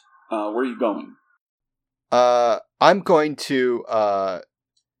street. Where are you going? I'm going to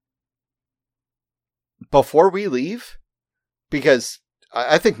before we leave, because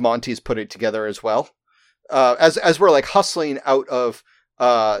I think Monty's put it together as well. As we're like hustling out of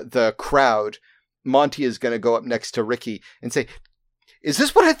the crowd, Monty is going to go up next to Ricky and say, "Is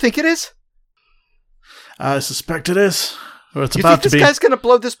this what I think it is? I suspect it is. Or it's You about think this to be. guy's going to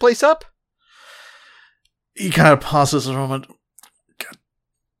blow this place up?" He kind of pauses a moment. God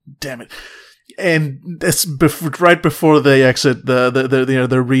damn it! And it's right before they exit.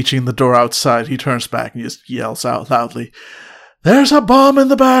 They're reaching the door outside. He turns back and just yells out loudly, "There's a bomb in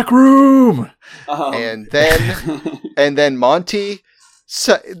the back room!" And then Monty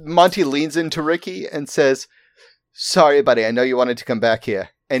leans into Ricky and says, "Sorry, buddy, I know you wanted to come back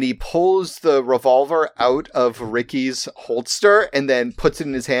here." And he pulls the revolver out of Ricky's holster and then puts it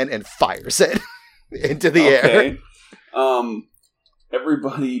in his hand and fires it into the air.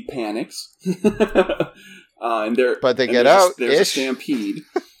 Everybody panics. And But they get out. There's a stampede.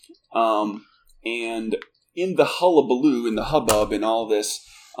 And in the hullabaloo, in the hubbub, and all this,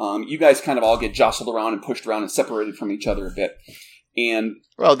 you guys kind of all get jostled around and pushed around and separated from each other a bit. And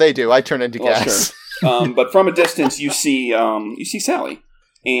well, they do. I turn into gas. Sure. But from a distance, you see Sally,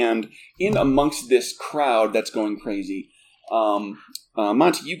 and in amongst this crowd that's going crazy,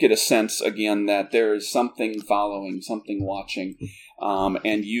 Monty, you get a sense again that there is something following, something watching,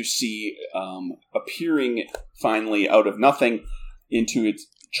 and you see appearing finally out of nothing into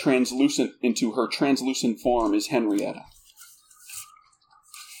her translucent form is Henrietta,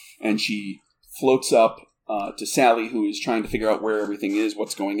 and she floats up to Sally, who is trying to figure out where everything is,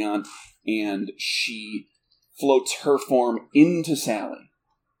 what's going on, and she floats her form into Sally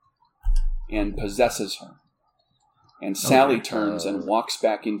and possesses her. And Sally turns and walks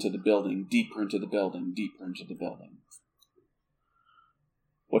back into the building, deeper into the building, deeper into the building.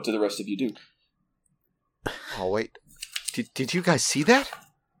 What do the rest of you do? Oh, wait. Did you guys see that?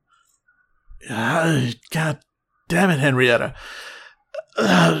 God damn it, Henrietta.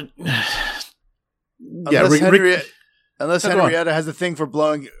 Unless Henrietta has a thing for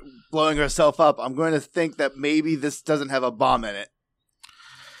blowing herself up, I'm going to think that maybe this doesn't have a bomb in it.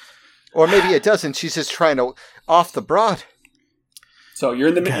 Or maybe it doesn't. She's just trying to off the broad. So you're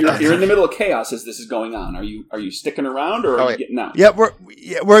in the middle of chaos as this is going on. Are you sticking around or are you getting out? Yeah,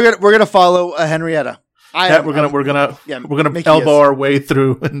 we're gonna follow Henrietta. We're gonna elbow our way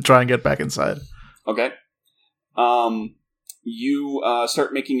through and try and get back inside. Okay. You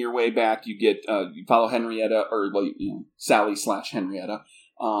start making your way back. You follow Henrietta, or Sally / Henrietta,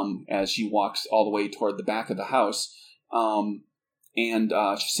 as she walks all the way toward the back of the house, and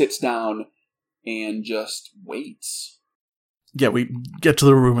she sits down and just waits. Yeah, we get to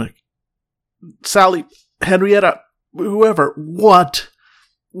the room. Like, Sally, Henrietta, whoever, what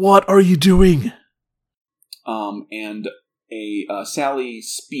are you doing? And Sally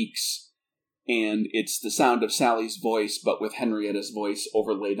speaks, and it's the sound of Sally's voice, but with Henrietta's voice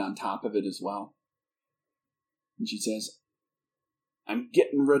overlaid on top of it as well. And she says, "I'm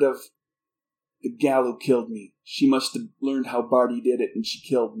getting rid of the gal who killed me. She must have learned how Barty did it, and she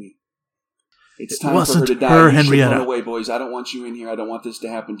killed me. It's time for her to die. You should run away, boys. I don't want you in here. I don't want this to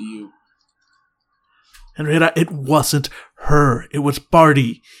happen to you." Henrietta, it wasn't her. It was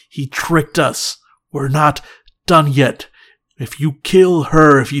Barty. He tricked us. We're not done yet. If you kill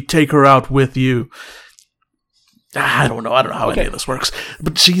her, if you take her out with you, I don't know how any of this works.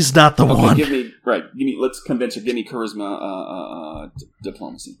 But she's not the one. Let's convince her. Give me charisma,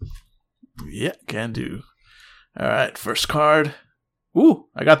 diplomacy. Yeah, can do. All right, first card. Ooh,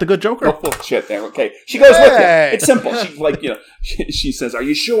 I got the good Joker. Oh, shit, there. Okay. She goes with it. It's simple. She's she says, "Are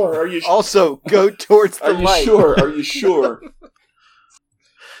you sure? Are you sure?" Also, go towards the light. Are you sure?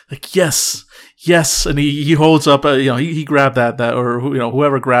 Like, yes. And he holds up, he grabbed that, or,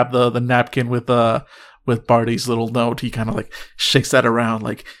 whoever grabbed the napkin with Barty's little note. He kind of like shakes that around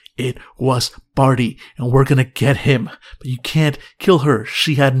like, it was Barty and we're going to get him. But you can't kill her.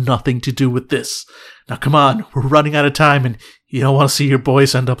 She had nothing to do with this. Now, come on. We're running out of time and you don't want to see your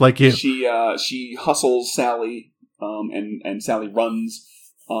boys end up like you. She hustles Sally, and Sally runs,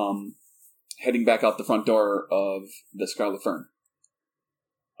 heading back out the front door of the Scarlet Fern.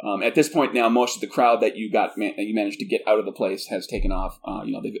 At this point now, most of the crowd that you managed to get out of the place has taken off.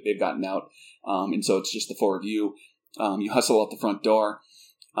 They've gotten out, and so it's just the four of you. You hustle out the front door,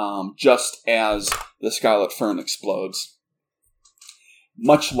 just as the Scarlet Fern explodes.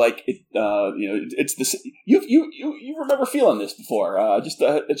 Much like it, it's this. You remember feeling this before? Just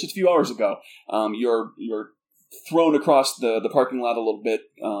a few hours ago. You're thrown across the parking lot a little bit,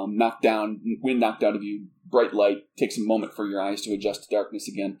 knocked down, wind knocked out of you. Bright light, takes a moment for your eyes to adjust to darkness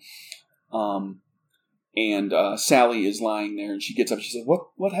again. And Sally is lying there, and she gets up. She says,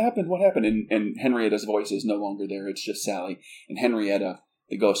 "What happened? What happened?" And Henrietta's voice is no longer there. It's just Sally. And Henrietta,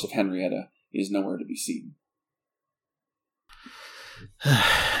 the ghost of Henrietta, is nowhere to be seen.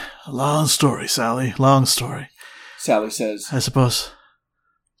 Long story, Sally. Long story. Sally says, I suppose.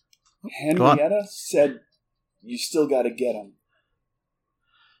 Henrietta said, "You still got to get him."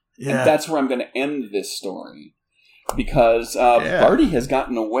 Yeah. And that's where I'm going to end this story. Because Barty has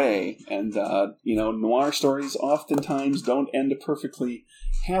gotten away. And, noir stories oftentimes don't end perfectly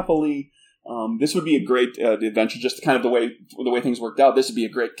happily. This would be a great adventure, just kind of the way things worked out. This would be a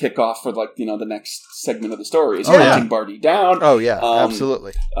great kickoff for, the next segment of the story. Is hunting Barty down. Oh, yeah,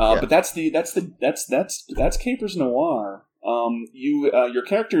 absolutely. But that's Capers Noir. Your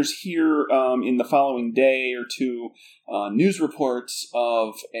characters hear in the following day or two news reports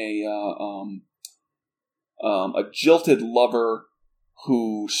of a jilted lover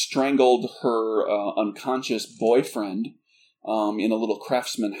who strangled her unconscious boyfriend in a little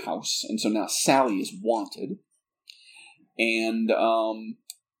craftsman house, and so now Sally is wanted. And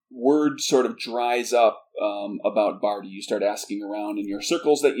word sort of dries up about Barty. You start asking around in your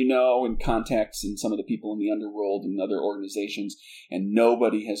circles that you know, and contacts, and some of the people in the underworld and other organizations, and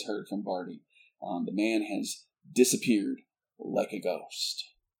nobody has heard from Barty. The man has disappeared like a ghost.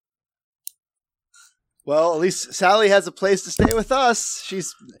 Well, at least Sally has a place to stay with us.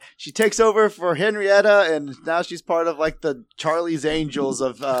 She takes over for Henrietta, and now she's part of like the Charlie's Angels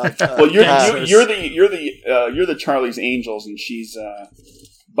of. Well, you're the Charlie's Angels, and she's not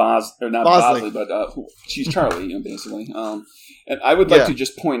Bosley, but she's Charlie, basically. And I would like to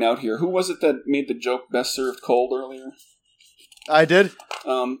just point out here, who was it that made the joke "best served cold" earlier? I did.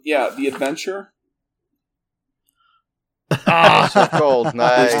 The Adventure. Served cold.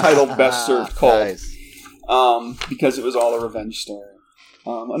 Nice. It was titled "Best Served Cold." Nice. Because it was all a revenge story.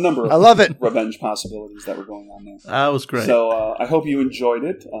 A number of I love it. Revenge possibilities that were going on there. That was great. So I hope you enjoyed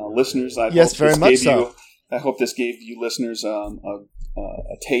it. Listeners, I hope this gave you listeners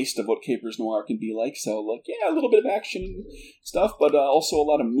a taste of what Capers Noir can be like. So, a little bit of action and stuff, but also a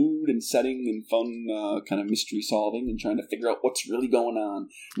lot of mood and setting and fun kind of mystery solving and trying to figure out what's really going on.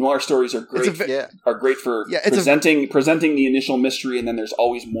 Noir stories are great. Are great for presenting the initial mystery, and then there's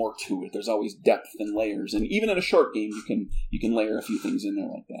always more to it. There's always depth and layers, and even in a short game, you can layer a few things in there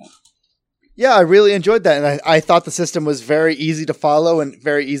like that. Yeah, I really enjoyed that, and I thought the system was very easy to follow and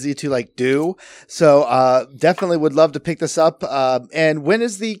very easy to do. So definitely would love to pick this up. And when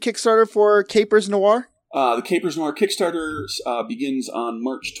is the Kickstarter for Capers Noir? The Capers Noir Kickstarter begins on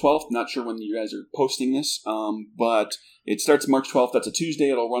March 12th. Not sure when you guys are posting this, but it starts March 12th. That's a Tuesday.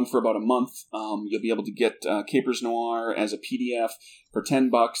 It'll run for about a month. You'll be able to get Capers Noir as a PDF for $10,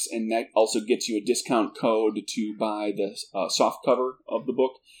 and that also gets you a discount code to buy the soft cover of the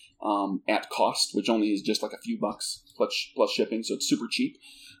book. At cost, which only is just like a few bucks plus shipping, so it's super cheap.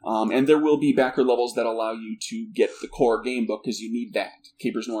 And there will be backer levels that allow you to get the core game book, because you need that.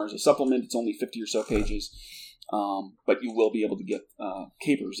 Capers Noir is a supplement. It's only 50 or so pages, but you will be able to get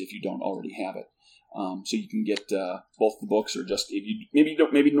Capers if you don't already have it. So you can get both the books, or just if you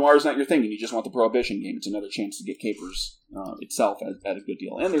maybe Noir is not your thing and you just want the Prohibition game. It's another chance to get Capers itself at a good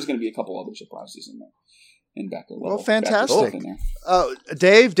deal. And there's going to be a couple other surprises in there. And backer level. Well, fantastic.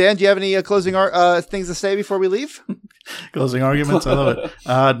 Dave, Dan, do you have any closing things to say before we leave? Closing arguments. I love it.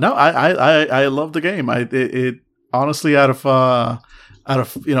 No, I love the game. It honestly, out of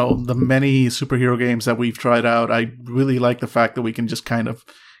the many superhero games that we've tried out, I really like the fact that we can just kind of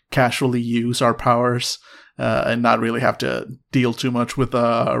casually use our powers and not really have to deal too much with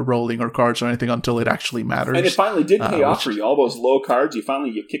rolling or cards or anything until it actually matters. And it finally did pay off for you. All those low cards, you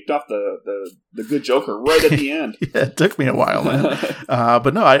kicked off the good Joker right at the end. Yeah, it took me a while, man.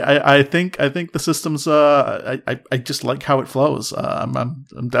 But no, I think the system's. I just like how it flows. I'm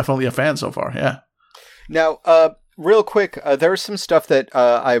definitely a fan so far. Yeah. Now, real quick, there was some stuff that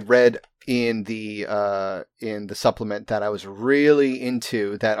I read in the supplement that I was really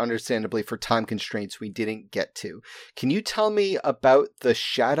into, that understandably for time constraints we didn't get to. Can you tell me about the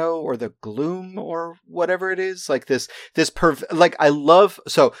shadow or the gloom or whatever it is? Like I love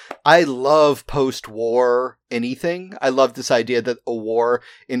post-war anything. I love this idea that a war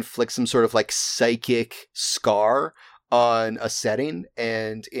inflicts some sort of like psychic scar on a setting,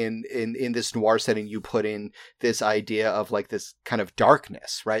 and in this noir setting you put in this idea of like this kind of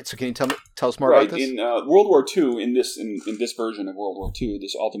darkness, right? So can you tell us more about this? In World War II, in this version of World War II,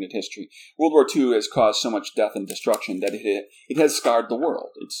 this alternate history, World War II has caused so much death and destruction that it has scarred the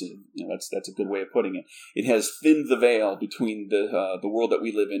world. It's that's a good way of putting it. It has thinned the veil between the world that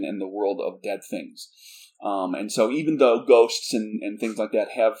we live in and the world of dead things. And so even though ghosts and things like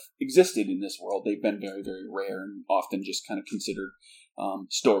that have existed in this world, they've been very, very rare and often just kind of considered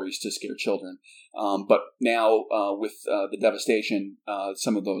stories to scare children. But now with the devastation,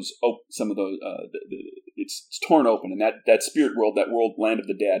 it's torn open, and that spirit world, that world, land of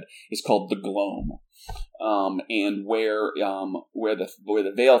the dead, is called the Gloam. And where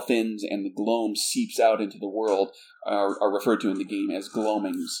the veil thins and the gloam seeps out into the world are referred to in the game as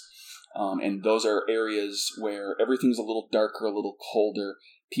gloamings. And those are areas where everything's a little darker, a little colder.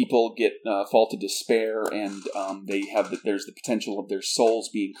 People fall to despair, and there's the potential of their souls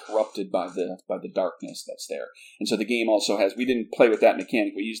being corrupted by the darkness that's there. And so the game also has. We didn't play with that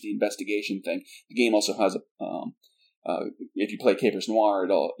mechanic. We used the investigation thing. The game also has if you play Capers Noir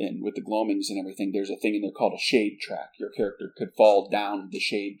at all, and with the gloamings and everything, there's a thing in there called a shade track. Your character could fall down the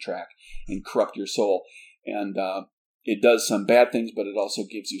shade track and corrupt your soul, and it does some bad things, but it also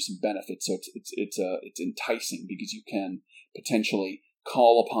gives you some benefits. So it's enticing because you can potentially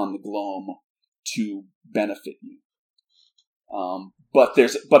call upon the gloam to benefit you. But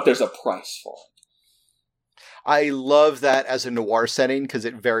there's a price for it. I love that as a noir setting because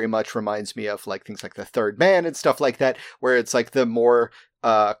it very much reminds me of like things like The Third Man and stuff like that, where it's like the more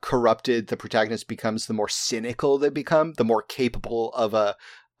corrupted the protagonist becomes, the more cynical they become, the more capable of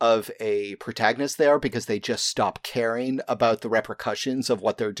a protagonist they are, because they just stop caring about the repercussions of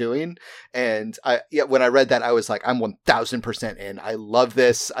what they're doing. And when I read that, I was like, I'm 1000% in. I love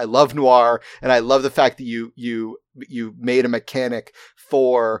this. I love noir, and I love the fact that you made a mechanic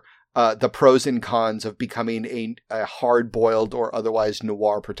for the pros and cons of becoming a hard-boiled or otherwise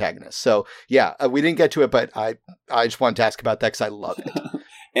noir protagonist. So yeah, we didn't get to it, but I just wanted to ask about that because I love it.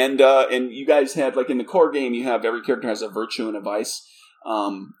 And you guys had, like in the core game, you have every character has a virtue and a vice.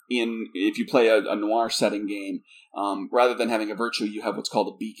 If you play a noir setting game, rather than having a virtue, you have what's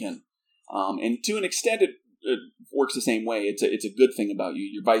called a beacon. And to an extent, it works the same way. It's a good thing about you.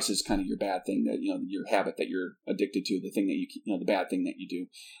 Your vice is kind of your bad thing, that your habit that you're addicted to, the thing that the bad thing that you do.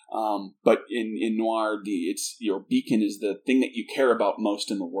 But in noir, your beacon is the thing that you care about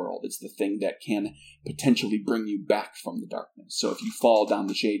most in the world. It's the thing that can potentially bring you back from the darkness. So if you fall down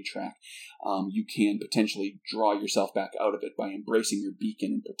the shade track, you can potentially draw yourself back out of it by embracing your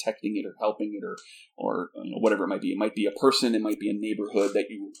beacon and protecting it or helping it or whatever it might be. It might be a person, it might be a neighborhood that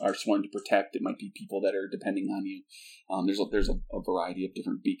you are sworn to protect, it might be people that are depending on you. There's a variety of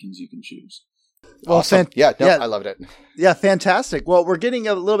different beacons you can choose. Well, awesome. I loved it. Yeah, fantastic. Well, we're getting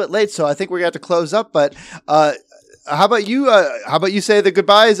a little bit late, so I think we're going to have to close up, but how about you say the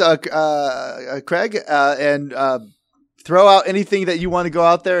goodbyes, Craig, and throw out anything that you want to go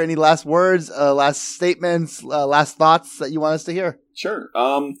out there, any last words, last statements, last thoughts that you want us to hear. Sure.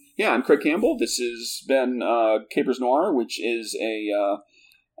 I'm Craig Campbell. This has been Capers Noir, which is a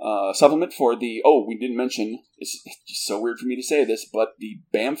supplement for we didn't mention, it's just so weird for me to say this, but the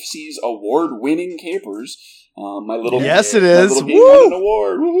BAMFC's award-winning Capers. Yes, it is. My little game won an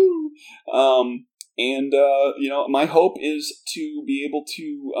award. Woohoo! My hope is to be able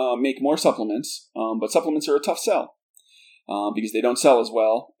to make more supplements, but supplements are a tough sell. Because they don't sell as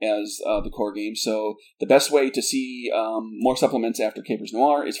well as the core game. So the best way to see more supplements after Capers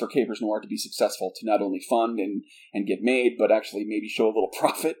Noir is for Capers Noir to be successful, to not only fund and get made, but actually maybe show a little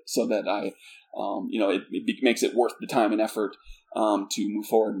profit, so that it makes it worth the time and effort to move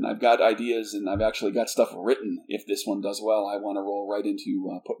forward. And I've got ideas, and I've actually got stuff written. If this one does well, I want to roll right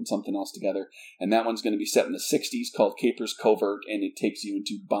into putting something else together. And that one's going to be set in the 60s, called Capers Covert, and it takes you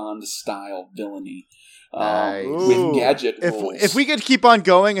into Bond-style villainy. Nice. With gadget rules. If we could keep on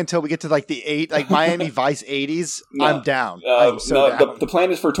going until we get to like Miami Vice 80s, no, I'm down. I'm so down. The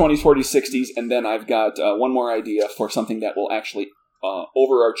plan is for 20s, 40s, 60s, and then I've got one more idea for something that will actually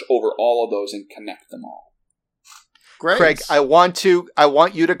overarch over all of those and connect them all. Great. Craig, I want you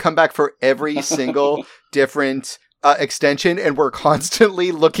to come back for every single different extension, and we're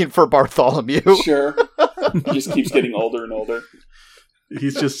constantly looking for Bartholomew. Sure. He just keeps getting older and older.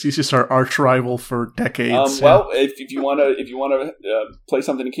 He's just our arch rival for decades. Well, if you want to play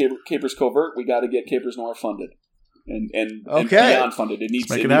something in Capers Covert, we got to get Capers Noir funded and beyond funded. It needs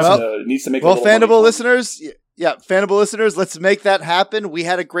to make. Well, Fandible listeners, Fandible listeners, let's make that happen. We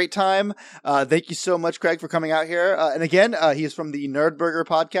had a great time. Thank you so much, Craig, for coming out here. And again, he is from the Nerdburger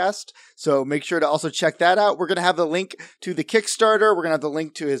podcast, so make sure to also check that out. We're going to have the link to the Kickstarter. We're going to have the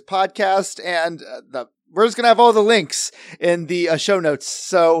link to his podcast, and we're just going to have all the links in the show notes.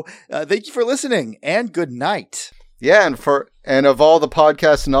 So thank you for listening, and good night. Yeah, and of all the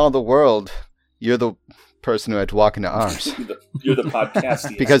podcasts in all the world, you're the person who had to walk into ours. You're the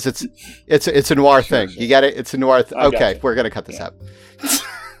podcast. Because it's a noir thing. Sure. You get it? It's a noir thing. Okay, we're going to cut this out.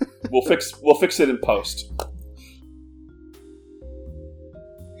 We'll fix it in post.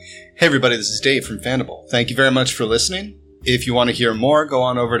 Hey everybody, this is Dave from Fandible. Thank you very much for listening. If you want to hear more, go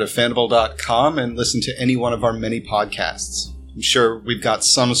on over to fandible.com and listen to any one of our many podcasts. I'm sure we've got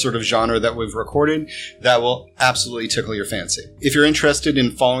some sort of genre that we've recorded that will absolutely tickle your fancy. If you're interested in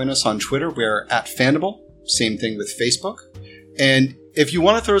following us on Twitter, we're at Fandible. Same thing with Facebook. And if you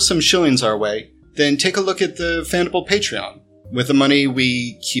want to throw some shillings our way, then take a look at the Fandible Patreon. With the money,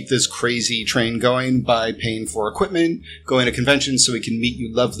 we keep this crazy train going by paying for equipment, going to conventions so we can meet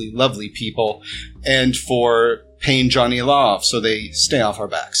you lovely, lovely people, and for paying Johnny Law off so they stay off our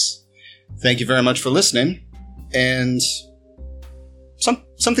backs. Thank you very much for listening, and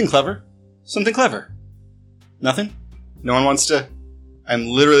something clever. Something clever. Nothing? No one wants to? I'm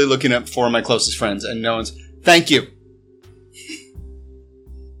literally looking at 4 of my closest friends, and no one's... Thank you.